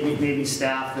maybe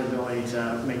staff the ability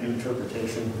to make an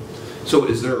interpretation. So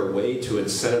is there a way to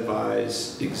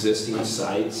incentivize existing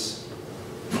sites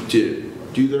to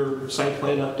do their site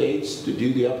plan updates, to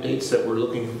do the updates that we're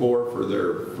looking for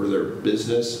their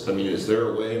business? I mean, is there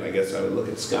a way, and I guess I would look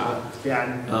at Scott,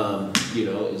 yeah.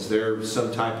 is there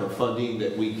some type of funding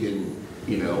that we can,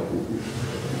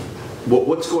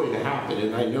 what's going to happen,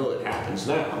 and I know it happens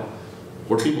now,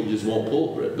 where people just won't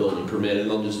pull a building permit and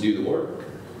they'll just do the work.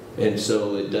 And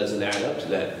so it doesn't add up to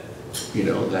that, you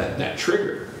know, that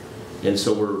trigger. And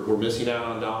so we're missing out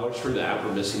on dollars for that.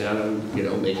 We're missing out on, you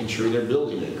know, making sure they're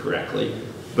building it correctly.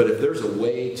 But if there's a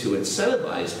way to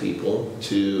incentivize people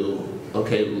to,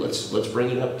 okay, let's bring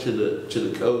it up to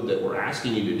the code that we're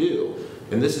asking you to do,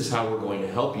 and this is how we're going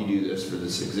to help you do this for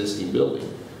this existing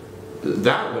building.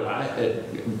 That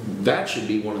should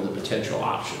be one of the potential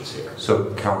options here.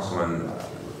 So, Councilman,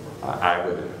 I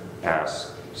would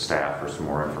ask staff for some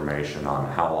more information on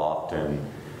how often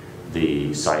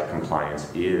the site compliance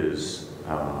is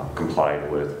complied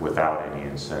with without any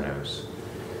incentives.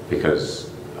 Because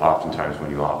oftentimes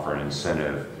when you offer an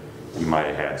incentive, you might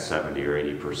have had 70 or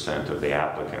 80% of the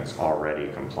applicants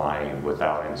already complying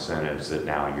without incentives that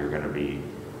now you're going to be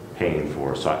paying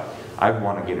for. So I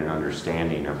want to get an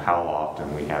understanding of how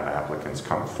often we have applicants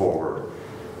come forward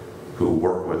who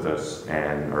work with us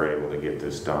and are able to get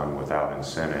this done without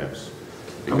incentives.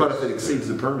 How about if it exceeds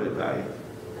the permit value?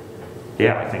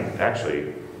 Yeah, I think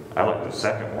actually, I like the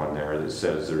second one there that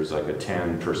says there's like a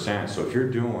 10%. So if you're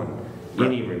doing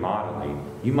any remodeling,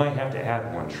 you might have to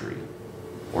add 1 tree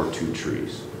or 2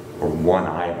 trees or 1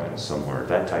 island somewhere,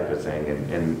 that type of thing.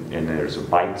 And there's a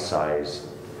bite-sized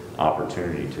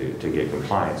opportunity to get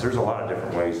compliance. There's a lot of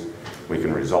different ways we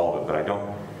can resolve it, but I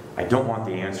don't want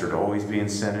the answer to always be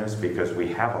incentives, because we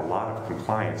have a lot of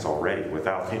compliance already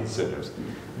without the incentives.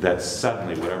 That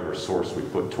suddenly whatever source we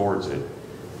put towards it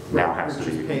now has to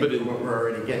be. But what we're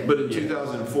already getting. But in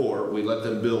 2004, we let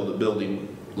them build a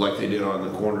building like they did on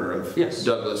the corner of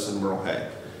Douglas and Merle Hay.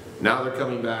 Now they're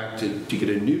coming back to get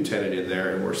a new tenant in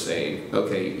there, and we're saying,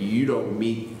 okay, you don't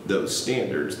meet those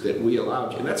standards that we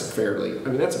allowed you. And that's a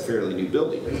fairly new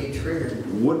building.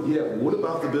 What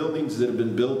about the buildings that have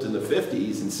been built in the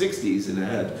 50s and 60s and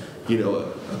had, you know,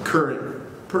 a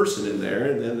current person in there,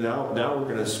 and then now we're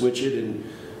going to switch it, and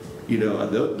you know,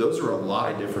 those are a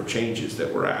lot of different changes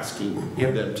that we're asking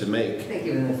them to make. I think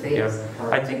even the phase.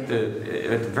 I think that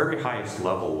at the very highest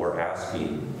level, we're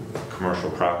asking commercial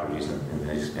properties in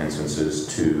these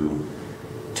instances to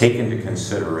take into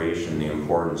consideration the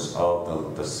importance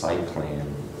of the site plan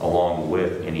along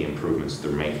with any improvements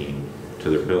they're making to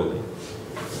their building.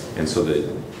 And so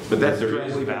but that's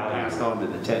directly passed on to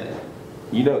the tenant.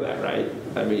 You know that, right?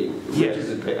 I mean, yes.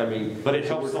 But it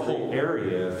helps the whole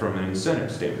area from an incentive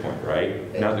standpoint,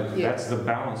 right? Now, that's the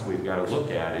balance we've got to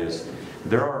look at. Is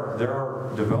there are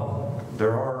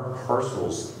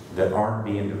parcels that aren't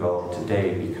being developed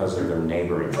today because of their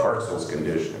neighboring parcels'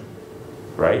 condition,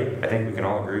 right? I think we can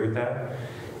all agree with that.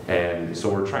 And so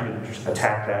we're trying to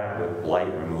attack that with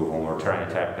blight removal, and we're trying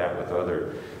to attack that with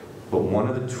other. But one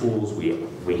of the tools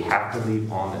we have to leave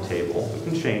on the table,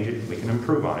 we can change it, we can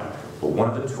improve on it, but one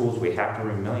of the tools we have to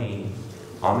remain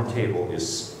on the table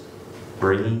is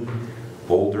bringing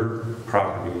older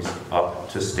properties up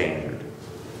to standard,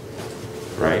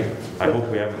 right? I hope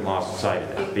we haven't lost sight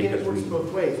of that. Because it works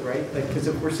both ways, right? Like, because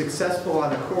if we're successful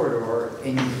on a corridor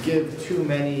and you give too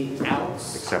many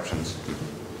outs, exceptions,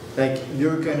 like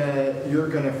you're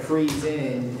gonna freeze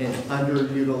in an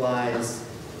underutilized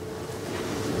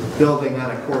building on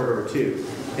a corridor too.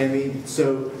 I mean,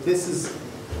 so this is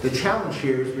the challenge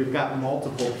here is we've got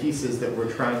multiple pieces that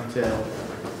we're trying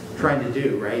to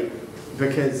do, right?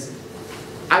 Because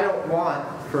I don't want,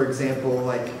 for example,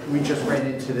 like we just ran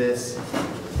into this,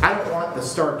 I don't want the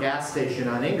Star gas station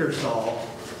on Ingersoll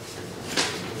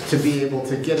to be able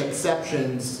to get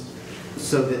exceptions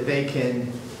so that they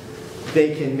can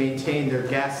maintain their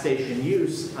gas station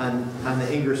use on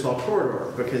the Ingersoll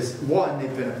corridor, because one,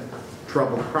 they've been a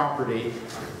troubled property,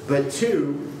 but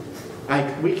two,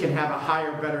 we can have a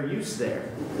higher, better use there.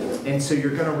 And so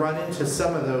you're going to run into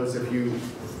some of those if you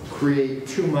create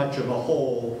too much of a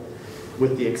hole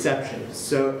with the exceptions.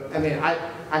 So, I mean,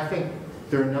 I think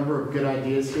there are a number of good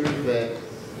ideas here that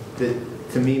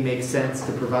to me make sense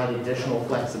to provide additional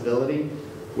flexibility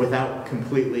without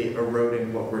completely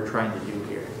eroding what we're trying to do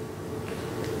here.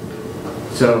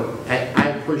 So I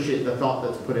appreciate the thought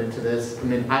that's put into this. I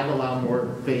mean, I'd allow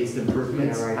more phased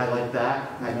improvements. Yeah, right. I like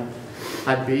that.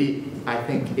 I'd be, I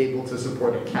think, able to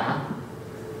support a cap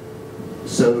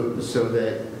so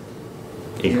that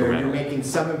you're making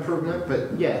some improvement,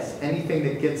 but yes, anything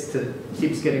that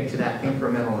keeps getting to that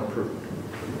incremental improvement.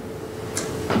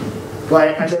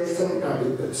 Well,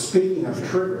 Jason, speaking of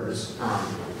triggers,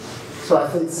 so I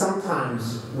think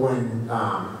sometimes when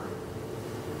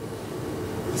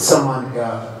someone,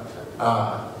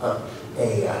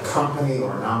 a company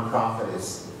or a nonprofit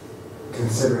is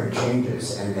considering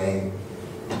changes and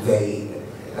they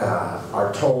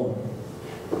are told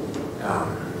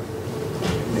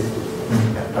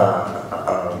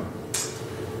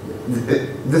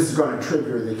this is going to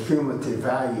trigger the cumulative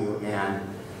value, and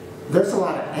there's a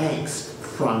lot of angst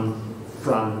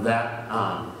from that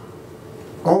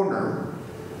owner,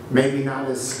 maybe not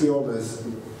as skilled as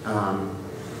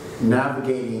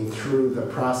navigating through the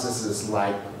processes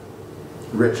like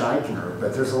Rich Eichner,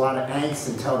 but there's a lot of angst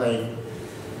until they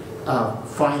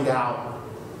find out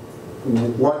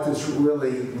what this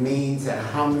really means and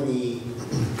how many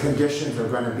conditions are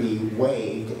going to be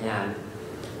waived, and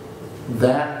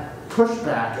that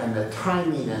pushback and the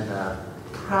timing and the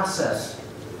process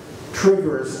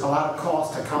triggers a lot of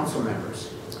calls to council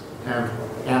members. And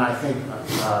I think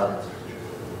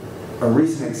a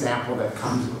recent example that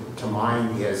comes to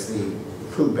mind is the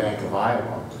Food Bank of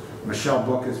Iowa. Michelle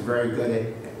Book is very good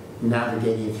at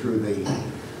navigating through the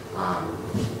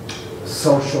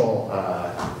social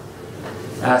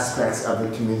aspects of the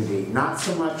community, not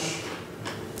so much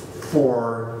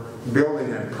for building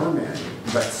and permitting,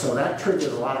 but so that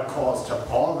triggered a lot of calls to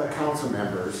all the council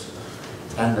members,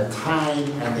 and the time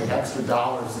and the extra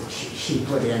dollars that she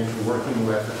put into working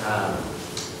with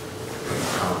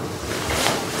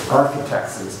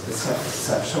architects and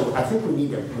such. So I think we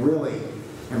need to really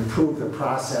improve the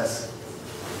process,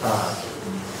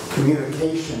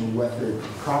 communication with the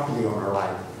property owner,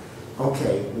 like,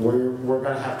 okay, we're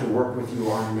going to have to work with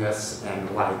you on this, and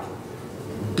like,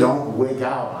 don't wig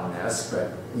out on this,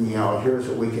 but you know, here's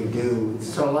what we can do.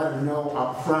 So let them know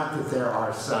up front that there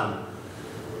are some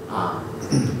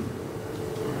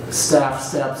staff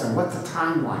steps and what the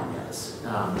timeline is.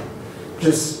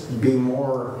 Just be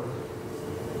more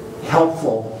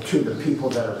helpful to the people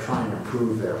that are trying to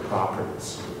improve their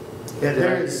properties. Yeah,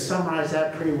 Did I summarize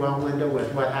that pretty well, Linda,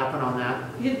 with what happened on that?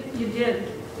 You did.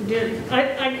 You did.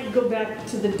 I could go back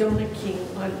to the Donut King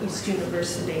on East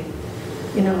University.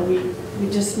 You know, we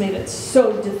just made it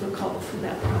so difficult for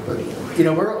that property owner. You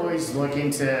know, we're always looking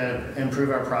to improve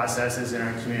our processes and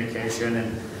our communication,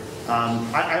 and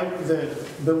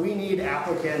but we need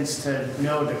applicants to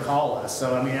know to call us.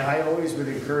 So, I mean, I always would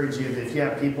encourage you that if you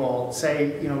have people,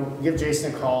 say, you know, give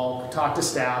Jason a call, talk to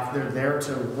staff, they're there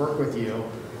to work with you.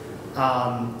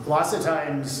 Lots of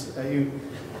times,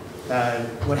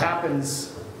 what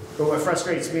happens, or what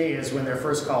frustrates me is when their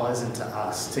first call isn't to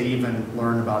us, to even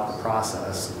learn about the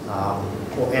process,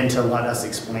 and to let us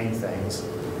explain things.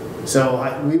 So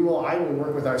I will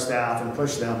work with our staff and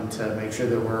push them to make sure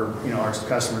that we're, you know, our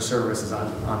customer service is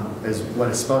is what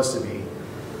it's supposed to be.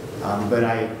 But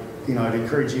I'd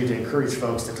encourage you to encourage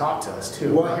folks to talk to us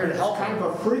too. Well, we're here to help. Kind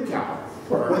of a freak out.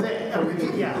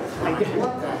 Yeah.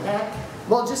 What the heck?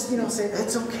 Well, just, you know, say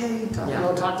it's okay.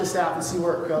 Talk to staff and see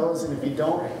where it goes. And if you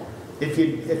don't, if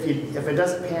it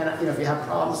doesn't pan out, you know, if you have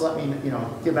problems, let me, you know,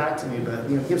 get back to me. But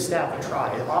you know, give staff a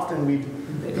try. Often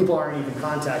people aren't even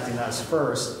contacting us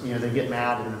first. You know, they get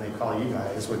mad and then they call you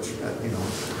guys, which you know.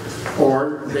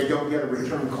 Or they don't get a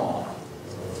return call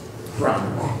from.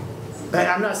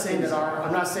 I'm not saying that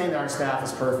our staff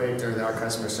is perfect or that our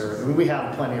customer service. I mean, we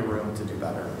have plenty of room to do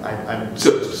better.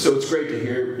 So it's great to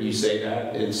hear you say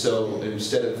that. And so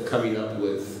instead of coming up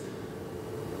with,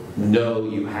 no,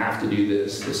 you have to do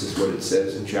this, this is what it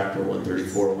says in chapter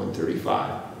 134,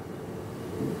 135,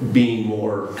 being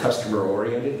more customer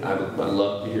oriented, I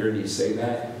love to hear you say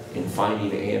that, and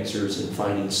finding answers and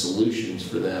finding solutions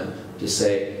for them to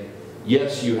say,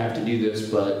 yes, you have to do this,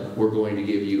 but we're going to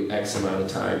give you X amount of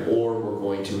time, or we're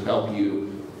going to help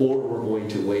you, or we're going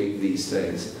to waive these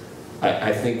things.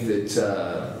 I think that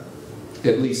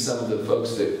at least some of the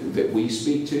folks that we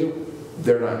speak to,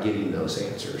 they're not getting those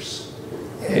answers.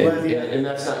 And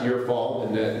that's not your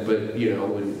fault, but you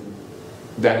know, and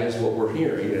that is what we're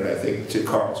hearing. And I think to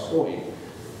Carl's point,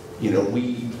 you know,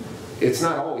 it's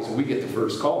not always we get the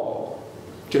first call.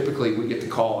 Typically, we get the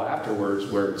call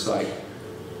afterwards where it's like,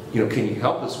 you know, can you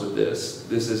help us with this?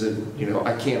 This isn't, you know,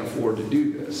 I can't afford to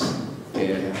do this.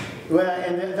 And well,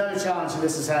 and the other challenge, and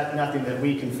this is nothing that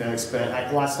we can fix,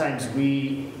 but lots of times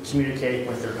we communicate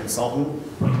with their consultant,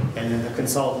 and then the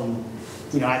consultant,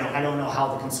 you know, I don't know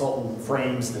how the consultant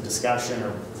frames the discussion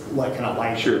or what kind of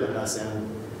light they put us in.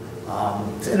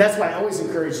 And that's why I always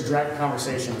encourage direct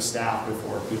conversation with staff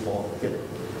before people get.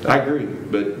 I agree,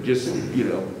 but just, you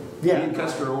know, being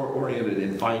customer oriented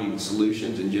and finding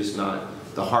solutions and just not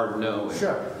the hard no.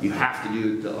 Sure. You have to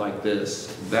do it like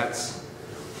this. That's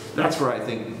where I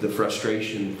think the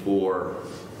frustration for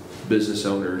business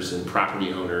owners and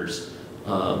property owners,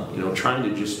 you know, trying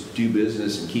to just do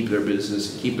business and keep their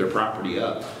business and keep their property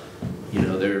up. You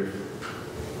know,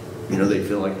 they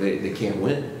feel like they can't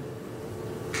win.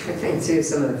 I think too,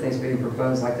 some of the things being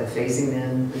proposed, like the phasing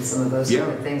in and some of those kind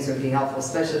of things would be helpful,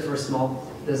 especially for small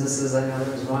businesses. I know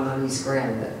there was one on East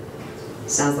Grand that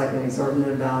sounds like an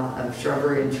exorbitant amount of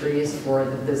shrubbery and trees for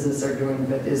the business they're doing,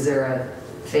 but is there a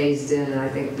phased in, and I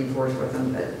think we've worked with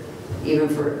them, but even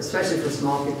for, especially for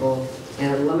small people,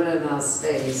 and a limited amount of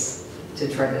space to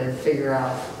try to figure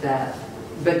out that,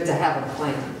 but to have a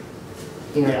plan.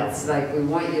 You know, Yeah. it's like, we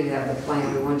want you to have the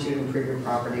plan, we want you to improve your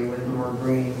property with more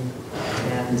green,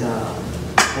 and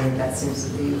I think that seems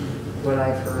to be what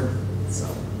I've heard, so.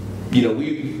 You know,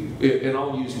 and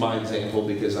I'll use my example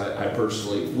because I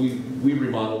personally, we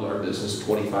remodeled our business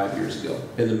 25 years ago.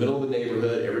 In the middle of the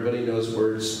neighborhood, everybody knows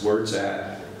where it's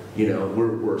at. You know,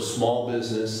 we're a small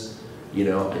business. You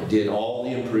know, I did all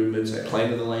the improvements. I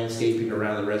planted the landscaping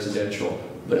around the residential.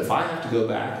 But if I have to go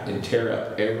back and tear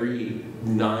up every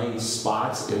 9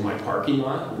 spots in my parking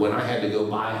lot when I had to go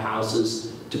buy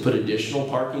houses to put additional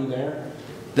parking there,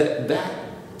 that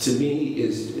to me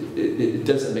it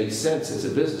doesn't make sense as a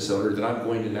business owner that I'm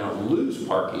going to now lose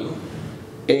parking.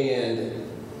 And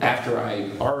after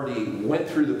I already went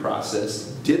through the process,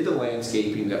 did the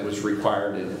landscaping that was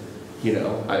required, and you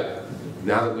know,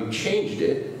 now that we've changed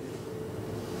it,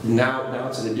 now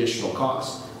it's an additional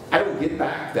cost. I don't get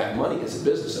back that money as a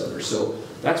business owner. So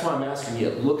that's why I'm asking you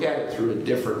to look at it through a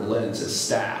different lens as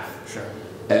staff. Sure.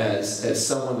 As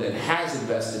someone that has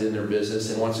invested in their business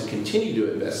and wants to continue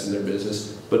to invest in their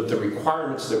business, but the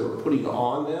requirements that we're putting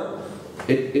on them,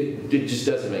 it just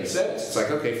doesn't make sense. It's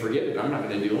like, okay, forget it. I'm not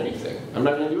going to do anything. I'm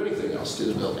not going to do anything else to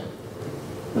the building.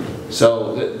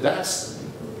 So that's,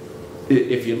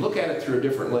 if you look at it through a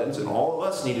different lens, and all of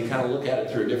us need to kind of look at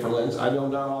it through a different lens. I know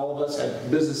not all of us have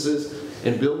businesses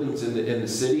and buildings in the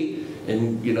city,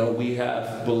 and you know, we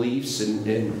have beliefs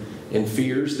and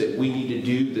fears that we need to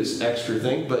do this extra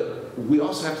thing, but we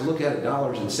also have to look at it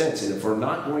dollars and cents. And if we're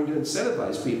not going to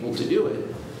incentivize people to do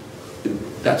it,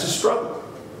 that's a struggle.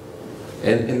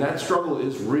 And that struggle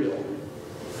is real.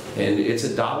 And it's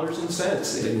a dollars and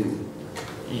cents, and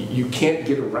you can't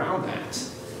get around that.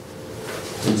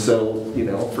 And so, you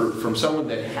know, from someone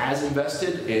that has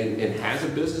invested and has a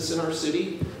business in our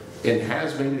city and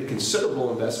has made a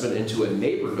considerable investment into a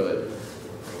neighborhood,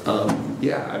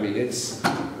 yeah, I mean,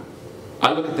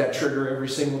 I look at that trigger every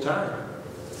single time.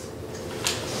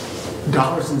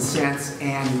 Dollars and cents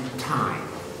and time.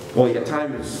 Well, yeah,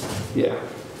 time is, yeah.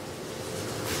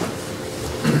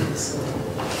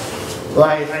 Well,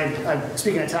 I'm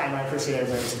speaking of time, I appreciate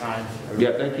everybody's time.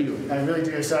 Yeah, thank you. I really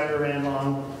do. Sorry we ran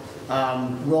long.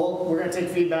 We're going to take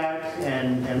feedback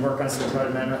and work on some code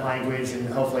amendment language and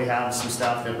hopefully have some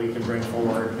stuff that we can bring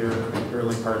forward here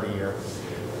early part of the year.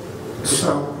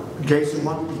 So, Jason,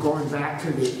 going back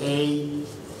to the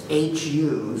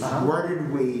AHUs, where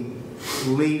did we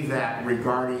leave that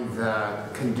regarding the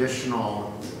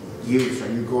conditional use?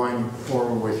 Are you going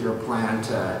forward with your plan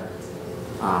to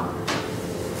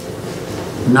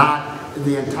not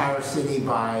the entire city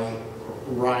by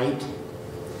right?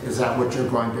 Is that what you're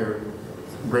going to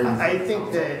bring? I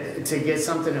think that to get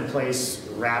something in place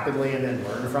rapidly and then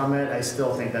learn from it, I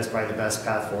still think that's probably the best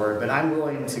path forward. But I'm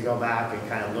willing to go back and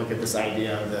kind of look at this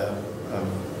idea of the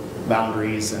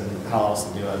boundaries and how else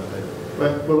to do it.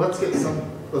 Well, let's get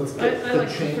I the like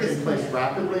change the in first place one.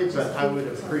 rapidly, but I would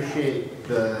appreciate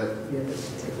the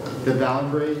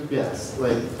boundary, yes.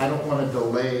 Like, I don't want to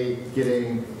delay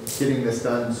getting this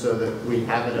done so that we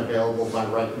have it available by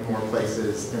right in more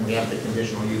places and we have the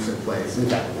conditional use in place.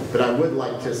 Okay. But I would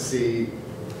like to see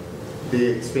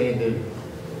the expanded,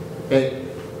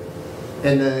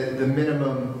 and the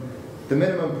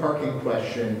minimum parking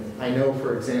question. I know,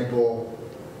 for example,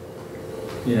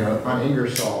 you know, on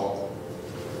Ingersoll,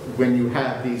 when you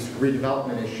have these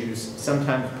redevelopment issues,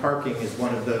 sometimes parking is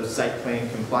one of those site plan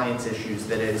compliance issues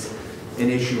that is an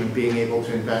issue in being able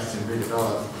to invest and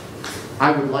redevelop.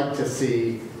 I would like to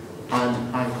see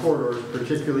on corridors,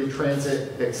 particularly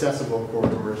transit accessible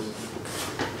corridors,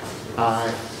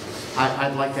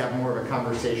 I'd like to have more of a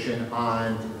conversation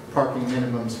on parking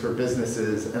minimums for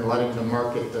businesses and letting the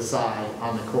market decide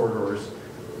on the corridors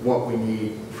what we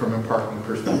need from a parking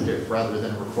perspective rather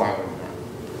than requiring that.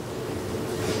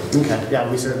 Okay. Yeah,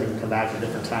 we certainly can come back at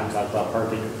different times, talk about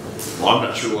parking. Well, I'm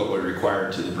not sure what we're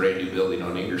required to the brand new building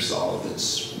on Ingersoll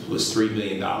was $3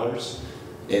 million,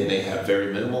 and they have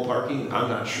very minimal parking. I'm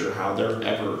not sure how they're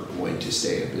ever going to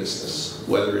stay in business,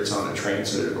 whether it's on a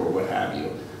transit or what have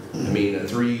you. I mean, a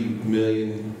 $3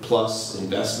 million plus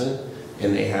investment,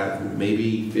 and they have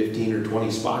maybe 15 or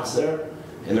 20 spots there,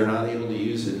 and they're not able to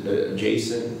use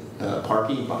adjacent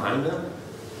parking behind them.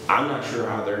 I'm not sure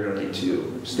how they're going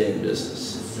to stay in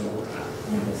business.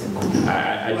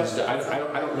 I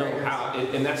don't know how,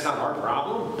 and that's not our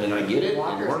problem, and I get it,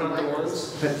 and we're not the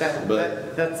ones. But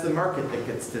But- that's the market that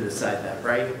gets to decide that,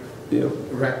 right? Yeah.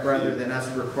 Rather than us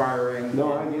requiring.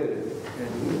 No, I get it.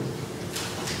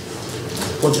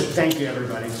 Well, thank you,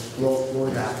 everybody. We'll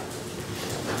be back.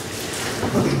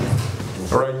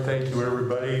 All right, thank you,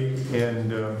 everybody,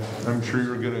 and I'm sure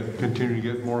you're going to continue to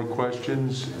get more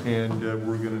questions, and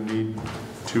we're going to need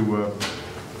to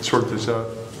sort this out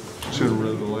sooner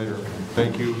rather than later.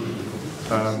 Thank you.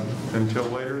 Until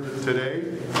later today,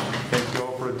 thank you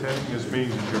all for attending. This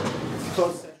meeting is adjourned.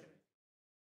 Close.